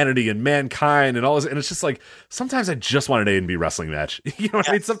humanity and mankind and all this. And it's just like, sometimes I just want an A&B wrestling match. You know what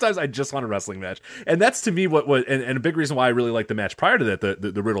I mean? Sometimes I just want a wrestling match. And that's to me what and a big reason why I really liked the match prior to that,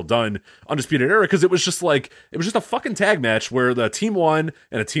 the Riddle Dunn Undisputed Era, because it was just a fucking tag match where the team won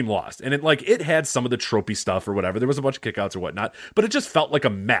and a team lost. And it had some of the tropey stuff or whatever. There was a bunch of kickouts or whatnot, but it just felt like a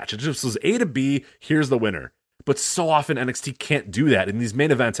match. It just was A to B, here's the winner. But so often NXT can't do that, and these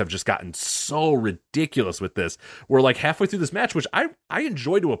main events have just gotten so ridiculous with this. We're like halfway through this match, which I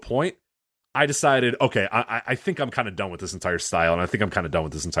enjoyed to a point. I decided, okay, I think I'm kind of done with this entire style, and I think I'm kind of done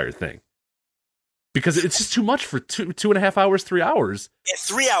with this entire thing. Because it's just too much for 2.5 hours, 3 hours. Yeah,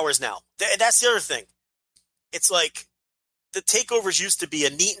 3 hours now. That's the other thing. It's like, the takeovers used to be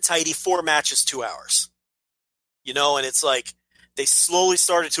a neat and tidy 4 matches, 2 hours. And it's like they slowly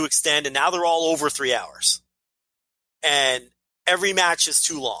started to extend, and now they're all over 3 hours. and every match is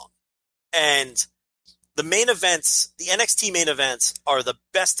too long. And the main events, the NXT main events, are the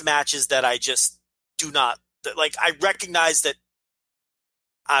best matches that I just do not like. I recognize that.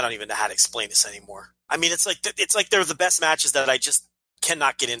 I don't even know how to explain this anymore. I mean, it's like they're the best matches that I just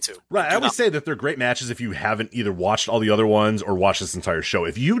cannot get into. Right. I always say that they're great matches if you haven't either watched all the other ones or watched this entire show.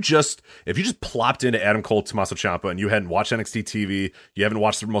 If you just plopped into Adam Cole, Tommaso Ciampa, and you hadn't watched NXT TV, you haven't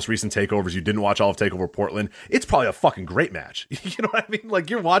watched the most recent takeovers, you didn't watch all of Takeover Portland, it's probably a fucking great match. You know what I mean? Like,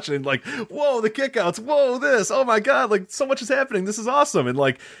 you're watching like, whoa, the kickouts, whoa, this, oh my God, like so much is happening. This is awesome. And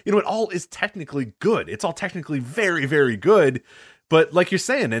like, you know, it all is technically good. It's all technically very, very good. But like you're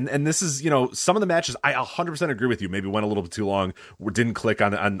saying, and this is, you know, some of the matches, I 100% agree with you, maybe went a little bit too long, didn't click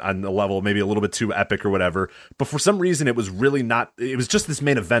on the level, maybe a little bit too epic or whatever. But for some reason, it was really not, it was just this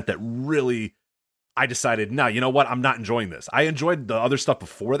main event that really, I decided, nah, you know what, I'm not enjoying this. I enjoyed the other stuff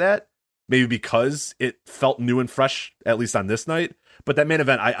before that, maybe because it felt new and fresh, at least on this night. But that main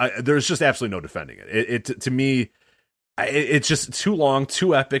event, there's just absolutely no defending it. It to me, it's just too long,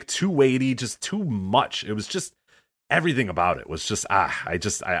 too epic, too weighty, just too much. It was just, everything about it was just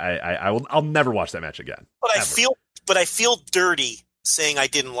I'll never watch that match again. But I feel dirty saying I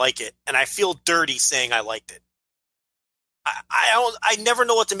didn't like it, and I feel dirty saying I liked it. I never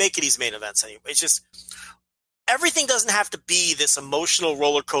know what to make of these main events anymore. It's just everything doesn't have to be this emotional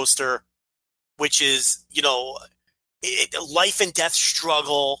roller coaster, which is, you know, life and death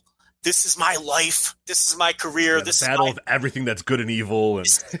struggle. This is my life. This is my career. Yeah, this battle of everything that's good and evil, and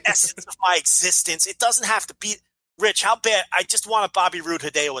this is the essence of my existence. It doesn't have to be. Rich, how bad? I just want a Bobby Roode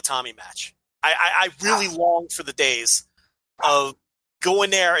Hideo Itami match. I really long for the days of going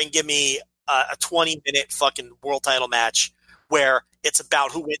there and give me a 20-minute fucking world title match where it's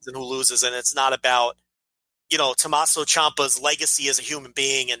about who wins and who loses, and it's not about, you know, Tommaso Ciampa's legacy as a human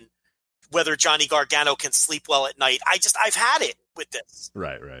being and whether Johnny Gargano can sleep well at night. I've had it with this.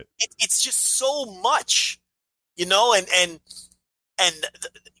 Right. It's just so much, you know, and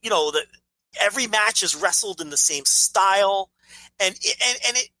you know, every match is wrestled in the same style, and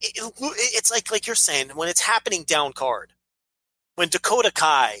it's like you're saying, when it's happening down card, when Dakota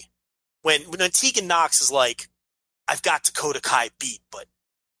Kai, when Tegan Knox is like, I've got Dakota Kai beat, but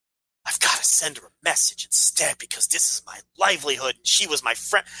I've got to send her a message instead because this is my livelihood and she was my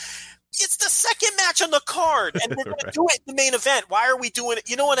friend. It's the second match on the card, and we're going to do it in the main event. Why are we doing it?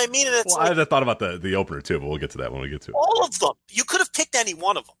 You know what I mean? And it's I had thought about the opener too, but we'll get to that when we get to it. All of them. You could have picked any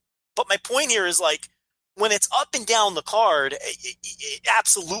one of them. But my point here is, like, when it's up and down the card, it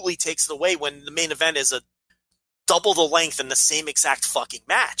absolutely takes it away when the main event is a double the length and the same exact fucking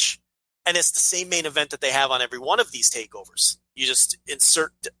match. And it's the same main event that they have on every one of these takeovers. You just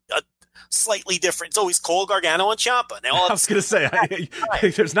insert a slightly different. It's always Cole, Gargano, and Ciampa. And I was going to say,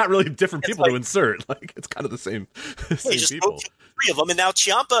 there's not really different people to insert. Like, it's kind of the same people. Three of them, and now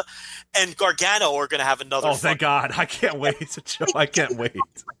Ciampa and Gargano are going to have another. Oh, thank God! I can't wait, Joe. I can't wait.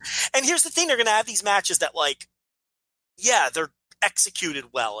 And here's the thing: they're going to have these matches that, like, yeah, they're executed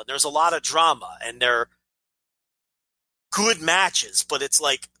well, and there's a lot of drama, and they're good matches. But it's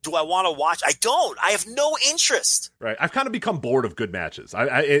like, do I want to watch? I don't. I have no interest. Right. I've kind of become bored of good matches.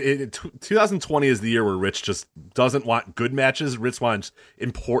 2020 is the year where Rich just doesn't want good matches. Rich wants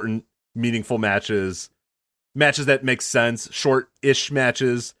important, meaningful matches. Matches that make sense, short-ish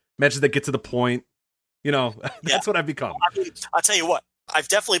matches that get to the point. You know, that's what I've become. I mean, I'll tell you what, I've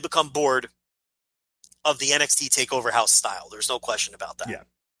definitely become bored of the NXT TakeOver House style. There's no question about that. Yeah.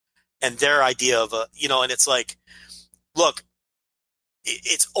 And their idea of you know, and it's like, look,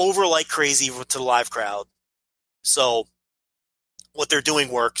 it's over like crazy to the live crowd. So what they're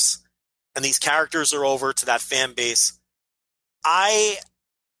doing works, and these characters are over to that fan base.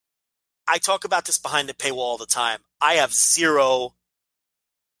 I talk about this behind the paywall all the time. I am so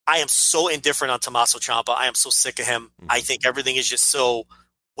indifferent on Tommaso Ciampa. I am so sick of him. Mm-hmm. I think everything is just so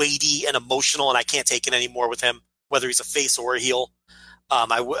weighty and emotional, and I can't take it anymore with him, whether he's a face or a heel.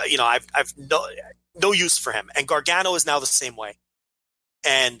 I've no use for him. And Gargano is now the same way.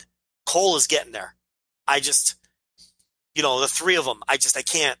 And Cole is getting there. I just, you know, the three of them, I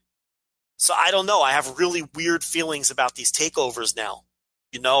can't. So I don't know. I have really weird feelings about these takeovers now.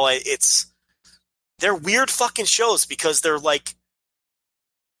 You know, they're weird fucking shows because they're like,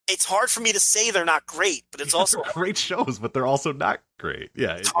 it's hard for me to say they're not great, but it's also great shows, but they're also not great.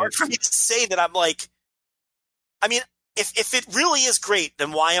 Yeah. It's hard for me to say that I'm like, I mean, if it really is great,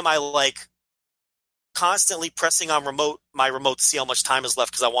 then why am I like constantly pressing on my remote to see how much time is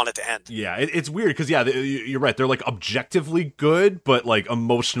left because I want it to end? Yeah. It's weird because, yeah, you're right. They're like objectively good, but like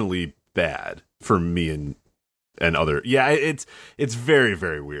emotionally bad for me and and other. Yeah, it's very,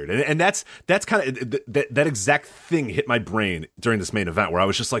 very weird. And that's kind of that exact thing hit my brain during this main event where I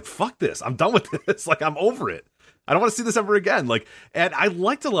was just like, fuck this. I'm done with this. Like, I'm over it. I don't want to see this ever again. Like, and I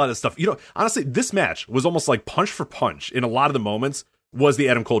liked a lot of stuff. You know, honestly, this match was almost like punch for punch in a lot of the moments. Was the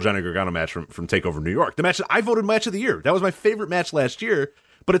Adam Cole Johnny Gargano match from TakeOver New York, the match that I voted match of the year. That was my favorite match last year.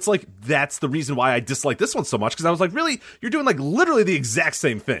 But it's like, that's the reason why I dislike this one so much, because I was like, really, you're doing like literally the exact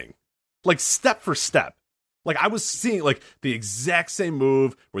same thing, like step for step. Like, I was seeing like the exact same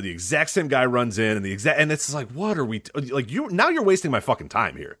move where the exact same guy runs in, and it's like, what are we like? Now you're wasting my fucking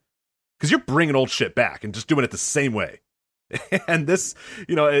time here, because you're bringing old shit back and just doing it the same way. And this,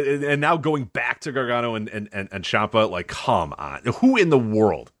 you know, and now going back to Gargano and Ciampa, like, come on. Who in the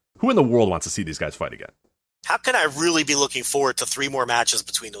world wants to see these guys fight again? How can I really be looking forward to 3 more matches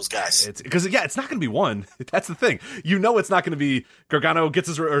between those guys? Because it's not going to be one. That's the thing. You know, it's not going to be Gargano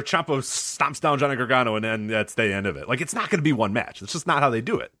gets or Ciampa stomps down Johnny Gargano, and then that's the end of it. Like, it's not going to be one match. It's just not how they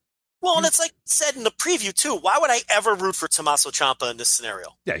do it. Well, and it's like said in the preview, too. Why would I ever root for Tommaso Ciampa in this scenario?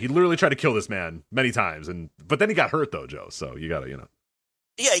 Yeah, he literally tried to kill this man many times, but then he got hurt, though, Joe, so you got to, you know.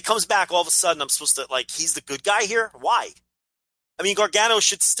 Yeah, he comes back, all of a sudden I'm supposed to, like, he's the good guy here? Why? I mean, Gargano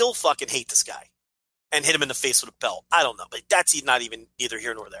should still fucking hate this guy and hit him in the face with a belt. I don't know, but that's not even neither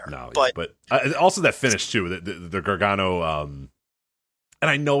here nor there. No, but also that finish, too, the Gargano, and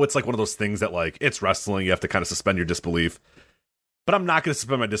I know it's like one of those things that, like, it's wrestling, you have to kind of suspend your disbelief. But I'm not going to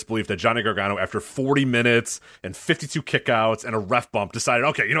suspend my disbelief that Johnny Gargano, after 40 minutes and 52 kickouts and a ref bump, decided,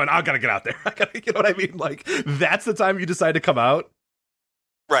 okay, you know what, I got to get out there. You know what I mean? Like, that's the time you decide to come out.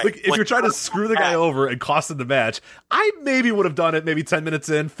 Right. Like, if you're trying to screw the guy over and cost him the match, I maybe would have done it maybe 10 minutes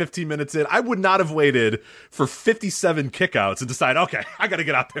in, 15 minutes in. I would not have waited for 57 kickouts and decide, okay, I got to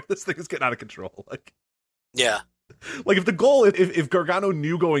get out there. This thing is getting out of control. Like, yeah. Like, if the goal, if Gargano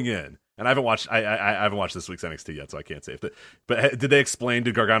knew going in, and I haven't watched this week's NXT yet, so I can't say. But did they explain?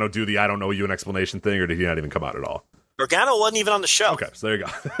 Did Gargano do the "I don't know you" an explanation thing, or did he not even come out at all? Gargano wasn't even on the show. Okay, so there you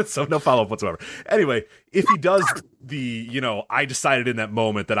go. So no follow up whatsoever. Anyway, if he does the, you know, I decided in that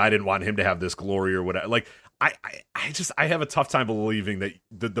moment that I didn't want him to have this glory or whatever. Like, I have a tough time believing that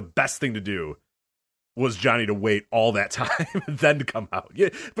the best thing to do was Johnny to wait all that time and then to come out. Yeah,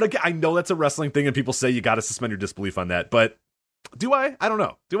 but again, I know that's a wrestling thing, and people say you got to suspend your disbelief on that. But do I? I don't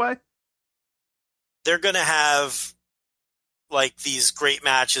know. Do I? They're going to have, like, these great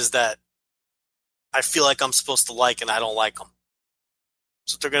matches that I feel like I'm supposed to like, and I don't like them.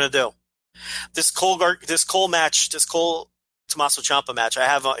 That's what they're going to do. This Cole Tommaso Ciampa match, I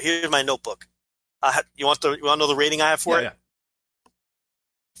have here's my notebook. You want to know the rating I have for it? Yeah.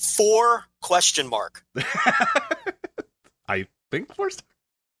 4 question mark. I think 4 stars.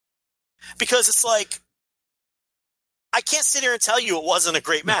 Because it's like, I can't sit here and tell you it wasn't a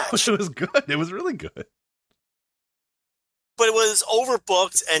great match. No, it was good. It was really good. But it was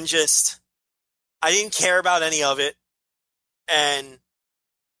overbooked and just, I didn't care about any of it. And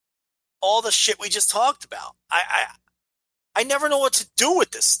all the shit we just talked about. I never know what to do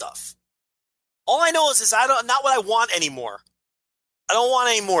with this stuff. All I know is not what I want anymore. I don't want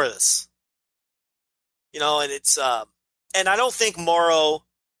any more of this. You know, and it's, and I don't think Mauro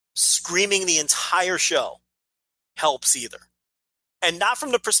screaming the entire show helps either. And not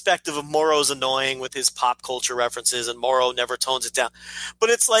from the perspective of Mauro's annoying with his pop culture references and Mauro never tones it down. But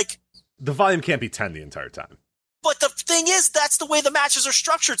it's like, the volume can't be 10 the entire time. But the thing is, that's the way the matches are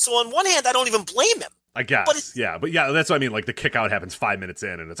structured. So on one hand, I don't even blame him. I guess. But that's what I mean. Like, the kick out happens 5 minutes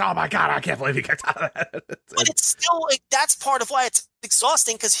in, and it's, oh my God, I can't believe he kicked out of that. But it's still, like, that's part of why it's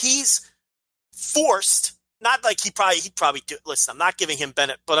exhausting, because he's forced, not like he'd probably do, listen, I'm not giving him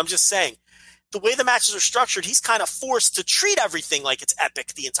Bennett, but I'm just saying, the way the matches are structured, he's kind of forced to treat everything like it's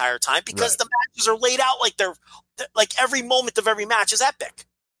epic the entire time, because the matches are laid out like they're like every moment of every match is epic.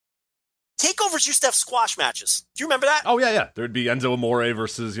 Takeovers used to have squash matches. Do you remember that? Oh, yeah. There'd be Enzo Amore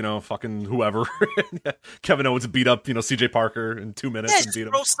versus, you know, fucking whoever. Kevin Owens beat up, you know, CJ Parker in 2 minutes and beat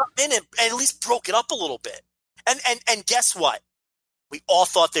him. Throw something in and at least broke it up a little bit. And guess what? We all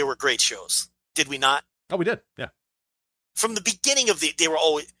thought they were great shows. Did we not? Oh, we did. Yeah. From the beginning of they were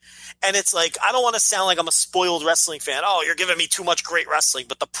always, and it's like, I don't want to sound like I'm a spoiled wrestling fan. Oh, you're giving me too much great wrestling.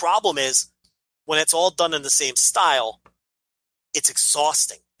 But the problem is, when it's all done in the same style, it's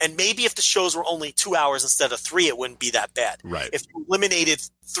exhausting. And maybe if the shows were only 2 hours instead of 3, it wouldn't be that bad. Right. If you eliminated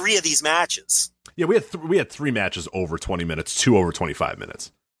 3 of these matches. Yeah, we had 3 matches over 20 minutes, 2 over 25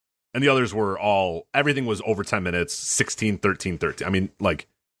 minutes. And the others were everything was over 10 minutes, 16, 13, 13. I mean, like,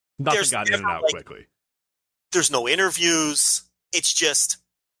 nothing got in and out quickly. There's no interviews. It's just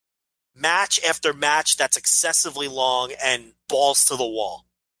match after match that's excessively long and balls to the wall.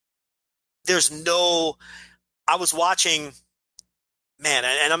 There's no, I was watching, man,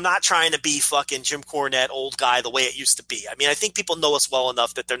 and I'm not trying to be fucking Jim Cornette, old guy, the way it used to be. I mean, I think people know us well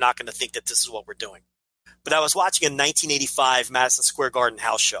enough that they're not going to think that this is what we're doing. But I was watching a 1985 Madison Square Garden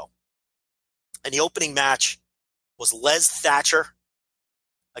house show. And the opening match was Les Thatcher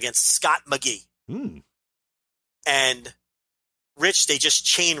against Scott McGee. And Rich, they just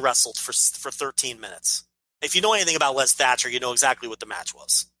chain wrestled for 13 minutes. If you know anything about Les Thatcher, you know exactly what the match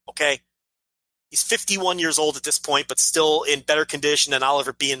was. Okay? He's 51 years old at this point, but still in better condition than I'll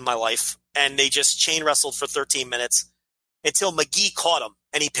ever be in my life. And they just chain wrestled for 13 minutes until McGee caught him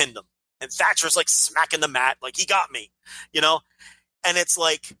and he pinned him. And Thatcher's like smacking the mat, like he got me, you know? And it's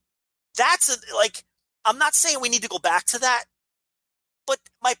like, I'm not saying we need to go back to that, but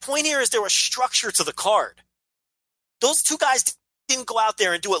my point here is there was structure to the card. Those two guys didn't go out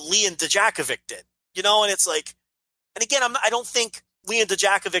there and do what Lee and Dijakovic did, you know? And it's like, and again, I don't think Lee and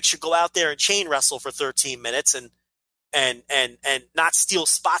Dijakovic should go out there and chain wrestle for 13 minutes and not steal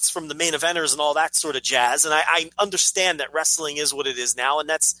spots from the main eventers and all that sort of jazz. And I understand that wrestling is what it is now.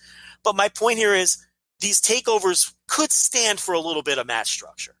 But my point here is these takeovers could stand for a little bit of match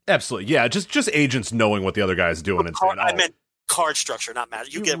structure. Absolutely. Yeah. Just agents knowing what the other guy's doing. And saying, I meant card structure, not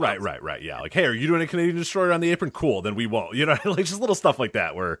match. You get right. Yeah. Like, hey, are you doing a Canadian Destroyer on the apron? Cool. Then we won't, you know, like just little stuff like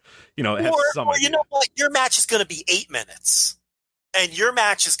that where, you know, or you know what, your match is going to be 8 minutes and your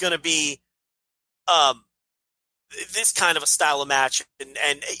match is going to be, this kind of a style of match. And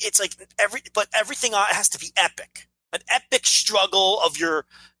it's like everything has to be epic, an epic struggle of your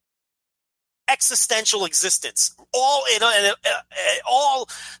existential existence. All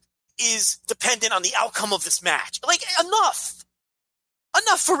is dependent on the outcome of this match. Like enough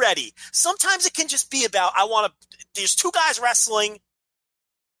already. Sometimes it can just be about, there's two guys wrestling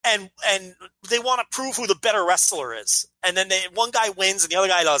and they want to prove who the better wrestler is. And then one guy wins and the other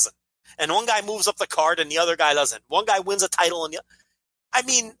guy doesn't. And one guy moves up the card and the other guy doesn't. One guy wins a title and I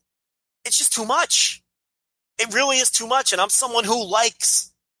mean, it's just too much. It really is too much. And I'm someone who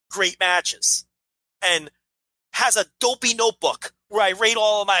likes great matches and has a dopey notebook where I rate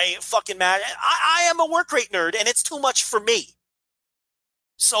all of my fucking matches. I am a work rate nerd and it's too much for me.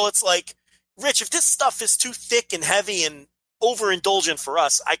 So it's like, Rich, if this stuff is too thick and heavy and overindulgent for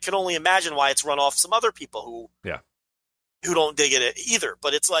us, I can only imagine why it's run off some other people who don't dig it either.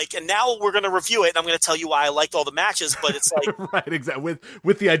 But it's like, and now we're going to review it and I'm going to tell you why I liked all the matches, but it's like, right. Exactly.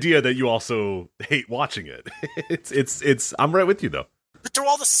 With the idea that you also hate watching it. It's, I'm right with you though. But they're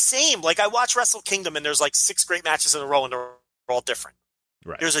all the same. Like I watch Wrestle Kingdom and there's like 6 great matches in a row and they're all different.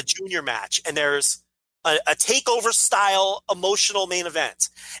 Right. There's a junior match and there's a takeover style emotional main event.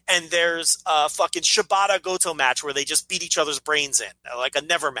 And there's a fucking Shibata Goto match where they just beat each other's brains in, like a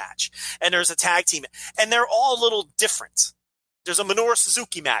never match. And there's a tag team and they're all a little different. There's a Minoru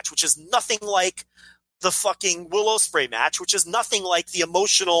Suzuki match, which is nothing like the fucking Will Ospreay match, which is nothing like the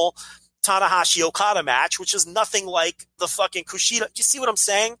emotional Tanahashi Okada match, which is nothing like the fucking Kushida. You see what I'm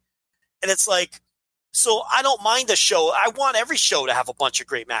saying? And it's like, so I don't mind a show. I want every show to have a bunch of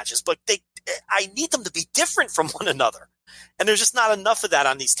great matches, but I need them to be different from one another. And there's just not enough of that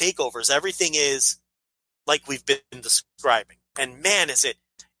on these takeovers. Everything is like we've been describing. And man, it's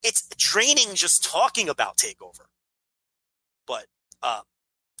draining just talking about takeover. But,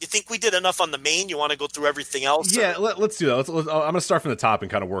 you think we did enough on the main? You want to go through everything else? Yeah, let's do that. I'm going to start from the top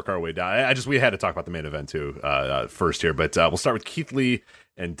and kind of work our way down. We had to talk about the main event too first here, but we'll start with Keith Lee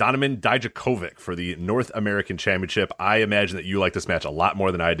and Donovan Dijakovic for the North American Championship. I imagine that you like this match a lot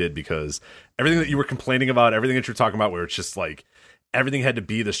more than I did because everything that you were complaining about, everything that you're talking about, where it's just like everything had to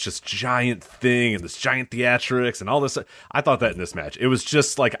be this just giant thing and this giant theatrics and all this. I thought that in this match, it was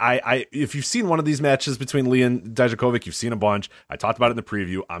just like, if you've seen one of these matches between Lee and Dijakovic, you've seen a bunch. I talked about it in the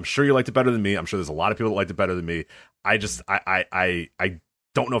preview. I'm sure you liked it better than me. I'm sure there's a lot of people that liked it better than me. I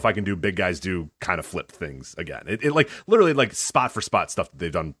don't know if I can do big guys do kind of flip things again. It like literally like spot for spot stuff that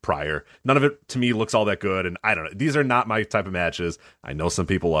they've done prior. None of it to me looks all that good. And I don't know. These are not my type of matches. I know some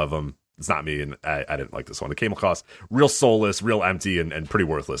people love them. It's not me, and I didn't like this one. It came across real soulless, real empty, and pretty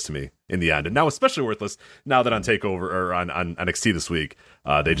worthless to me in the end. And now especially worthless now that on TakeOver or on NXT this week,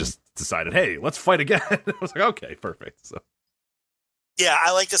 they just decided, hey, let's fight again. I was like, okay, perfect. So yeah,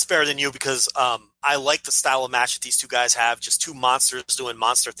 I like this better than you because I like the style of match that these two guys have. Just two monsters doing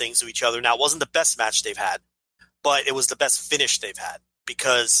monster things to each other. Now, it wasn't the best match they've had, but it was the best finish they've had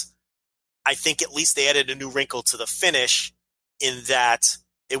because I think at least they added a new wrinkle to the finish in that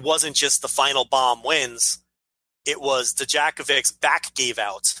it wasn't just the final bomb wins. It was Dijakovic's back gave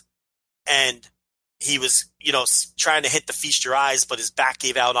out and he was, trying to hit the feast your eyes, but his back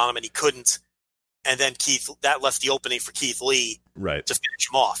gave out on him and he couldn't. And then that left the opening for Keith Lee right to finish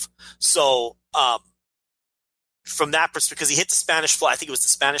him off. So, from that perspective, because he hit the Spanish Fly. I think it was the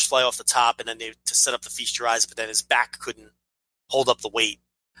Spanish Fly off the top, and then to set up the Feast Your Eyes, but then his back couldn't hold up the weight.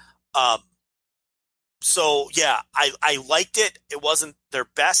 So yeah, I liked it. It wasn't their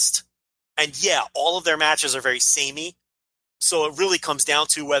best. And yeah, all of their matches are very samey. So it really comes down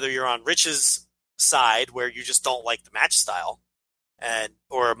to whether you're on Rich's side, where you just don't like the match style,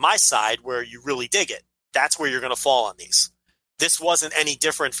 or my side, where you really dig it. That's where you're going to fall on these. This wasn't any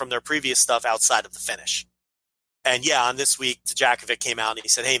different from their previous stuff outside of the finish. And yeah, on this week, Djakovic came out and he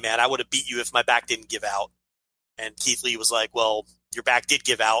said, "Hey man, I would have beat you if my back didn't give out." And Keith Lee was like, "Well, your back did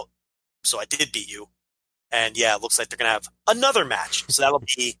give out, so I did beat you." And yeah, it looks like they're going to have another match. So that'll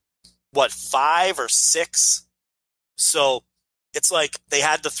be, 5 or 6? So it's like they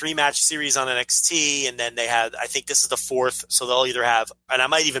had the 3-match series on NXT, and then they had, I think this is the 4th, so they'll either have, and I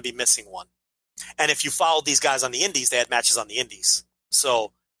might even be missing one. And if you followed these guys on the indies, they had matches on the indies.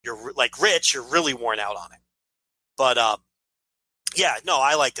 So you're like Rich, you're really worn out on it. But yeah, no,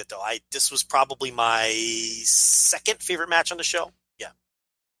 I liked it though. This was probably my second favorite match on the show. Yeah.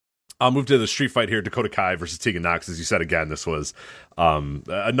 I'll move to the street fight here. Dakota Kai versus Tegan Nox. As you said, again, this was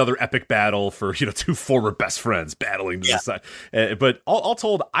another epic battle for, two former best friends battling to the side. But all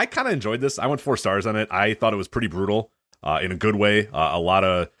told, I kind of enjoyed this. I went 4 stars on it. I thought it was pretty brutal in a good way. A lot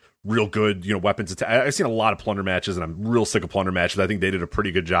of real good, weapons. I've seen a lot of plunder matches, and I'm real sick of plunder matches. I think they did a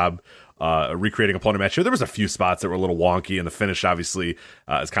pretty good job recreating a plunder match here. There was a few spots that were a little wonky, and the finish obviously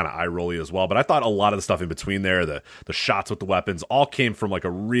is kind of eye-rolly as well. But I thought a lot of the stuff in between there, the shots with the weapons, all came from like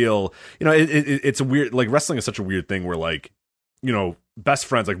a real, it's a weird, like wrestling is such a weird thing where like, best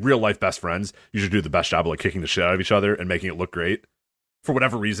friends, like real life best friends, usually do the best job of like kicking the shit out of each other and making it look great. For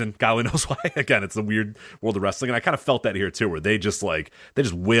whatever reason, God only knows why. Again, it's the weird world of wrestling, and I kind of felt that here too, where they just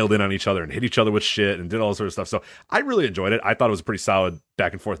wailed in on each other and hit each other with shit and did all sort of stuff. So I really enjoyed it. I thought it was a pretty solid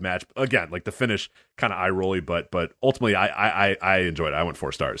back and forth match. Again, like the finish, kind of eye rolly, but ultimately, I enjoyed it. I went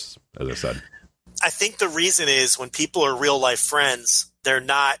 4 stars, as I said. I think the reason is when people are real life friends, they're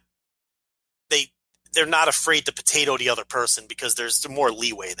not afraid to potato the other person because there's more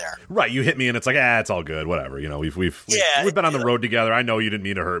leeway there. Right. You hit me and it's like, it's all good. Whatever. We've been on the road together. I know you didn't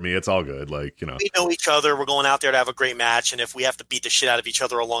mean to hurt me. It's all good. Like, We know each other. We're going out there to have a great match. And if we have to beat the shit out of each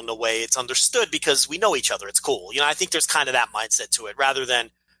other along the way, it's understood because we know each other. It's cool. I think there's kind of that mindset to it rather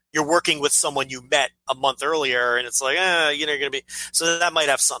than you're working with someone you met a month earlier and it's like, you're going to be, so that might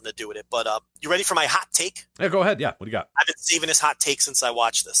have something to do with it. But, you ready for my hot take? Yeah, go ahead. Yeah. What do you got? I've been saving this hot take since I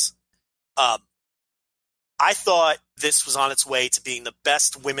watched this. I thought this was on its way to being the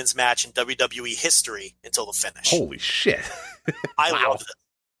best women's match in WWE history until the finish. Holy shit. I love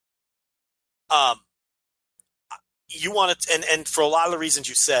it. You want to, and for a lot of the reasons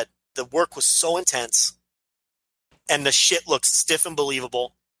you said, the work was so intense and the shit looked stiff and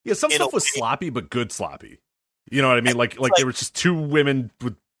believable. Yeah, some stuff was sloppy, but good sloppy. You know what I mean? Like there were just 2 women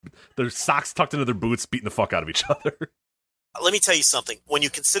with their socks tucked into their boots beating the fuck out of each other. Let me tell you something. When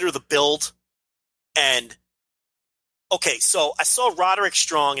you consider the build and okay, so I saw Roderick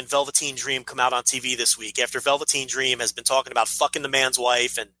Strong and Velveteen Dream come out on TV this week after Velveteen Dream has been talking about fucking the man's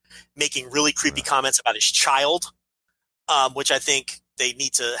wife and making really creepy comments about his child, which I think they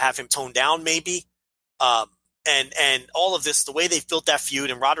need to have him toned down maybe. And all of this, the way they've built that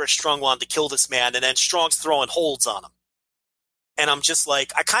feud, and Roderick Strong wanted to kill this man, and then Strong's throwing holds on him. And I'm just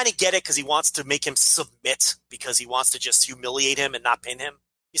like, I kind of get it because he wants to make him submit because he wants to just humiliate him and not pin him.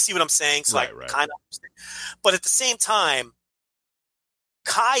 You see what I'm saying? So right. Kind of understand. But at the same time,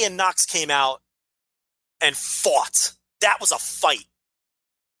 Kai and Nox came out and fought. That was a fight.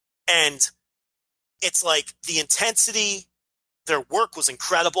 And it's like the intensity, their work was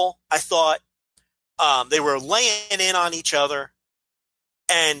incredible. I thought they were laying in on each other.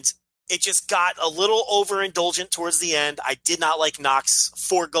 And it just got a little overindulgent towards the end. I did not like Nox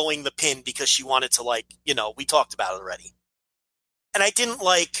foregoing the pin because she wanted to we talked about it already. And I didn't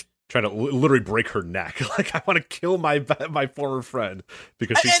like trying to literally break her neck. Like I want to kill my former friend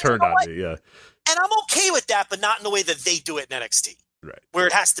because she's turned on me. Yeah, and I'm okay with that, but not in the way that they do it in NXT, right? Where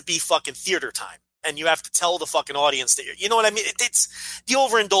it has to be fucking theater time, and you have to tell the fucking audience that you know what I mean. It's the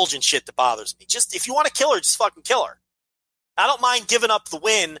overindulgent shit that bothers me. Just if you want to kill her, just fucking kill her. I don't mind giving up the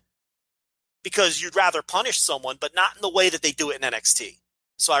win because you'd rather punish someone, but not in the way that they do it in NXT.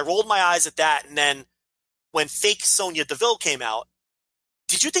 So I rolled my eyes at that, and then when fake Sonya Deville came out.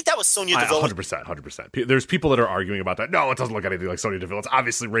 Did you think that was Sonya Deville? 100%. There's people that are arguing about that. No, it doesn't look anything like Sonya Deville. It's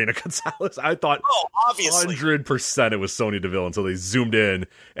obviously Reina Gonzalez. I thought obviously 100% it was Sonya Deville until they zoomed in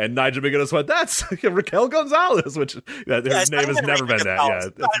and Nigel McGuinness went, that's Raquel Gonzalez, which her name has never been that. Yeah, I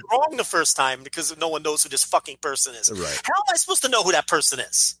got it wrong the first time because no one knows who this fucking person is. Right. How am I supposed to know who that person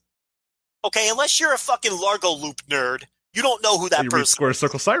is? Okay, unless you're a fucking Largo Loop nerd, you don't know who that You person read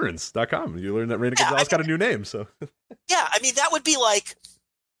SquareCircleSirens.com. You learn that Reina Gonzalez got a new name. So yeah, I mean that would be like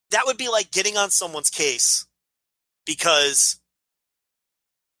getting on someone's case because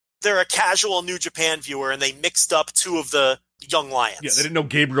they're a casual New Japan viewer and they mixed up two of the Young Lions. yeah, they didn't know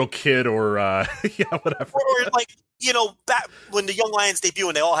Gabriel Kidd or whatever. Or like, back when the Young Lions debut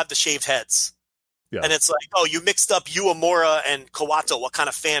and they all have the shaved heads. Yeah. And it's like, oh, you mixed up Uemura and Kawato. What kind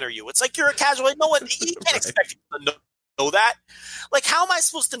of fan are you? It's like you're a casual. No one, you can't expect people to know that. Like, how am I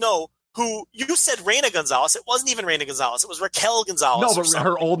supposed to know who you said Reina Gonzalez? It wasn't even Reina Gonzalez. It was Raquel Gonzalez. No, but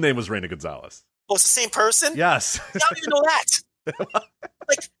her old name was Reina Gonzalez. Oh, it's the same person? Yes. I don't even know that.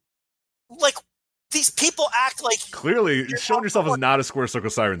 like these people act like Clearly, showing yourself as not a Square Circle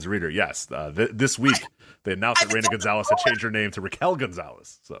Sirens reader. Yes, this week they announced that Reina Gonzalez had changed her name to Raquel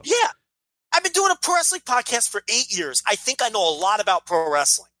Gonzalez. So yeah. I've been doing a pro wrestling podcast for 8 years. I think I know a lot about pro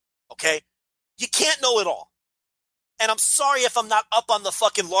wrestling. Okay? You can't know it all. And I'm sorry if I'm not up on the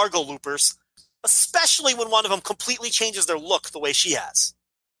fucking Largo Loopers, especially when one of them completely changes their look the way she has.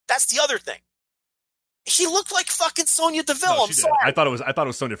 That's the other thing. She looked like fucking Sonya Deville. no, I'm sorry. I thought it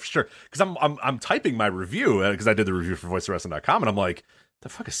was Sonya for sure. Because I'm typing my review because I did the review for VoiceOfWrestling.com and I'm like, the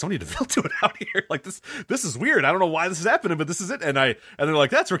fuck is Sonya Deville doing out here? Like this is weird. I don't know why this is happening, but this is it. And they're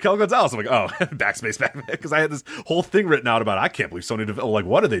like, that's Raquel Gonzalez. I'm like, oh, backspace because I had this whole thing written out about I can't believe Sonya Deville. Like,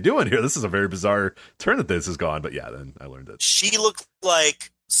 what are they doing here? This is a very bizarre turn that this has gone. But yeah, then I learned it. She looked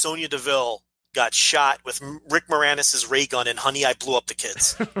like Sonya Deville got shot with Rick Moranis' ray gun in Honey, I Blew Up the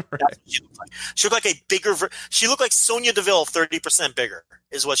Kids. Right. That's what she looked like. She looked like a bigger she looked like Sonya Deville 30% bigger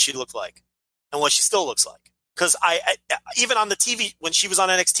is what she looked like and what she still looks like. Because I even on the TV when she was on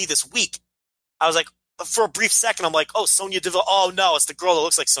NXT this week, I was like, for a brief second, I'm like, oh, Sonya Deville. Oh no, it's the girl that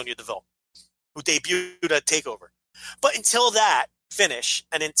looks like Sonya Deville who debuted at TakeOver. But until that finish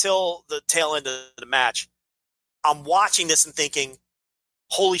and until the tail end of the match, I'm watching this and thinking,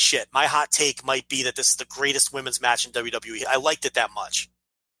 holy shit, my hot take might be that this is the greatest women's match in WWE. I liked it that much.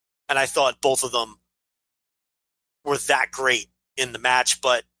 And I thought both of them were that great in the match,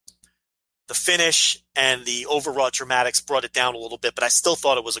 but the finish and the overwrought dramatics brought it down a little bit, but I still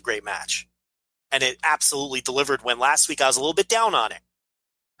thought it was a great match. And it absolutely delivered when last week I was a little bit down on it.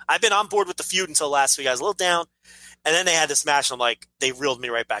 I've been on board with the feud until last week. I was a little down. And then they had this match, and I'm like, they reeled me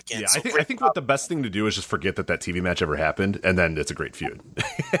right back in. Yeah, so I think what the best thing to do is just forget that TV match ever happened, and then it's a great feud.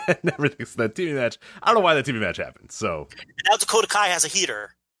 And everything's that TV match. I don't know why that TV match happened. So now Dakota Kai has a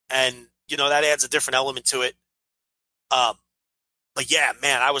heater, and that adds a different element to it. But yeah,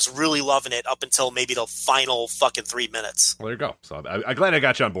 man, I was really loving it up until maybe the final fucking 3 minutes. well, there you go. So I'm glad I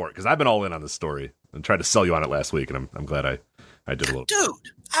got you on board because I've been all in on this story and tried to sell you on it last week, and I'm glad I did a little. Dude,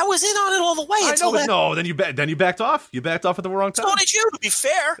 I was in on it all the way. I until know, but that. no. Then you backed off. You backed off at the wrong time. So did you, to be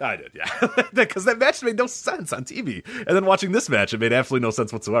fair. I did, yeah. Because that match made no sense on TV. And then watching this match, it made absolutely no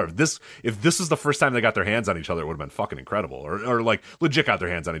sense whatsoever. If this was the first time they got their hands on each other, it would have been fucking incredible. Or like legit got their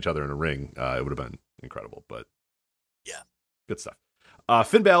hands on each other in a ring. It would have been incredible. But yeah, good stuff.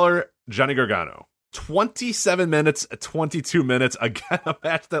 Finn Balor, Johnny Gargano. 27 minutes, 22 minutes. Again, a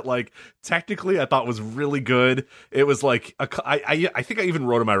match that, like, technically I thought was really good. It was like, I think I even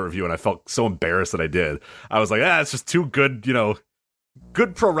wrote in my review and I felt so embarrassed that I did. I was like, it's just too good,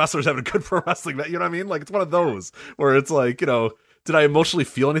 good pro wrestlers having a good pro wrestling match. You know what I mean? Like, it's one of those where it's like, did I emotionally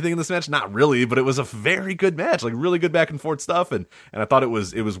feel anything in this match? Not really, but it was a very good match, like really good back and forth stuff. And I thought it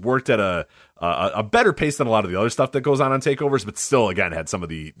was worked at a better pace than a lot of the other stuff that goes on takeovers, but still, again, had some of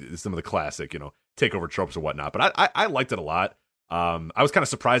the classic, takeover tropes or whatnot. But I liked it a lot. I was kind of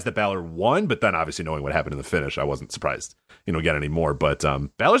surprised that Balor won, but then obviously knowing what happened in the finish, I wasn't surprised, again anymore. But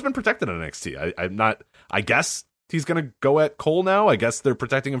Balor's been protected on NXT. I'm not. I guess he's going to go at Cole now. I guess they're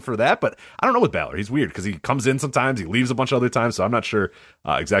protecting him for that, but I don't know with Balor. He's weird because he comes in sometimes, he leaves a bunch of other times, so I'm not sure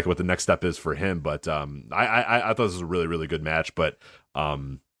exactly what the next step is for him. But I thought this was a really, really good match, but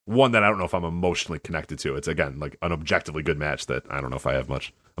one that I don't know if I'm emotionally connected to. It's, again, like an objectively good match that I don't know if I have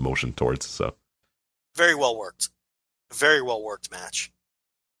much emotion towards. So very well worked. Very well worked match.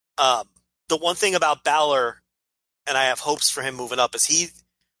 The one thing about Balor, and I have hopes for him moving up, is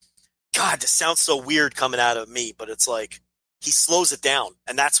God, this sounds so weird coming out of me, but it's like he slows it down,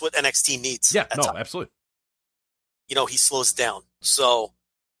 and that's what NXT needs. Yeah, no, absolutely. He slows it down. So,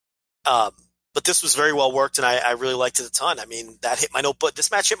 but this was very well worked, and I really liked it a ton. I mean, that hit my notebook.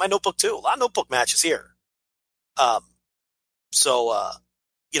 This match hit my notebook too. A lot of notebook matches here. And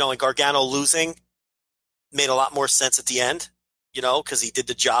Gargano losing made a lot more sense at the end, because he did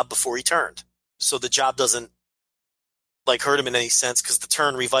the job before he turned. So the job doesn't hurt him in any sense because the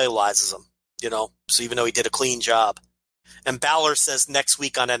turn revitalizes him, So even though he did a clean job, And Balor says next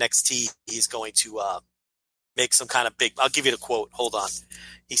week on NXT he's going to make some kind of big. I'll give you the quote. Hold on.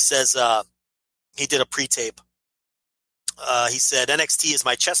 He says he did a pre-tape. He said NXT is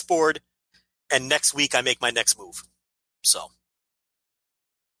my chessboard, and next week I make my next move. So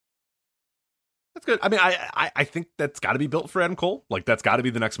That's good. I mean, I think that's got to be built for Adam Cole. Like, that's got to be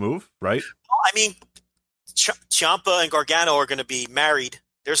the next move, right? I mean, Ciampa and Gargano are going to be married.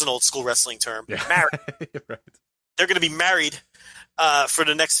 There's an old school wrestling term. Yeah. Married. Right. They're going to be married for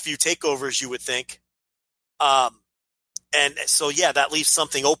the next few takeovers, you would think. And so, yeah, that leaves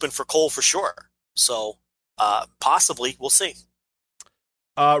something open for Cole for sure. So possibly, we'll see.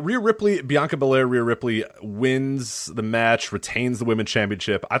 Rhea Ripley, Bianca Belair, Rhea Ripley wins the match, retains the Women's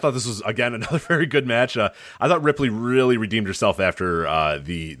Championship. I thought this was, again, another very good match. I thought Ripley really redeemed herself after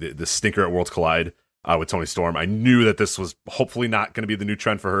the stinker at Worlds Collide with Toni Storm. I knew that this was hopefully not going to be the new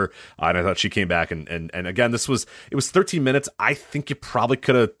trend for her, and I thought she came back. And again, it was 13 minutes. I think you probably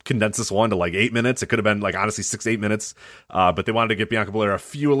could have condensed this one to like 8 minutes. It could have been like, honestly, 6-8 minutes. But they wanted to get Bianca Belair a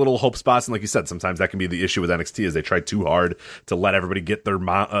few little hope spots. And like you said, sometimes that can be the issue with NXT is they try too hard to let everybody get their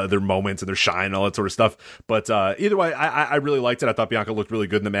moments and their shine and all that sort of stuff. But either way, I really liked it. I thought Bianca looked really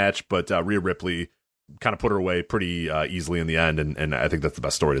good in the match, but Rhea Ripley kind of put her away pretty easily in the end. And I think that's the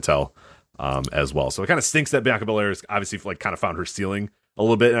best story to tell. As well. So it kind of stinks that Bianca Belair has obviously like kind of found her ceiling a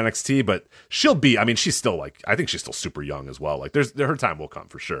little bit in NXT, but she'll be, I mean, she's still like, I think she's still super young as well. Like her time will come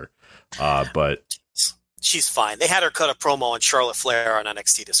for sure. But she's fine. They had her cut a promo on Charlotte Flair on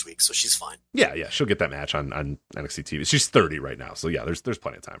NXT this week, so she's fine. Yeah. She'll get that match on NXT TV. She's 30 right now. So yeah, there's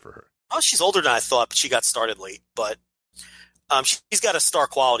plenty of time for her. Oh, she's older than I thought, but she got started late, but she's got a star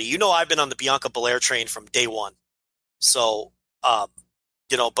quality. You know, I've been on the Bianca Belair train from day one. So,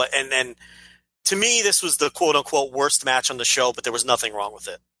 but and to me, this was the quote unquote worst match on the show, but there was nothing wrong with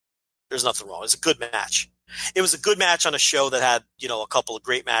it. There's nothing wrong. It was a good match. It was a good match on a show that had, a couple of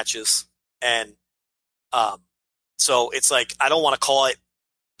great matches. And so it's like, I don't want to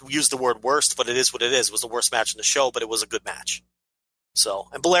use the word worst, but it is what it is. It was the worst match on the show, but it was a good match. So,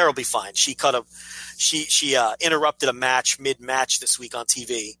 and Belair will be fine. She interrupted a match mid-match this week on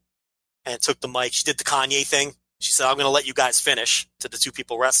TV and took the mic. She did the Kanye thing. She said, I'm going to let you guys finish to the two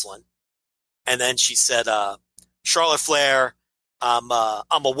people wrestling. And then she said, Charlotte Flair, I'm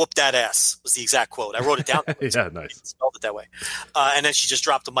a whoop that ass was the exact quote. I wrote it down. Yeah, nice. I spelled it that way. And then she just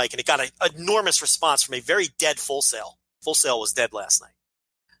dropped the mic and it got an enormous response from a very dead Full Sail. Full Sail was dead last night.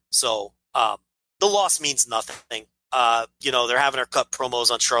 So, the loss means nothing. They're having her cut promos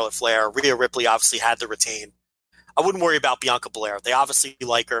on Charlotte Flair. Rhea Ripley obviously had to retain. I wouldn't worry about Bianca Belair. They obviously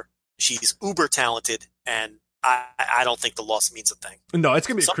like her. She's uber talented and I don't think the loss means a thing. No, it's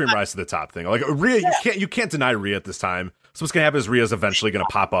gonna be a cream rise to the top thing. Like Rhea, you can't deny Rhea at this time. So what's gonna happen is Rhea's eventually gonna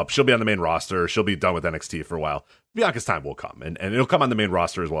pop up. She'll be on the main roster. She'll be done with NXT for a while. Bianca's time will come, and it'll come on the main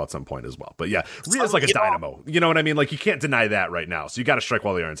roster as well at some point as well. But yeah, Rhea's like a dynamo. You know what I mean? Like you can't deny that right now. So you got to strike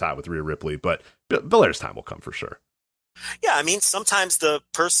while the iron's hot with Rhea Ripley. But Belair's time will come for sure. Yeah, I mean sometimes the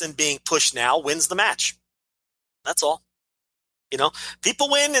person being pushed now wins the match. That's all. People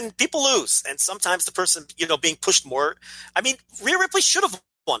win and people lose. And sometimes the person, being pushed more. I mean, Rhea Ripley should have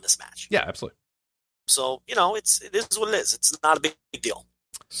won this match. Yeah, absolutely. So, it is what it is. It's not a big deal.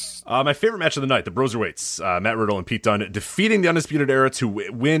 My favorite match of the night, the Broserweights, Matt Riddle and Pete Dunne defeating the Undisputed Era to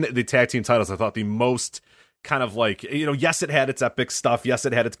win the tag team titles. I thought the most kind of like, yes, it had its epic stuff. Yes,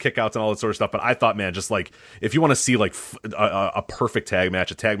 it had its kickouts and all that sort of stuff. But I thought, man, just like if you want to see like a perfect tag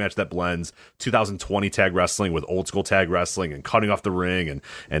match, a tag match that blends 2020 tag wrestling with old school tag wrestling and cutting off the ring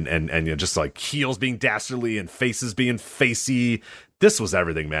and just like heels being dastardly and faces being facey. This was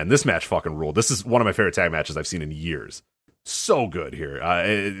everything, man. This match fucking ruled. This is one of my favorite tag matches I've seen in years. So good here.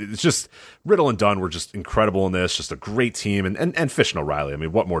 It's just Riddle and Dunn were just incredible in this. Just a great team, and Fish and O'Reilly. I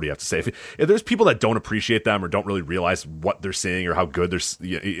mean, what more do you have to say? If there's people that don't appreciate them or don't really realize what they're seeing or how good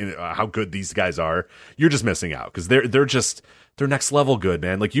these guys are, you're just missing out because they're next level good,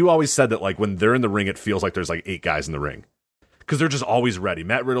 man. Like you always said that like when they're in the ring, it feels like there's like 8 guys in the ring. Because they're just always ready.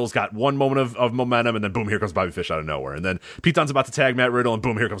 Matt Riddle's got one moment of momentum, and then boom, here comes Bobby Fish out of nowhere. And then Pete Dunne's about to tag Matt Riddle, and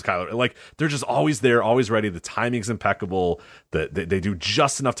boom, here comes Kyler. Like they're just always there, always ready. The timing's impeccable. They do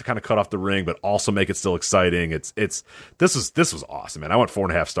just enough to kind of cut off the ring, but also make it still exciting. This was awesome, man. I went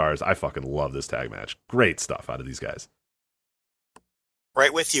 4.5 stars. I fucking love this tag match. Great stuff out of these guys.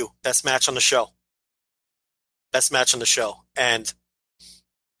 Right with you. Best match on the show. Best match on the show. And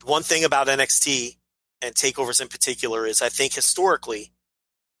one thing about NXT and takeovers in particular is I think historically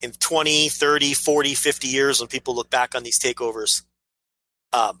in 20, 30, 40, 50 years when people look back on these takeovers,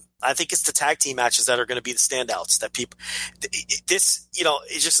 I think it's the tag team matches that are going to be the standouts. That people, this,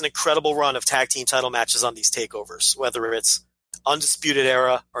 is just an incredible run of tag team title matches on these takeovers, whether it's Undisputed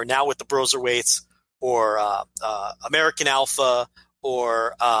Era or now with the Broserweights or American Alpha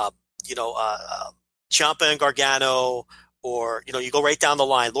or Ciampa and Gargano, or you go right down the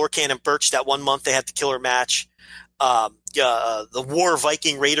line. Lorcan and Birch, that one month they had the killer match. The War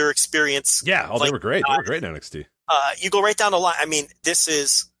Viking Raider experience. Yeah, they were great. They were great in NXT. You go right down the line. I mean, this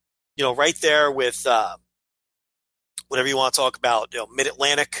is right there with whatever you want to talk about. Mid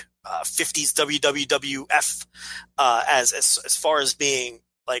Atlantic, 50s WWF, as far as being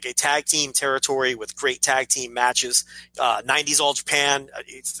like a tag team territory with great tag team matches. 90s All Japan,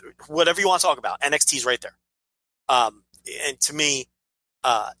 whatever you want to talk about. NXT's right there. And to me,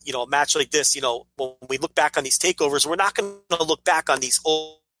 a match like this, when we look back on these takeovers, we're not going to look back on these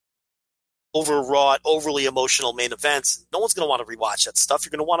overwrought, overly emotional main events. No one's going to want to rewatch that stuff.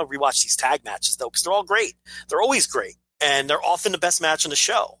 You're going to want to rewatch these tag matches, though, because they're all great. They're always great. And they're often the best match on the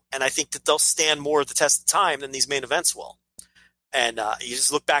show. And I think that they'll stand more of the test of time than these main events will. And you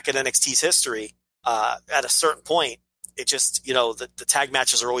just look back at NXT's history, at a certain point, it just, the tag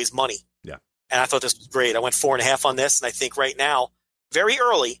matches are always money. Yeah. And I thought this was great. I went 4.5 on this, and I think right now, very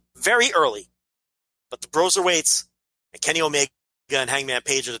early, but the Broserweights and Kenny Omega and Hangman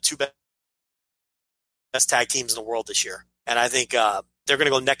Page are the two best tag teams in the world this year. And I think they're going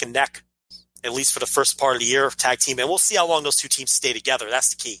to go neck and neck, at least for the first part of the year, tag team. And we'll see how long those two teams stay together.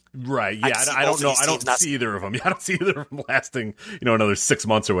 That's the key. Right. Yeah. I don't know. I don't see either of them. I don't see either of them lasting, another 6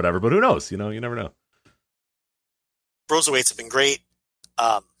 months or whatever. But who knows? You never know. Broserweights have been great.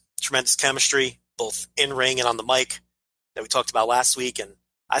 Tremendous chemistry, both in ring and on the mic, that we talked about last week. And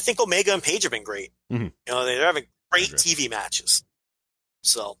I think Omega and Page have been great. Mm-hmm. They're having great TV matches.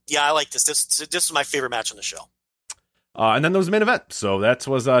 So, yeah, I like this. This is my favorite match on the show. And then there was the main event. So that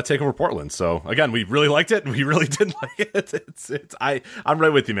was TakeOver Portland. So again, we really liked it. We really did like it. I'm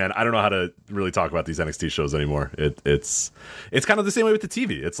right with you, man. I don't know how to really talk about these NXT shows anymore. It's kind of the same way with the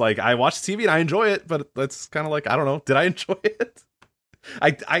TV. It's like I watch TV and I enjoy it, but it's kind of like, I don't know. Did I enjoy it?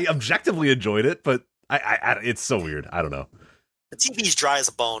 I objectively enjoyed it, but I it's so weird. I don't know. The TV's dry as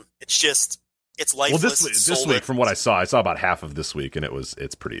a bone. It's lifeless. Well, this week, from what I saw about half of this week, and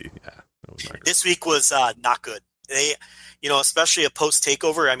it's pretty. Yeah, it was not good. This week was not good. They, especially a post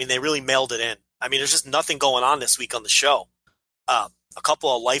takeover. I mean, they really mailed it in. I mean, there's just nothing going on this week on the show. A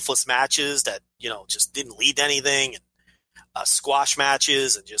couple of lifeless matches that just didn't lead to anything, and squash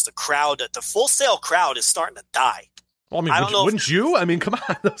matches, and just the crowd. The Full Sail crowd is starting to die. Well, I mean, wouldn't you? I mean, come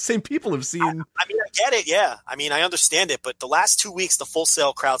on. Those same people have seen. I mean, I get it. Yeah. I mean, I understand it. But the last 2 weeks, the Full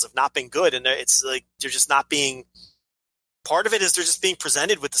Sail crowds have not been good. And it's like they're just not being – part of it is they're just being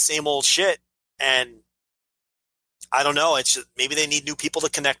presented with the same old shit. And I don't know. It's just, maybe they need new people to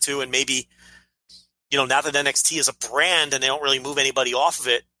connect to. And maybe, now that NXT is a brand and they don't really move anybody off of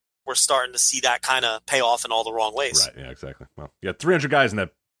it, we're starting to see that kind of pay off in all the wrong ways. Right. Yeah, exactly. Well, you got 300 guys in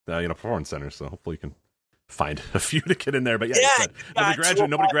that performance center. So hopefully you can find a few to get in there, but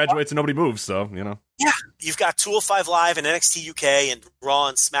nobody graduates and nobody moves, so Yeah, you've got 205 Live and NXT UK and Raw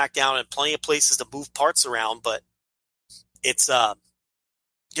and SmackDown and plenty of places to move parts around, but it's Paul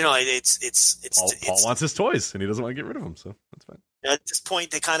wants his toys and he doesn't want to get rid of them, so that's fine. At this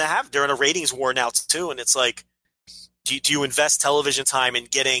point, they kind of have. They're in a ratings war now too, and it's like, do you invest television time in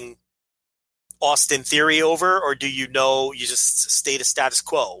getting Austin Theory over, or do you just stay to status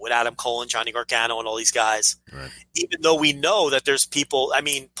quo with Adam Cole and Johnny Gargano and all these guys? Right. Even though we know that there's people, I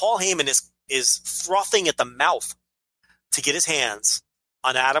mean, Paul Heyman is frothing at the mouth to get his hands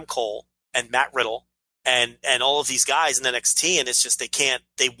on Adam Cole and Matt Riddle and all of these guys in NXT, and it's just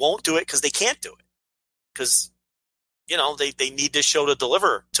they won't do it because they can't do it. Because, they need this show to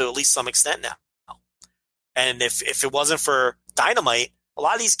deliver to at least some extent now. And if it wasn't for Dynamite, a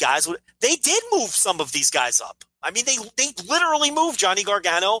lot of these guys they did move some of these guys up. I mean, they literally moved Johnny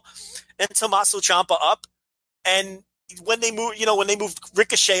Gargano and Tommaso Ciampa up, and when they moved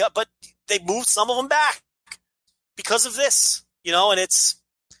Ricochet up, but they moved some of them back because of this, and it's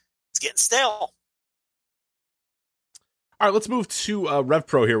getting stale. All right, let's move to Rev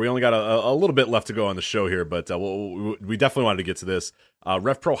Pro here. We only got a little bit left to go on the show here, but we definitely wanted to get to this.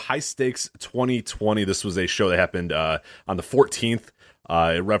 Rev Pro High Stakes 2020. This was a show that happened on the 14th.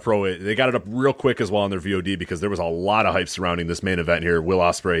 Repro, they got it up real quick as well on their VOD because there was a lot of hype surrounding this main event here, Will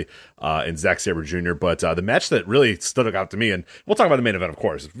Ospreay and Zack Sabre Jr. But the match that really stood out to me, and we'll talk about the main event, of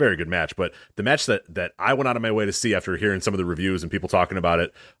course, it's a very good match, but the match that I went out of my way to see after hearing some of the reviews and people talking about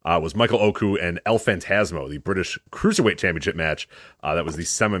it was Michael Oku and El Phantasmo, the British Cruiserweight Championship match. That was the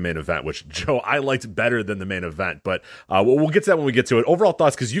semi-main event, which, Joe, I liked better than the main event, but we'll get to that when we get to it. Overall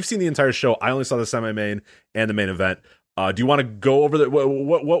thoughts, because you've seen the entire show. I only saw the semi-main and the main event. Do you want to go over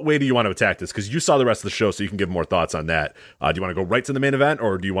what way do you want to attack this? Because you saw the rest of the show, so you can give more thoughts on that. Do you want to go right to the main event,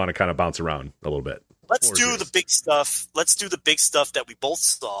 or do you want to kind of bounce around a little bit? Let's do the big stuff. Let's do the big stuff that we both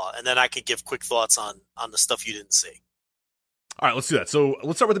saw, and then I could give quick thoughts on the stuff you didn't see. All right, let's do that. So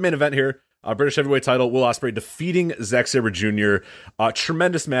let's start with the main event here. British Heavyweight title, Will Ospreay defeating Zack Sabre Jr.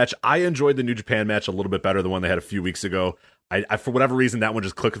 Tremendous match. I enjoyed the New Japan match a little bit better, the one they had a few weeks ago. I for whatever reason, that one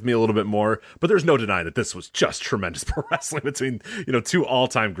just clicked with me a little bit more. But there's no denying that this was just tremendous pro wrestling between two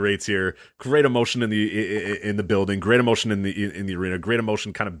all-time greats here. Great emotion in the building, great emotion in the arena, great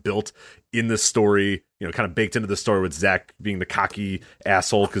emotion kind of built in the story. Kind of baked into the story with Zack being the cocky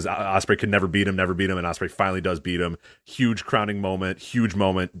asshole because Ospreay could never beat him, and Ospreay finally does beat him. Huge crowning moment, huge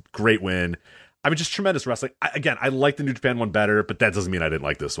moment, great win. I mean, just tremendous wrestling. I like the New Japan one better, but that doesn't mean I didn't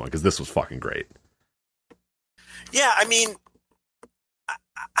like this one because this was fucking great. Yeah, I mean,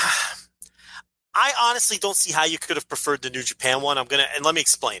 I honestly don't see how you could have preferred the New Japan one. And let me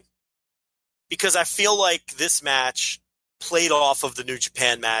explain. Because I feel like this match played off of the New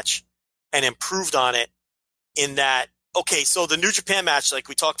Japan match and improved on it in that, okay, so the New Japan match, like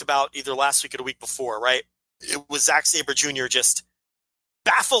we talked about either last week or the week before, right? It was Zack Sabre Jr. just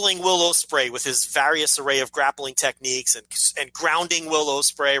baffling Will Ospreay with his various array of grappling techniques and grounding Will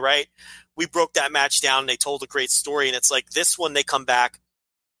Ospreay, right? We broke that match down and they told a great story. And it's like this one, they come back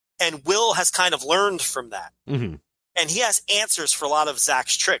and Will has kind of learned from that. Mm-hmm. And he has answers for a lot of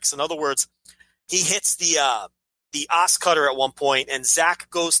Zack's tricks. In other words, he hits the Os cutter at one point and Zack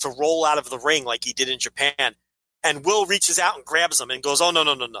goes to roll out of the ring like he did in Japan. And Will reaches out and grabs him and goes, oh, no.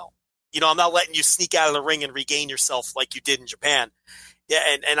 I'm not letting you sneak out of the ring and regain yourself like you did in Japan.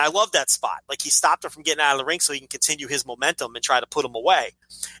 Yeah, and I love that spot. Like he stopped him from getting out of the ring so he can continue his momentum and try to put him away.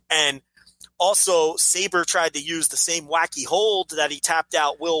 And also, Sabre tried to use the same wacky hold that he tapped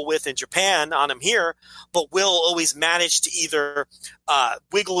out Will with in Japan on him here, but Will always managed to either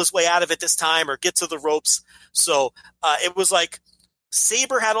wiggle his way out of it this time or get to the ropes. So it was like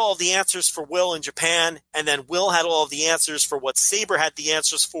Sabre had all of the answers for Will in Japan, and then Will had all of the answers for what Sabre had the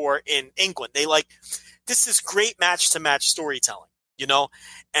answers for in England. This is great match-to-match storytelling,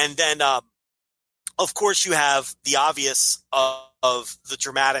 And then, of course, you have the obvious of the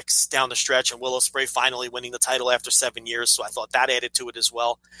dramatics down the stretch and Will Ospreay finally winning the title after 7 years. So I thought that added to it as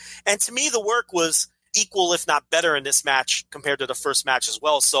well. And to me, the work was equal, if not better in this match compared to the first match as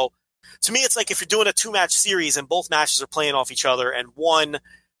well. So to me, it's like if you're doing a 2-match series and both matches are playing off each other and one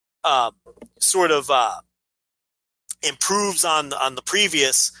improves on the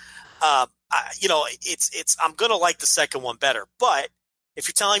previous, I'm going to like the second one better. But if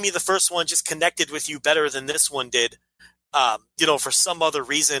you're telling me the first one just connected with you better than this one did, for some other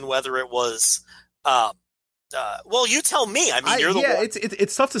reason, whether it was, well, you tell me. I mean, you're the one.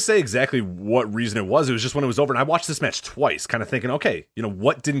 It's tough to say exactly what reason it was. It was just when it was over, and I watched this match twice, kind of thinking, okay,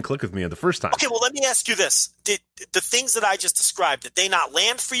 what didn't click with me the first time? Okay, well, let me ask you this: did the things that I just described, did they not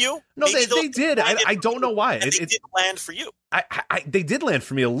land for you? No, they did. I don't know why. They didn't land for you. They did land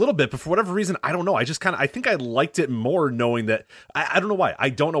for me a little bit, but for whatever reason, I don't know. I just I think I liked it more knowing that I don't know why. I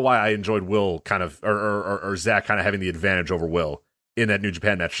don't know why I enjoyed Will kind of or Zack kind of having the advantage over Will in that New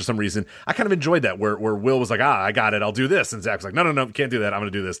Japan match. For some reason, I kind of enjoyed that where Will was like, I got it, I'll do this, and Zack's like, no, you can't do that, I'm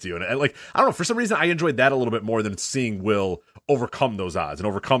going to do this to you. And I don't know, for some reason, I enjoyed that a little bit more than seeing Will overcome those odds and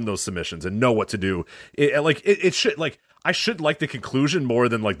overcome those submissions and know what to do. I should like the conclusion more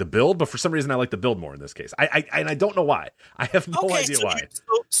than the build, but for some reason I like the build more in this case. I don't know why. I have no idea why.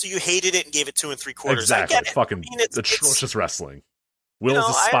 So you hated it and gave it 2 3/4. Exactly. Fucking atrocious wrestling. Will's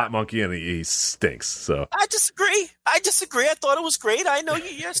a spot monkey and he stinks. So I disagree. I thought it was great. I know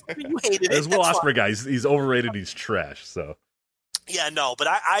you hated it. As Will Ospreay guy, he's overrated. He's trash. So yeah, no, but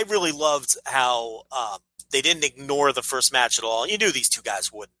I really loved how they didn't ignore the first match at all. You knew these two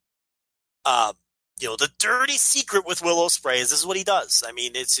guys wouldn't. The dirty secret with Will Ospreay is this is what he does. I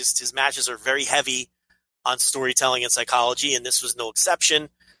mean, it's just his matches are very heavy on storytelling and psychology, and this was no exception.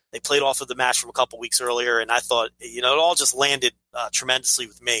 They played off of the match from a couple weeks earlier, and I thought, it all just landed tremendously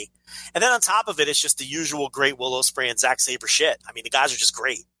with me. And then on top of it, it's just the usual great Will Ospreay and Zack Sabre shit. I mean, the guys are just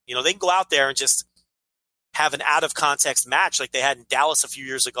great. They can go out there and just have an out-of-context match like they had in Dallas a few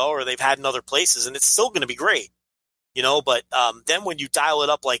years ago or they've had in other places, and it's still going to be great. But then when you dial it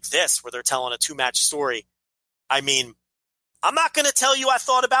up like this, where they're telling a 2-match story, I mean, I'm not going to tell you I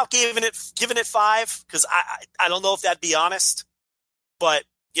thought about giving it 5 because I don't know if that'd be honest, but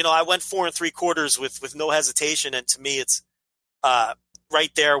I went 4 3/4 with no hesitation, and to me it's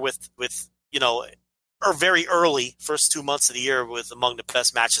right there with or very early first 2 months of the year with among the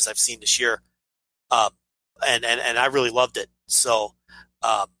best matches I've seen this year, and I really loved it. So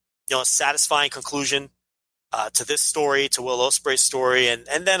a satisfying conclusion to this story, to Will Ospreay's story, and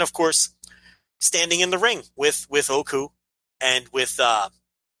then of course standing in the ring with Oku and with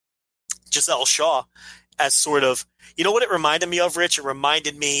Giselle Shaw as sort of, what it reminded me of, Rich? It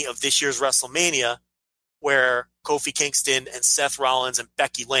reminded me of this year's WrestleMania where Kofi Kingston and Seth Rollins and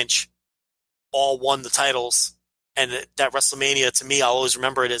Becky Lynch all won the titles. And that WrestleMania, to me, I'll always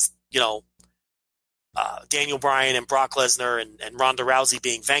remember it as, Daniel Bryan and Brock Lesnar and Ronda Rousey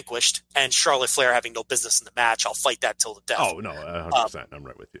being vanquished and Charlotte Flair having no business in the match. I'll fight that till the death. Oh, no, 100%. I'm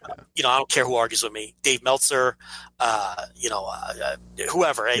right with you. Yeah. I don't care who argues with me. Dave Meltzer,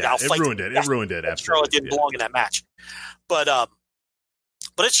 whoever. Yeah, I'll fight. It ruined it. Absolutely. Charlotte didn't belong in that match. But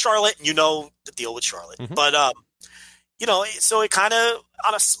it's Charlotte, and the deal with Charlotte. Mm-hmm. But, so it kind of,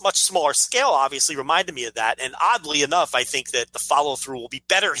 on a much smaller scale, obviously reminded me of that. And oddly enough, I think that the follow through will be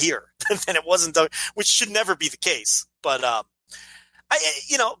better here than it wasn't, which should never be the case. But,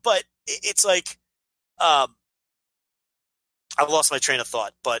 but it's like, I lost my train of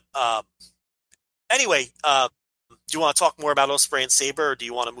thought. But anyway, do you want to talk more about Ospreay and Sabre, or do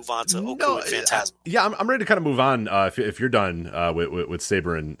you want to move on to Oku and Phantasmo? Yeah, I'm ready to kind of move on if you're done with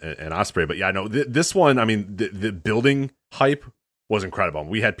Sabre and Ospreay. But yeah, no, this one, I mean, the building hype was incredible.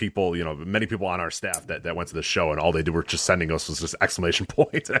 We had people, many people on our staff that went to the show, and all they did were just sending us was just exclamation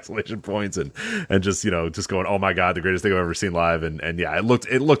points, and just just going, oh my god, the greatest thing I've ever seen live. And yeah, it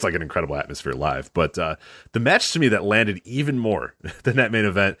looked like an incredible atmosphere live. But the match to me that landed even more than that main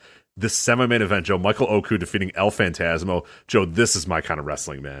event, this semi-main event, Joe, Michael Oku defeating El Phantasmo. Joe, this is my kind of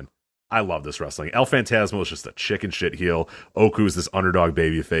wrestling, man. I love this wrestling. El Phantasmo is just a chicken shit heel. Oku is this underdog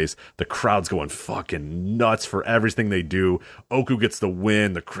babyface. The crowd's going fucking nuts for everything they do. Oku gets the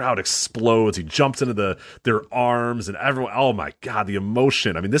win. The crowd explodes. He jumps into their arms, and everyone, oh my god, the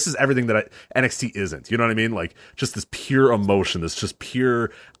emotion. I mean, this is everything that NXT isn't. You know what I mean? Like, just this pure emotion, this just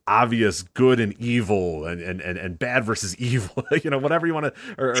pure obvious good and evil and bad versus evil, whatever you want to.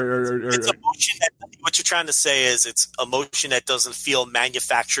 It's emotion that, what you're trying to say is it's emotion that doesn't feel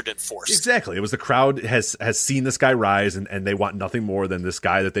manufactured and forced. Exactly. It was the crowd has seen this guy rise, and they want nothing more than this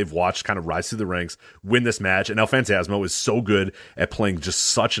guy that they've watched kind of rise through the ranks, win this match. And El Phantasmo is so good at playing just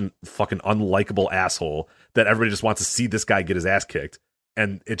such a fucking unlikable asshole that everybody just wants to see this guy get his ass kicked.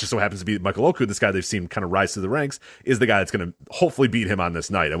 And it just so happens to be Michael Oku, this guy they've seen kind of rise through the ranks, is the guy that's going to hopefully beat him on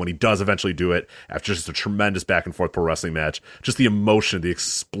this night. And when he does eventually do it, after just a tremendous back and forth pro wrestling match, just the emotion, the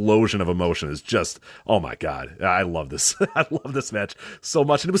explosion of emotion is just, oh my god, I love this. I love this match so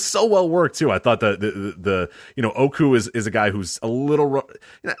much, and it was so well worked too. I thought the Oku is a guy who's a little, I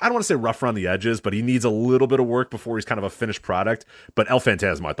don't want to say rough around the edges, but he needs a little bit of work before he's kind of a finished product. But El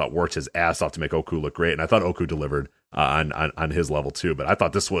Phantasmo, I thought, worked his ass off to make Oku look great, and I thought Oku delivered on his level too. But I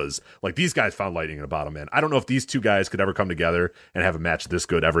thought this was like, these guys found lightning in a bottle, man. I don't know if these two guys could ever come together and have a match this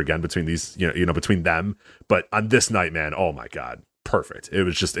good ever again between these, between them. But on this night, man, oh my god, perfect. It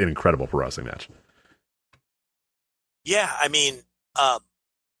was just an incredible pro wrestling match. Yeah, I mean,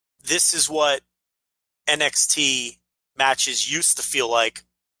 this is what NXT matches used to feel like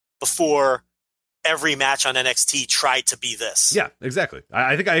before every match on NXT tried to be this. Yeah, exactly.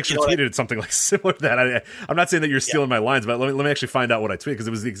 I think I actually tweeted something like similar to that. I'm not saying that you're stealing my lines, but let me actually find out what I tweeted, because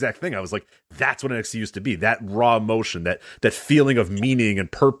it was the exact thing. I was like, that's what NXT used to be. That raw emotion, that feeling of meaning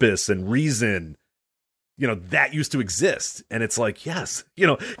and purpose and reason, that used to exist. And it's like, yes,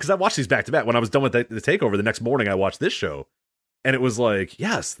 because I watched these back to back. When I was done with the takeover, the next morning I watched this show, and it was like,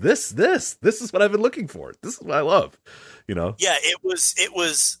 yes, this is what I've been looking for. This is what I love, Yeah, it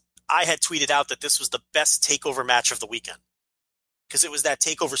was. I had tweeted out that this was the best takeover match of the weekend, because it was that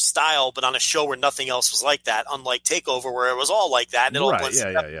takeover style, but on a show where nothing else was like that, unlike takeover where it was all like that. And it all blends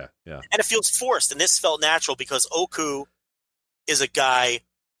together. Yeah. And it feels forced. And this felt natural because Oku is a guy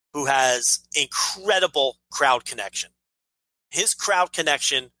who has incredible crowd connection. His crowd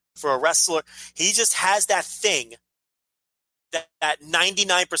connection for a wrestler, he just has that thing that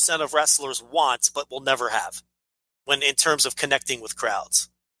 99% of wrestlers want, but will never have when in terms of connecting with crowds.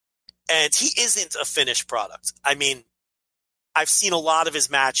 And he isn't a finished product. I mean, I've seen a lot of his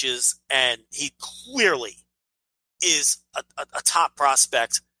matches, and he clearly is a top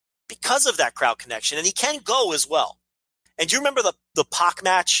prospect because of that crowd connection. And he can go as well. And do you remember the Pac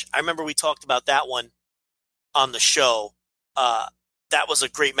match? I remember we talked about that one. on the show. That was a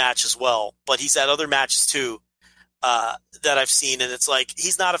great match as well. But he's had other matches too that I've seen, and it's like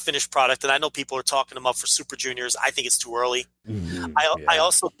he's not a finished product. And I know people are talking him up for Super Juniors. I think it's too early. I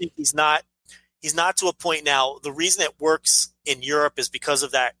also think he's not to a point now. The reason it works in Europe is because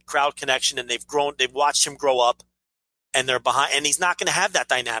of that crowd connection, and they've watched him grow up, and they're behind. And he's not going to have that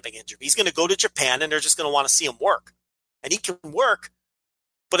dynamic injury. He's going to go to Japan, and they're just going to want to see him work, and he can work.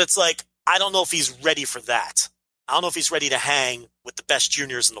 But it's like I don't know if he's ready for that. I don't know if he's ready to hang with the best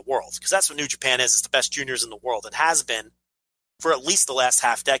juniors in the world, because that's what New Japan is. It's the best juniors in the world, and has been for at least the last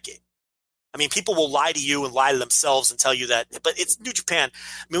half decade. I mean, people will lie to you and lie to themselves and tell you that, but it's New Japan.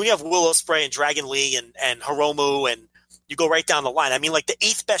 I mean, we have Will Ospreay and Dragon Lee and Hiromu, and you go right down the line. I mean, like the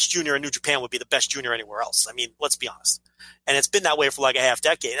 8th best junior in New Japan would be the best junior anywhere else. I mean, let's be honest. And it's been that way for like a half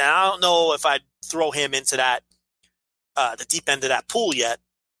decade. And I don't know if I'd throw him into that, the deep end of that pool yet,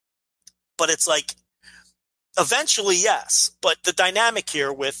 but it's like, eventually, yes. But the dynamic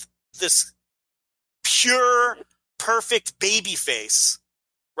here with this pure, perfect baby face,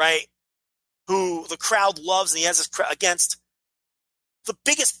 right, who the crowd loves, and he has this against the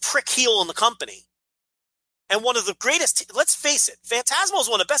biggest prick heel in the company. And one of the greatest, let's face it, Phantasmo is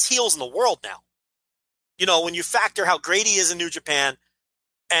one of the best heels in the world now. You know, when you factor how great he is in New Japan,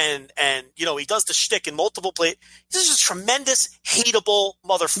 and you know, he does the shtick in multiple plays. He's just a tremendous, hateable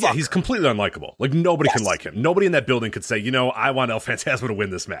motherfucker. Yeah, he's completely unlikable. Like, nobody can like him. Nobody in that building could say, you know, I want El Phantasmo to win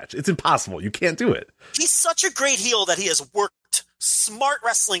this match. It's impossible. You can't do it. He's such a great heel that he has worked smart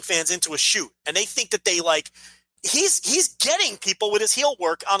wrestling fans into a shoot, and they think that they like he's getting people with his heel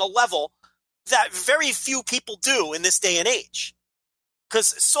work on a level that very few people do in this day and age, because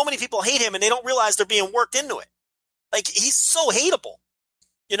so many people hate him and they don't realize they're being worked into it. Like, he's so hateable,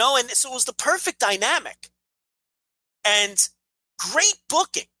 you know, and so it was the perfect dynamic and great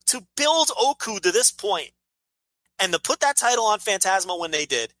booking to build Oku to this point and to put that title on Phantasmo when they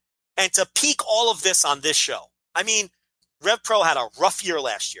did, and to peak all of this on this show. I mean, Rev Pro had a rough year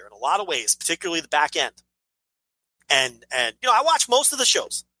last year in a lot of ways, particularly the back end. And you know, I watched most of the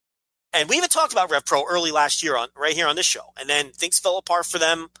shows. And we even talked about Rev Pro early last year right here on this show. And then things fell apart for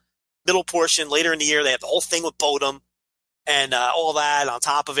them. Middle portion, later in the year, they had the whole thing with Bodum and all that on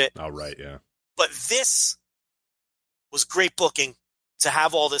top of it. Oh, right, yeah. But this was great booking to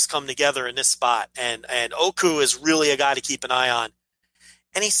have all this come together in this spot. And Oku is really a guy to keep an eye on.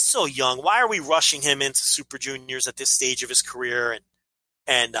 And he's so young. Why are we rushing him into Super Juniors at this stage of his career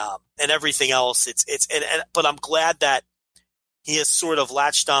and everything else? But I'm glad that he has sort of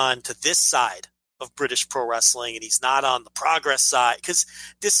latched on to this side of British pro wrestling, and he's not on the Progress side, because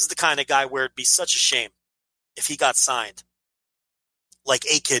this is the kind of guy where it'd be such a shame if he got signed like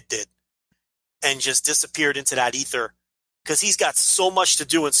A-Kid did and just disappeared into that ether, because he's got so much to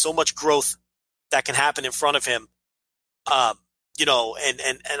do and so much growth that can happen in front of him. You know,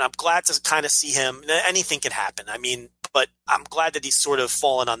 and I'm glad to kind of see him. Anything can happen. I mean, but I'm glad that he's sort of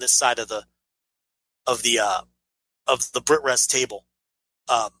fallen on this side of the BritRest table.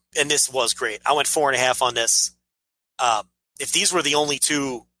 And this was great. I went 4.5 on this. If these were the only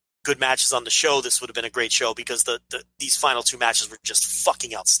 2 good matches on the show, this would have been a great show, because these final 2 matches were just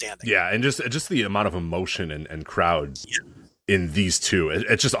fucking outstanding. Yeah, and just the amount of emotion and crowd in these 2,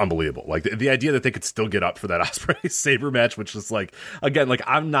 it's just unbelievable. Like, the idea that they could still get up for that Ospreay Sabre match, which is like, again, like,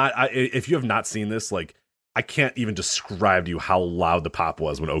 if you have not seen this, like, I can't even describe to you how loud the pop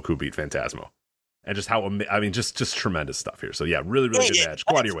was when Oku beat Phantasmo. And just how, I mean, just tremendous stuff here. So yeah, really good match.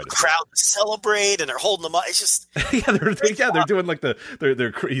 Go out of your way. The crowd celebrate, and they're holding them up. It's just they're doing like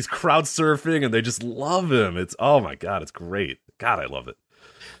he's crowd surfing, and they just love him. It's, oh my god, it's great. God, I love it.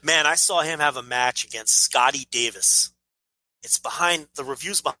 Man, I saw him have a match against Scotty Davis. It's behind the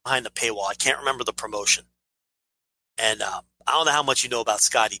reviews, behind the paywall. I can't remember the promotion. And I don't know how much you know about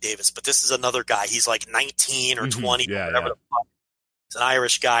Scotty Davis, but this is another guy. He's like 19 or 20, or whatever the fuck. He's an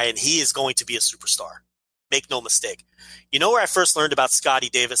Irish guy, and he is going to be a superstar. Make no mistake. You know where I first learned about Scotty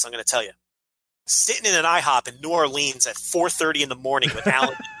Davis? I'm going to tell you. Sitting in an IHOP in New Orleans at 4:30 in the morning with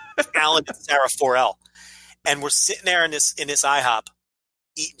Alan and Sarah Forel. And we're sitting there in this IHOP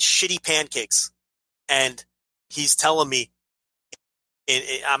eating shitty pancakes. And he's telling me,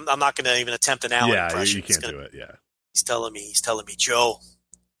 I'm not going to even attempt an Alan impression. Yeah, you can't do it, yeah. He's telling me, Joe,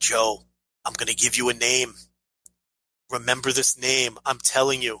 I'm going to give you a name. Remember this name. I'm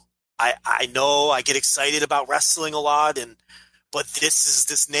telling you. I know I get excited about wrestling a lot, but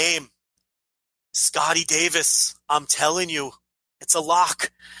this name. Scotty Davis. I'm telling you. It's a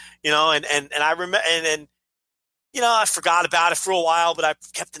lock. You know, and I remember, and you know, I forgot about it for a while, but I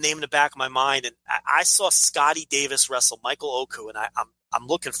kept the name in the back of my mind, and I saw Scotty Davis wrestle Michael Oku, and I'm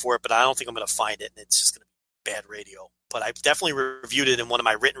looking for it, but I don't think I'm going to find it, and it's just going to be bad radio, but I've definitely reviewed it in one of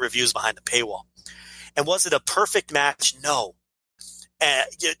my written reviews behind the paywall. And was it a perfect match? No.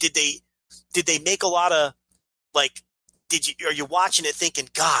 Did they make a lot of, like, are you watching it thinking,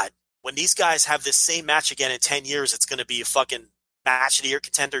 God, when these guys have this same match again in 10 years, it's going to be a fucking match of the year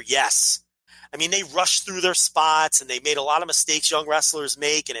contender? Yes. I mean, they rushed through their spots and they made a lot of mistakes young wrestlers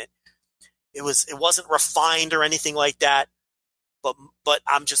make, and it wasn't refined or anything like that. But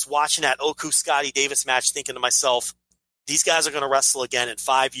I'm just watching that Oku Scotty Davis match thinking to myself, these guys are going to wrestle again in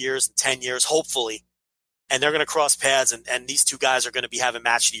 5 years and 10 years, hopefully. And they're going to cross paths, and these two guys are going to be having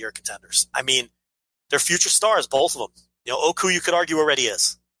match of the year contenders. I mean, they're future stars, both of them. You know, Oku, you could argue, already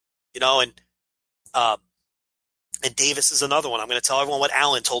is. You know, and Davis is another one. I'm going to tell everyone what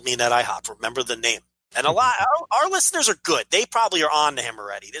Alan told me in that IHOP. Remember the name. And a lot, our listeners are good. They probably are on to him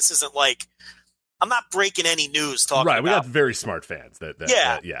already. This isn't like, I'm not breaking any news talking about. Right, we got very smart fans that they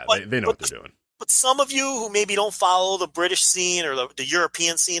know what they're doing. But some of you who maybe don't follow the British scene or the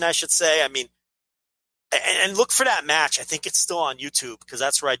European scene, I should say, I mean, and look for that match. I think it's still on YouTube because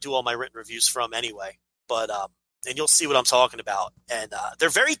that's where I do all my written reviews from anyway. But and you'll see what I'm talking about. And they're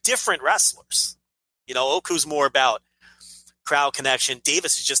very different wrestlers. You know, Oku's more about crowd connection.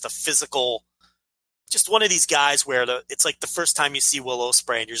 Davis is just a physical, just one of these guys where it's like the first time you see Will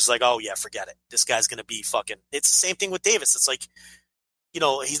Ospreay and you're just like, oh yeah, forget it. This guy's going to be fucking. It's the same thing with Davis. It's like, you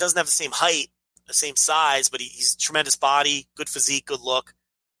know, he doesn't have the same height, the same size, but he's a tremendous body, good physique, good look.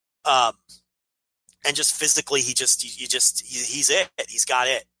 And just physically, he's it. He's got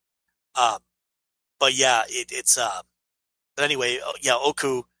it. But yeah, but anyway, yeah,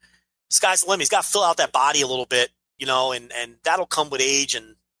 Oku, sky's the limit. He's got to fill out that body a little bit, you know, and that'll come with age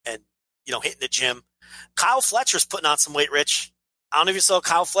and, you know, hitting the gym. Kyle Fletcher's putting on some weight, Rich. I don't know if you saw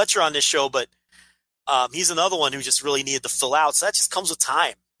Kyle Fletcher on this show, but he's another one who just really needed to fill out. So that just comes with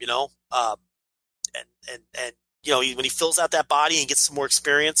time, you know, and you know, when he fills out that body and gets some more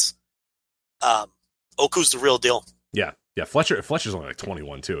experience, Oku's the real deal. Yeah. Fletcher's only like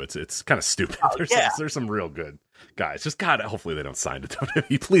 21 too. It's kind of stupid. There's some real good guys. Just God, hopefully they don't sign to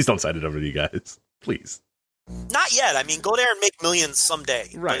WWE. Please don't sign to WWE, guys. Please. Not yet. I mean, go there and make millions someday.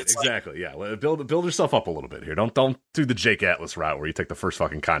 Right. Exactly. Like, yeah. Build yourself up a little bit here. Don't do the Jake Atlas route where you take the first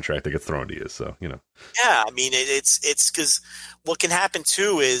fucking contract that gets thrown to you. So you know. Yeah. I mean, it's because what can happen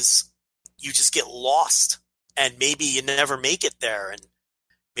too is you just get lost and maybe you never make it there, and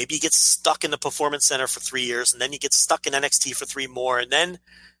maybe you get stuck in the Performance Center for 3 years, and then you get stuck in NXT for 3 more, and then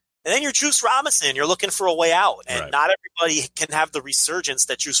you're Juice Robinson. You're looking for a way out, and right. Not everybody can have the resurgence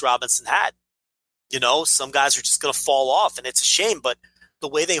that Juice Robinson had. You know, some guys are just going to fall off, and it's a shame, but the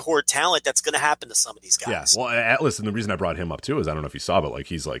way they hoard talent, that's going to happen to some of these guys. Yeah, well, Atlas, and the reason I brought him up too is I don't know if you saw, but like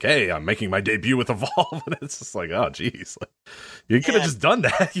he's like, hey, I'm making my debut with Evolve, and it's just like, oh, geez, like, you could have just done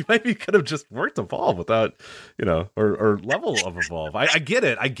that. You maybe could have just worked Evolve without, you know, or level of Evolve. I get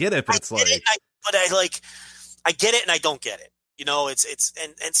it, but it's like, I get it, and I don't get it. You know, it's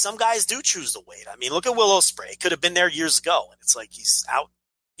and some guys do choose to wait. I mean, look at Will Ospreay; could have been there years ago, and it's like he's out,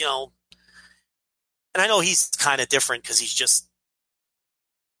 you know. And I know he's kind of different because he's just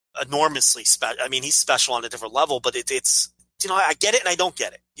enormously special. I mean, he's special on a different level, but it's you know, I get it and I don't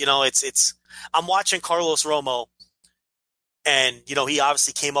get it. You know, it's I'm watching Carlos Romo, and you know, he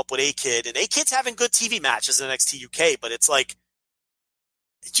obviously came up with A-Kid, and A-Kid's having good TV matches in NXT UK, but it's like,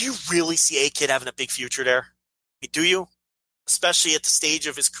 do you really see A-Kid having a big future there? I mean, do you? Especially at the stage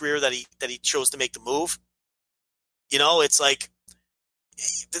of his career that he chose to make the move. You know, it's like,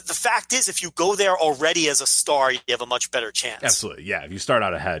 the fact is, if you go there already as a star, you have a much better chance. Absolutely, yeah. If you start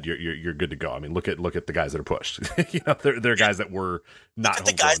out ahead, you're good to go. I mean, look at the guys that are pushed. You know, they're guys that were not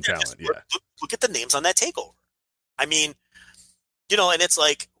homegrown talent. Look at the names on that takeover. I mean, you know, and it's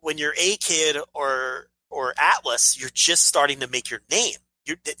like when you're A-Kid or Atlas, you're just starting to make your name.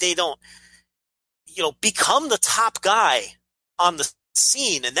 They don't, you know, become the top guy on the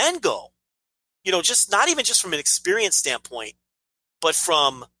scene and then go. You know, just not even just from an experience standpoint, but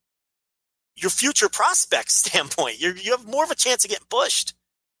from your future prospect standpoint. You have more of a chance of getting pushed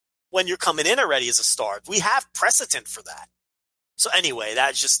when you're coming in already as a star. We have precedent for that. So anyway,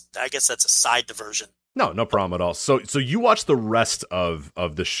 I guess that's a side diversion. No problem at all. So you watch the rest of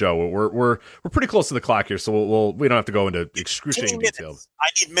the show. We're pretty close to the clock here, so we don't have to go into excruciating details. I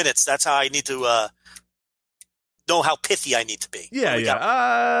need minutes. That's how I need to know how pithy I need to be.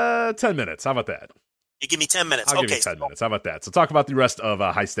 Yeah. 10 minutes. How about that? You give me 10 minutes. I'll give you 10 minutes. How about that? So talk about the rest of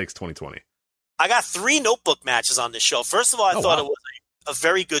High Stakes 2020. I got 3 notebook matches on this show. First of all, I thought it was a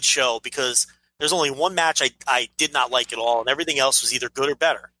very good show because there's only one match I did not like at all, and everything else was either good or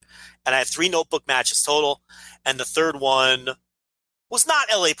better. And I had 3 notebook matches total, and the third one was not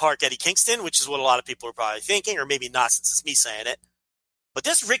LA Park Eddie Kingston, which is what a lot of people are probably thinking, or maybe not since it's me saying it. But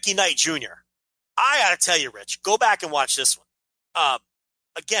this Ricky Knight Jr., I got to tell you, Rich, go back and watch this one.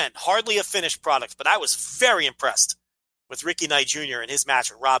 Again, hardly a finished product, but I was very impressed with Ricky Knight Jr. and his match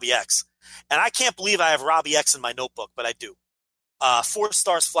with Robbie X. And I can't believe I have Robbie X in my notebook, but I do. 4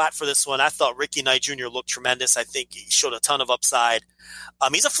 stars flat for this one. I thought Ricky Knight Jr. looked tremendous. I think he showed a ton of upside.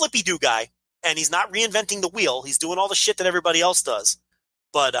 He's a flippy-do guy, and he's not reinventing the wheel. He's doing all the shit that everybody else does.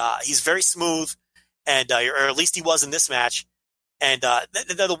 But he's very smooth, and or at least he was in this match. And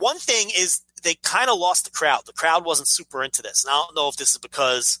the one thing is they kind of lost the crowd. The crowd wasn't super into this. And I don't know if this is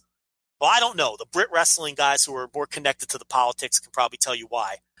because, well, I don't know. The Brit wrestling guys who are more connected to the politics can probably tell you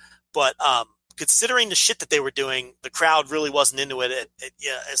why. But considering the shit that they were doing, the crowd really wasn't into it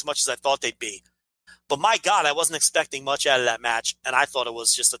as much as I thought they'd be. But my God, I wasn't expecting much out of that match. And I thought it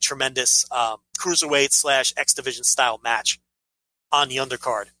was just a tremendous cruiserweight / X Division style match on the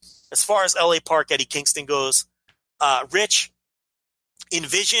undercard. As far as LA Park Eddie Kingston goes, Rich,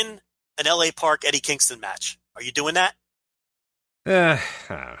 envision an LA Park Eddie Kingston match. Are you doing that? Well,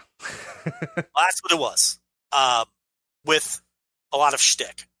 that's what it was. With a lot of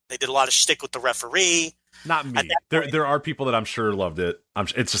shtick. They did a lot of shtick with the referee. Not me. There are people that I'm sure loved it.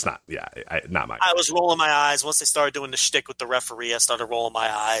 It's just not. Yeah, not mine. I was rolling my eyes once they started doing the shtick with the referee. I started rolling my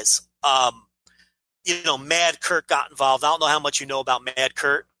eyes. Mad Kurt got involved. I don't know how much you know about Mad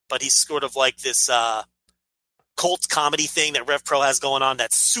Kurt, but he's sort of like this cult comedy thing that Rev Pro has going on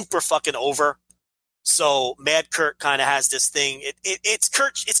that's super fucking over. So Mad Kurt kind of has this thing. It's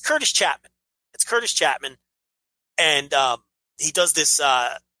Curtis Chapman. It's Curtis Chapman, and he does this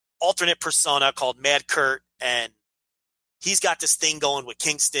alternate persona called Mad Kurt, and he's got this thing going with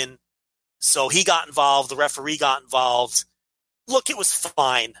Kingston. So he got involved. The referee got involved. Look, it was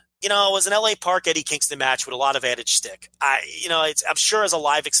fine. It was an LA Park Eddie Kingston match with a lot of added shtick. I'm sure as a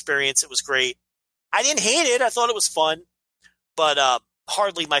live experience, it was great. I didn't hate it. I thought it was fun, but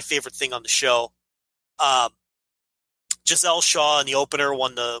hardly my favorite thing on the show. Giselle Shaw in the opener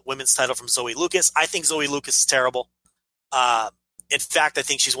won the women's title from Zoe Lucas. I think Zoe Lucas is terrible. In fact, I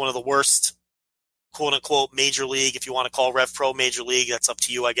think she's one of the worst, quote unquote, major league. If you want to call Rev Pro major league, that's up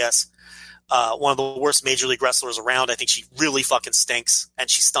to you, I guess. One of the worst major league wrestlers around. I think she really fucking stinks, and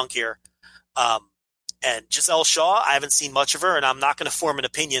she stunk here. And Giselle Shaw, I haven't seen much of her, and I'm not going to form an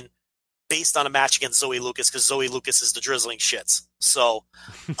opinion based on a match against Zoe Lucas because Zoe Lucas is the drizzling shits. So,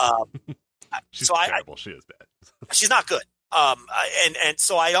 she's terrible. She is bad. She's not good.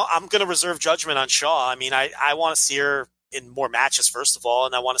 So I'm going to reserve judgment on Shaw. I mean, I want to see her in more matches, first of all,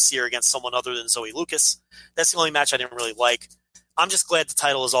 and I want to see her against someone other than Zoe Lucas. That's the only match I didn't really like. I'm just glad the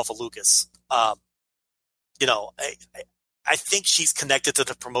title is off of Lucas. I think she's connected to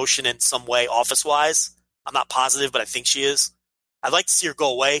the promotion in some way, office-wise. I'm not positive, but I think she is. I'd like to see her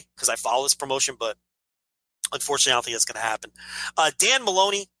go away because I follow this promotion, but unfortunately, I don't think that's going to happen. Dan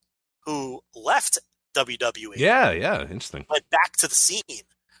Maloney, who left WWE. Yeah, interesting. Went back to the scene.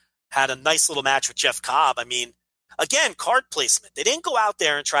 Had a nice little match with Jeff Cobb. I mean, again, card placement. They didn't go out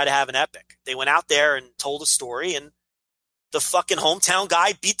there and try to have an epic. They went out there and told a story, and the fucking hometown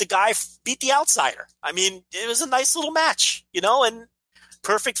guy beat the outsider. I mean, it was a nice little match, and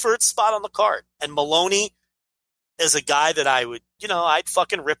perfect for its spot on the card. And Maloney is a guy that I would, I'd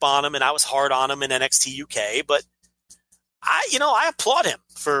fucking rip on him, and I was hard on him in NXT UK, but I applaud him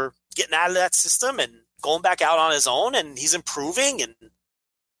for getting out of that system and going back out on his own, and he's improving, and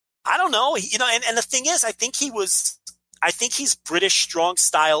I don't know, and the thing is, I think he's British strong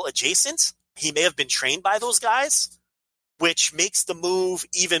style adjacent. He may have been trained by those guys, which makes the move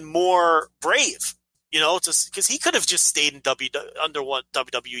even more brave, because he could have just stayed in under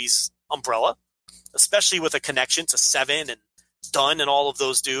WWE's umbrella, especially with a connection to Seven and Dunn and all of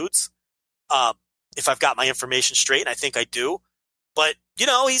those dudes. If I've got my information straight, and I think I do, but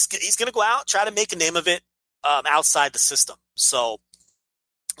he's going to go out, try to make a name of it outside the system. So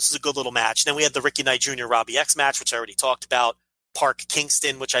this is a good little match. Then we had the Ricky Knight Jr. Robbie X match, which I already talked about. Park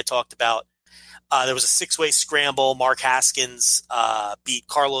Kingston, which I talked about. There was a 6-way scramble. Mark Haskins beat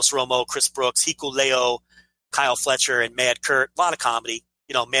Carlos Romo, Chris Brooks, Hikuleo, Kyle Fletcher, and Mad Kurt. A lot of comedy.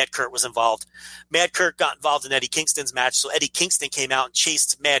 Mad Kurt was involved. Mad Kurt got involved in Eddie Kingston's match, so Eddie Kingston came out and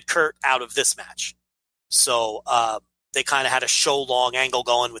chased Mad Kurt out of this match. So they kind of had a show-long angle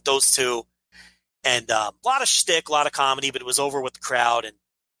going with those two. And a lot of shtick, a lot of comedy, but it was over with the crowd, and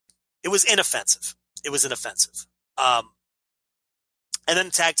it was inoffensive. And then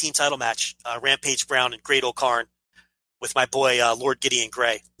the tag team title match, Rampage Brown and Great O'Karn with my boy Lord Gideon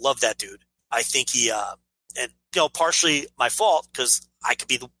Gray. Love that dude. I think he, partially my fault because I could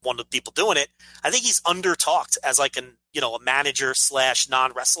be one of the people doing it. I think he's under-talked as like an a manager /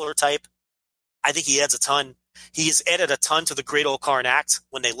 non-wrestler type. I think he adds a ton. He's added a ton to the Great O'Karn act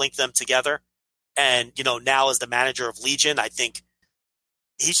when they link them together. And, now as the manager of Legion, I think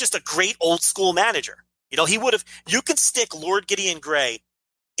he's just a great old school manager. You can stick Lord Gideon Gray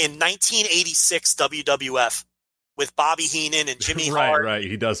in 1986 WWF with Bobby Heenan and Jimmy Hart. Right.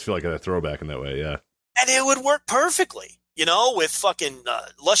 He does feel like a throwback in that way, yeah. And it would work perfectly, with fucking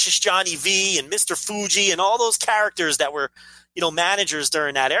Luscious Johnny V and Mr. Fuji and all those characters that were, managers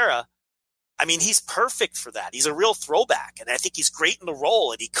during that era. I mean, he's perfect for that. He's a real throwback, and I think he's great in the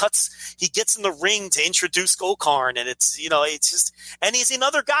role. And he gets in the ring to introduce O'Karn, and it's just, and he's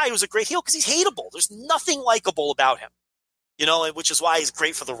another guy who's a great heel because he's hateable. There's nothing likable about him, which is why he's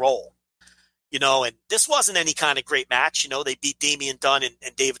great for the role, And this wasn't any kind of great match, They beat Damian Dunn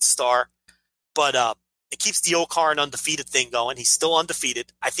and David Starr, but it keeps the O'Karn undefeated thing going. He's still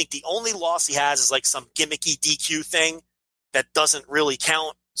undefeated. I think the only loss he has is like some gimmicky DQ thing that doesn't really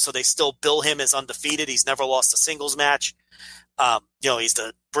count. So they still bill him as undefeated. He's never lost a singles match. He's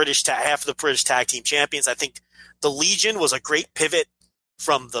the half of the British tag team champions. I think the Legion was a great pivot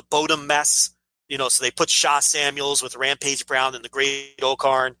from the Bodum mess. So they put Shaw Samuels with Rampage Brown and the Great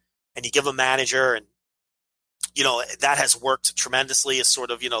O'Karn, and you give a manager, and that has worked tremendously as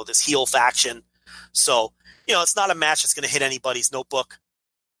sort of this heel faction. So it's not a match that's going to hit anybody's notebook.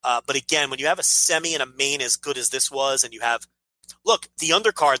 But again, when you have a semi and a main as good as this was, and you have the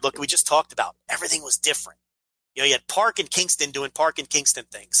undercard, we just talked about, everything was different. You had Park and Kingston doing Park and Kingston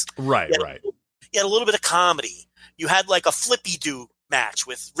things. Right. You had a little bit of comedy. You had like a flippy-do match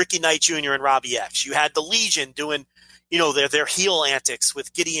with Ricky Knight Jr. and Robbie X. You had the Legion doing, their heel antics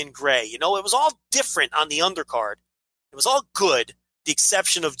with Gideon Gray. It was all different on the undercard. It was all good, the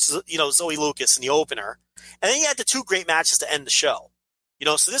exception of, Zoe Lucas in the opener. And then you had the two great matches to end the show.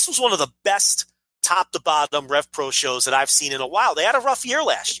 So this was one of the best top to bottom Rev Pro shows that I've seen in a while. They had a rough year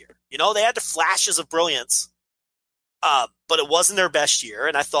last year. They had the flashes of brilliance, but it wasn't their best year.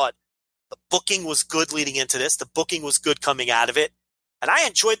 And I thought the booking was good leading into this. The booking was good coming out of it. And I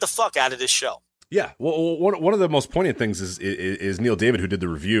enjoyed the fuck out of this show. Yeah, well, one of the most poignant things is Neil David, who did the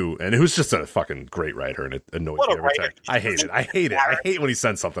review, and who's just a fucking great writer, and it annoys me every time. I hate it. I hate when he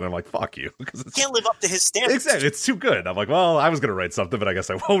sends something. I'm like, fuck you, because it can't live up to his standards. Exactly, it's too good. I'm like, well, I was gonna write something, but I guess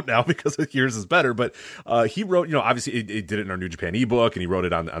I won't now because yours is better. But he wrote, obviously he did it in our New Japan ebook, and he wrote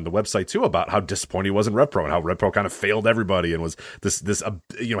it on the website too about how disappointed he was in Rev Pro and how Rev Pro kind of failed everybody and was this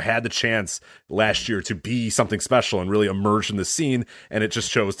had the chance last year to be something special and really emerge in the scene, and it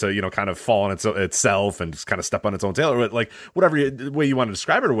just chose to kind of fall on itself and just kind of step on its own tail, or like whatever way you want to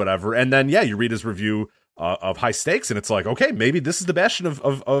describe it or whatever. And then you read his review of High Stakes, and it's like, okay, maybe this is the bastion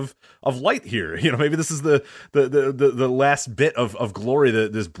of light here. Maybe this is the last bit of glory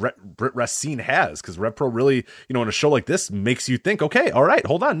that this Brit Rest scene has, because Rev Pro really, in a show like this, makes you think, okay, all right,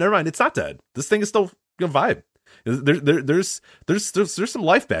 hold on, never mind, it's not dead. This thing is still vibe. There's some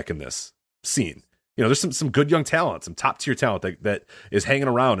life back in this scene. There's some good young talent, some top tier talent that is hanging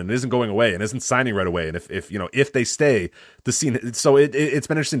around and isn't going away and isn't signing right away. And if they stay, the scene. So it's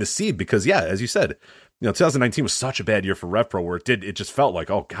been interesting to see, because as you said, 2019 was such a bad year for Rev Pro, where it just felt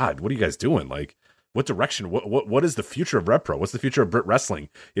like, oh God, what are you guys doing? Like, what direction? What is the future of Rev Pro? What's the future of Brit Wrestling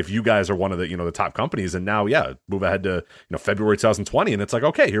if you guys are one of the the top companies? And now move ahead to February 2020, and it's like,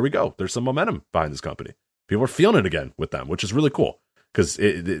 okay, here we go. There's some momentum behind this company. People are feeling it again with them, which is really cool. Because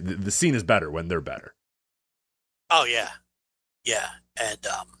the scene is better when they're better. Oh yeah, and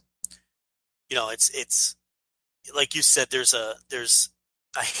it's like you said. There's a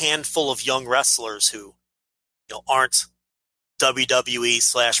handful of young wrestlers who aren't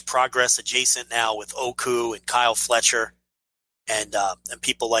WWE / Progress adjacent now, with Oku and Kyle Fletcher and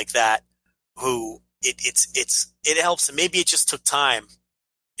people like that, who it helps. And maybe it just took time,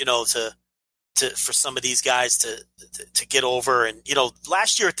 for some of these guys to get over. And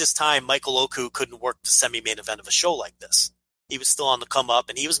last year at this time, Michael Oku couldn't work the semi-main event of a show like this. He was still on the come up,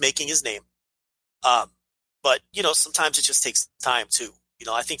 and he was making his name. But sometimes it just takes time too.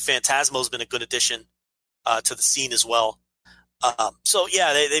 I think Phantasmo's been a good addition to the scene as well. So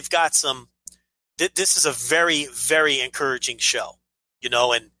they've got some. This is a very, very encouraging show.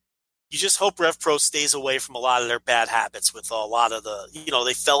 And you just hope Rev Pro stays away from a lot of their bad habits with a lot of the,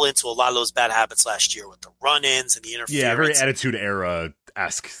 they fell into a lot of those bad habits last year with the run-ins and the interference. Yeah, very Attitude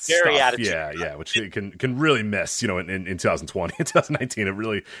Era-esque stuff. Attitude. Yeah, which you can really miss, in 2020 and 2019. It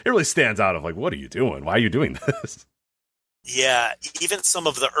really stands out of like, what are you doing? Why are you doing this? Yeah, even some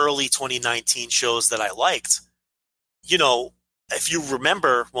of the early 2019 shows that I liked, if you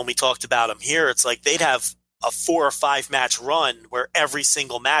remember when we talked about them here, it's like they'd have a 4 or 5 match run where every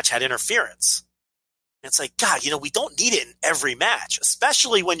single match had interference. And it's like, God, we don't need it in every match,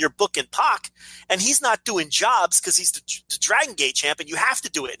 especially when you're booking Pac and he's not doing jobs because he's the Dragon Gate champ and you have to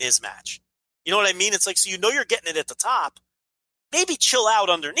do it in his match. You know what I mean? It's like, so you're getting it at the top. Maybe chill out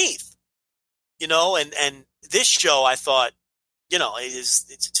underneath, and this show I thought, it's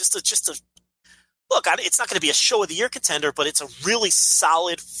just a look, it's not going to be a show of the year contender, but it's a really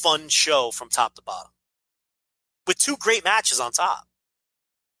solid, fun show from top to bottom with 2 great matches on top.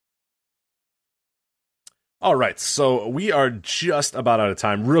 All right, so we are just about out of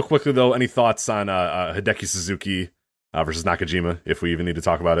time. Real quickly, though, any thoughts on Hideki Suzuki versus Nakajima, if we even need to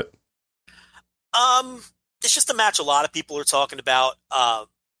talk about it? It's just a match a lot of people are talking about.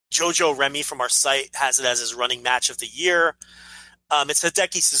 Jojo Remy from our site has it as his running match of the year. It's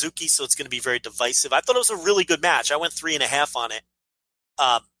Hideki Suzuki, so it's going to be very divisive. I thought it was a really good match. I went 3.5 on it.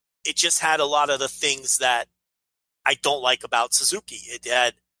 It just had a lot of the things that I don't like about Suzuki. It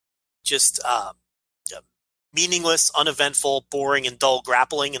had just meaningless, uneventful, boring, and dull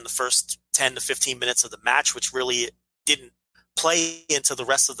grappling in the first 10 to 15 minutes of the match, which really didn't play into the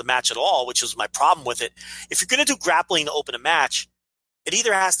rest of the match at all, which was my problem with it. If you're going to do grappling to open a match, it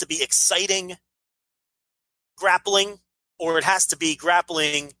either has to be exciting grappling or it has to be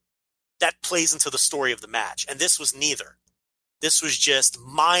grappling that plays into the story of the match. And this was neither. This was just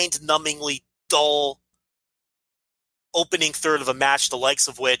mind-numbingly dull opening third of a match, the likes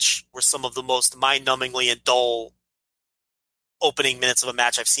of which were some of the most mind-numbingly and dull opening minutes of a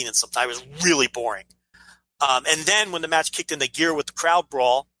match I've seen in some time. It was really boring. And then when the match kicked into gear with the crowd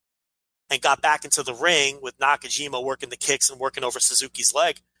brawl and got back into the ring with Nakajima working the kicks and working over Suzuki's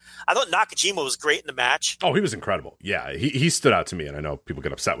leg, I thought Nakajima was great in the match. Oh, he was incredible. Yeah, he stood out to me, and I know people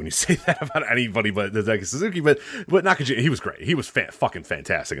get upset when you say that about anybody but Hideki Suzuki, but Nakajima, he was great. He was fucking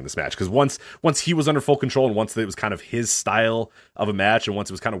fantastic in this match, because once he was under full control, and once it was kind of his style of a match, and once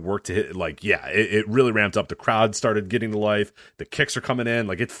it was kind of worked to hit, it really ramped up. The crowd started getting to life. The kicks are coming in.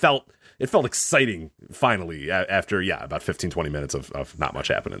 It felt exciting finally after about 15-20 minutes of not much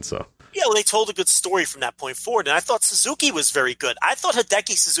happening. So yeah, well, they told a good story from that point forward, and I thought Suzuki was very good. I thought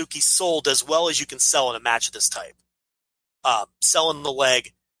Hideki Suzuki sold as well as you can sell in a match of this type. Selling the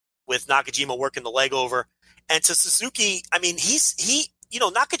leg with Nakajima working the leg over, and to Suzuki, I mean,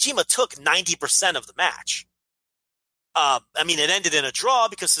 Nakajima took 90% of the match. It ended in a draw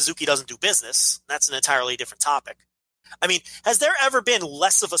because Suzuki doesn't do business. That's an entirely different topic. I mean, has there ever been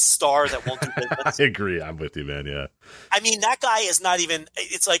less of a star that won't do business? I agree. I'm with you, man. Yeah. I mean, that guy is not even –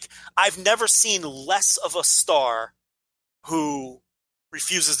 it's like I've never seen less of a star who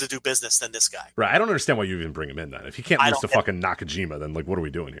refuses to do business than this guy. Right. I don't understand why you even bring him in then. If he can't lose to fucking Nakajima, then what are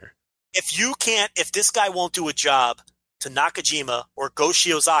we doing here? If this guy won't do a job to Nakajima or Go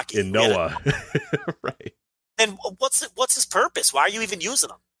Shiozaki in Noah, right? Then what's his purpose? Why are you even using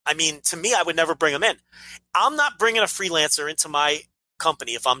him? I mean, to me, I would never bring him in. I'm not bringing a freelancer into my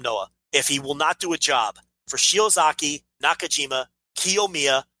company if I'm Noah, if he will not do a job for Shiozaki, Nakajima,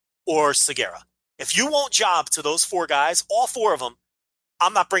 Kiyomiya, or Segura. If you won't job to those 4 guys, all 4 of them,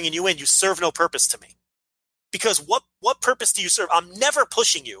 I'm not bringing you in. You serve no purpose to me. Because what purpose do you serve? I'm never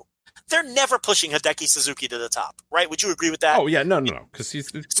pushing you. They're never pushing Hideki Suzuki to the top, right? Would you agree with that? Oh, yeah. No. Because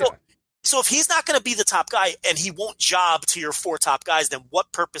he's... So if he's not going to be the top guy and he won't job to your 4 top guys, then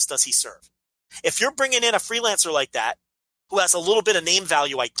what purpose does he serve? If you're bringing in a freelancer like that, who has a little bit of name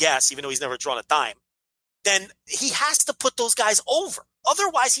value, I guess, even though he's never drawn a dime, then he has to put those guys over.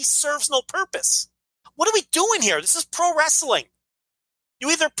 Otherwise, he serves no purpose. What are we doing here? This is pro wrestling.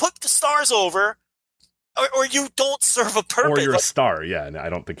 You either put the stars over or you don't serve a purpose. Or you're a star, yeah. And I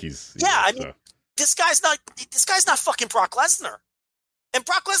don't think he's... This guy's not fucking Brock Lesnar. And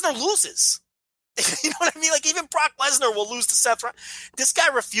Brock Lesnar loses. You know what I mean? Even Brock Lesnar will lose to Seth Rollins. This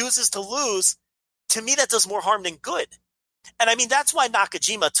guy refuses to lose. To me, that does more harm than good. And I mean, that's why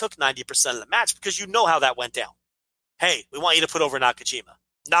Nakajima took 90% of the match, because you know how that went down. Hey, we want you to put over Nakajima.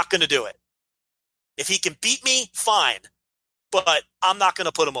 Not going to do it. If he can beat me, fine. But I'm not going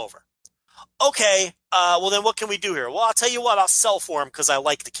to put him over. Okay, well then what can we do here? Well, I'll tell you what, I'll sell for him because I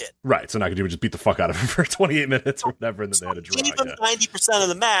like the kid. Right, so Nakajima just beat the fuck out of him for 28 minutes or whatever, and then they had a draw. He gave him 90% of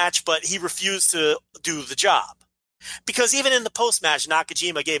the match, but he refused to do the job. Because even in the post-match,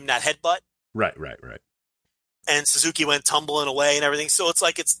 Nakajima gave him that headbutt. Right. And Suzuki went tumbling away and everything. So it's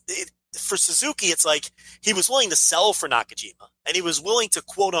like for Suzuki, it's like he was willing to sell for Nakajima, and he was willing to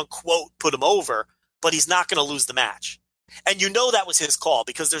quote-unquote put him over, but he's not going to lose the match. And you know that was his call,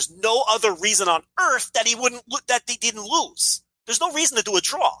 because there's no other reason on earth that he didn't lose. There's no reason to do a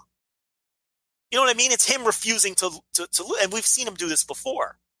draw. You know what I mean? It's him refusing to lose, and we've seen him do this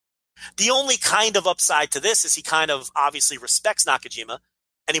before. The only kind of upside to this is he kind of obviously respects Nakajima,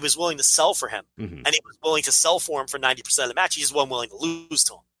 and he was willing to sell for him, Mm-hmm. and he was willing to sell for him for 90% of the match. He just wasn't willing to lose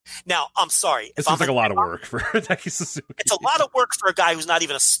to him. Now, I'm sorry. It seems like a lot of work for Hideki Suzuki. It's a lot of work for a guy who's not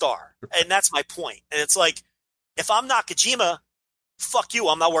even a star, and that's my point. And it's like, if I'm Nakajima, fuck you,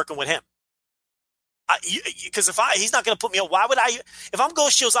 I'm not working with him. Because he's not going to put me on. Why would I? If I'm Go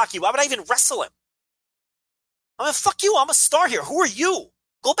Shiozaki, why would I even wrestle him? I mean, fuck you, I'm a star here. Who are you?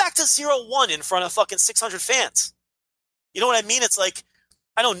 Go back to 0-1 in front of fucking 600 fans. You know what I mean? It's like,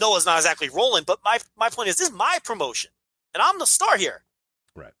 I know Noah's not exactly rolling, but my point is, this is my promotion, and I'm the star here.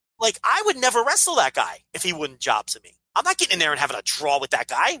 Right. Like, I would never wrestle that guy if he wouldn't job to me. I'm not getting in there and having a draw with that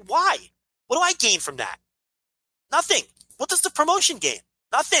guy. Why? What do I gain from that? Nothing. What does the promotion gain?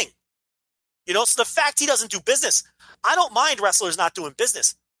 Nothing. You know, so the fact he doesn't do business, I don't mind wrestlers not doing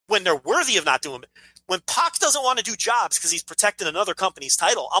business when they're worthy of not doing it. When Pac doesn't want to do jobs because he's protecting another company's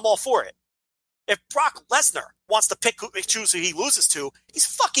title, I'm all for it. If Brock Lesnar wants to choose who he loses to, he's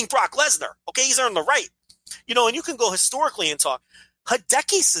fucking Brock Lesnar. Okay, he's earned the right. You know, and you can go historically and talk.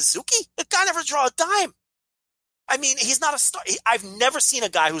 Hideki Suzuki, the guy never draw a dime. I mean, he's not a star. I've never seen a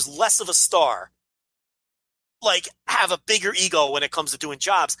guy who's less of a star, like, have a bigger ego when it comes to doing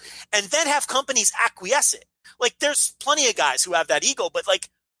jobs, and then have companies acquiesce it. Like, there's plenty of guys who have that ego, but, like,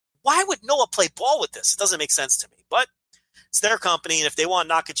 why would Noah play ball with this? It doesn't make sense to me. But it's their company, and if they want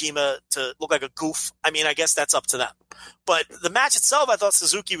Nakajima to look like a goof, I mean, I guess that's up to them. But the match itself, I thought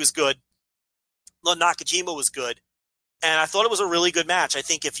Suzuki was good. Nakajima was good. And I thought it was a really good match. I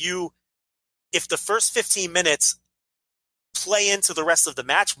think if the first 15 minutes play into the rest of the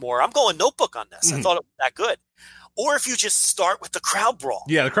match more, I'm going notebook on this. I thought it was that good. Or if you just start with the crowd brawl.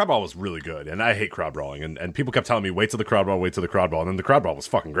 Yeah, the crowd brawl was really good, and I hate crowd brawling. And people kept telling me, wait till the crowd brawl, and then the crowd brawl was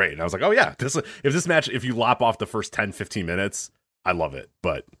fucking great. And I was like, oh yeah, if you lop off the first 10, 15 minutes, I love it.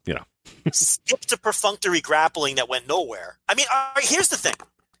 But, you know. Skip to perfunctory grappling that went nowhere. I mean, all right, here's the thing.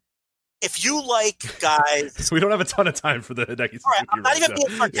 If you like guys... So we don't have a ton of time for the Hideki Suzuki. All right, I'm not even being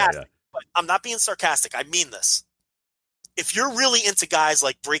sarcastic. Yeah. But I'm not being sarcastic. I mean this. If you're really into guys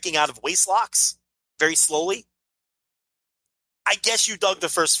like breaking out of waist locks very slowly, I guess you dug the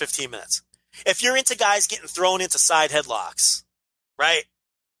first 15 minutes. If you're into guys getting thrown into side headlocks, right,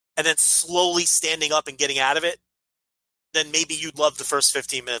 and then slowly standing up and getting out of it, then maybe you'd love the first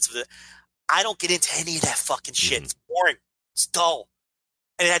 15 minutes of it. I don't get into any of that fucking shit. It's boring. It's dull.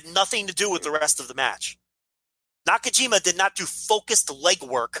 And it had nothing to do with the rest of the match. Nakajima did not do focused leg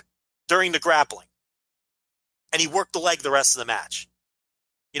work during the grappling. And he worked the leg the rest of the match.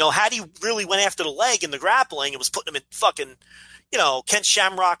 You know, had he really went after the leg in the grappling and was putting him in fucking, you know, Ken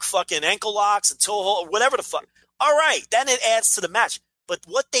Shamrock fucking ankle locks and toe hold, whatever the fuck. All right, then it adds to the match. But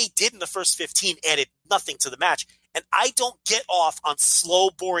what they did in the first 15 added nothing to the match. And I don't get off on slow,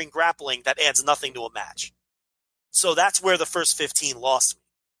 boring grappling that adds nothing to a match. So that's where the first 15 lost me.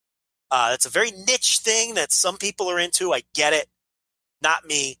 It's a very niche thing that some people are into. I get it. Not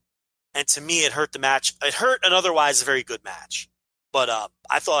me. And to me, it hurt the match. It hurt an otherwise very good match. But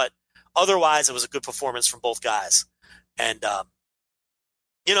I thought otherwise it was a good performance from both guys. And,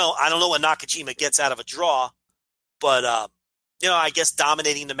 you know, I don't know what Nakajima gets out of a draw. But, you know, I guess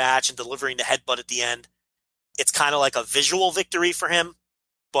dominating the match and delivering the headbutt at the end, it's kind of like a visual victory for him.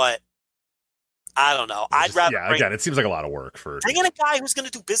 But I don't know. I'd rather again, it seems like a lot of work for bring in a guy who's going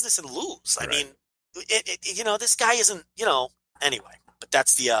to do business and lose. I mean, you know, this guy isn't, you know, anyway. But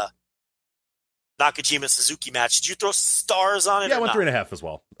that's the Nakajima Suzuki match. Did you throw stars on it? Yeah, I went 3.5 as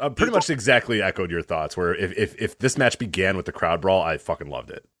well. Pretty much exactly echoed your thoughts. Where if this match began with the crowd brawl, I fucking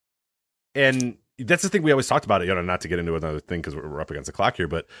loved it. And that's the thing we always talked about. You know, not to get into another thing because we're up against the clock here,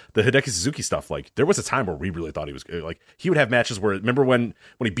 but the Hideki Suzuki stuff. Like, there was a time where we really thought he was like, he would have matches where, remember when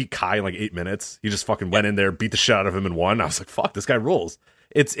he beat Kai in like 8 minutes? He just fucking went in there, beat the shit out of him and won. I was like, fuck, this guy rules.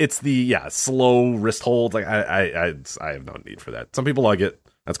 It's the slow wrist hold. Like I have no need for that. Some people like it.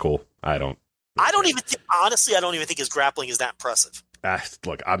 That's cool. I don't even think, honestly, I don't even think his grappling is that impressive.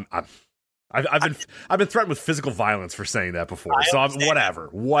 Look, I've been threatened with physical violence for saying that before. So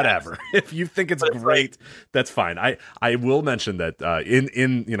whatever. If you think it's great, that's fine. I will mention that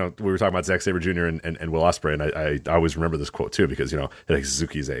in you know, we were talking about Zack Sabre Jr. and Will Ospreay, and I always remember this quote too, because, you know, Hideki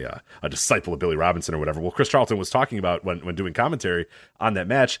Suzuki's a disciple of Billy Robinson or whatever. Well, Chris Charlton was talking about when doing commentary on that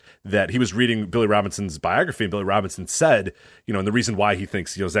match that he was reading Billy Robinson's biography, and Billy Robinson said, you know, and the reason why he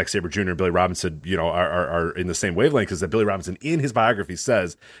thinks, you know, Zack Sabre Jr. and Billy Robinson, you know, are in the same wavelength is that Billy Robinson in his biography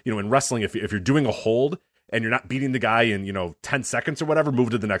says, you know, in wrestling, if you're doing a hold and you're not beating the guy in, you know, 10 seconds or whatever,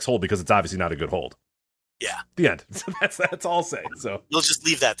 move to the next hold because it's obviously not a good hold. Yeah. The end. So that's all I'll say. So You'll just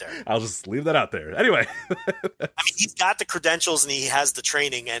leave that there. I'll just leave that out there. Anyway. I mean, he's got the credentials and he has the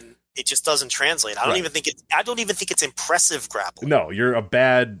training, and it just doesn't translate. I don't even think it's impressive grappling. No, you're a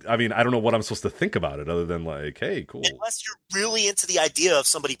bad. I mean, I don't know what I'm supposed to think about it other than like, hey, cool. Unless you're really into the idea of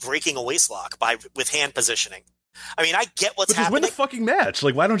somebody breaking a waistlock with hand positioning. I mean, I get what's but just happening. win the fucking match.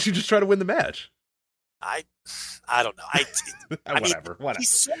 Like, why don't you just try to win the match? I don't know. I mean, whatever. He's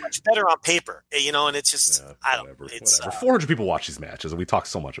so much better on paper, and it's just I don't know. It's 400 people watch these matches, and we talk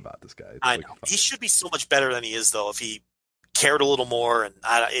so much about this guy. I know he should be so much better than he is, though, if he cared a little more. And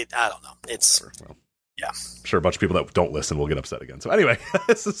I don't know. It's well, yeah. I'm sure a bunch of people that don't listen will get upset again. So anyway,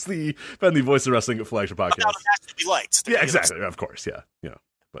 this is the Voice of Wrestling flagship podcast. Now the match to be liked. Yeah, exactly. Of course. Yeah.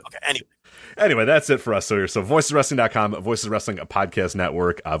 But okay. Anyway, that's it for us. So voiceswrestling.com, Voices of Wrestling, a podcast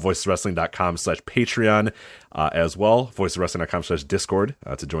network, voiceswrestling.com/Patreon as well, voiceswrestling.com/Discord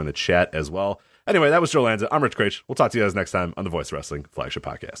to join the chat as well. Anyway, that was Joe Lanza. I'm Rich Craich. We'll talk to you guys next time on the Voice of Wrestling flagship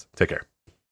podcast. Take care.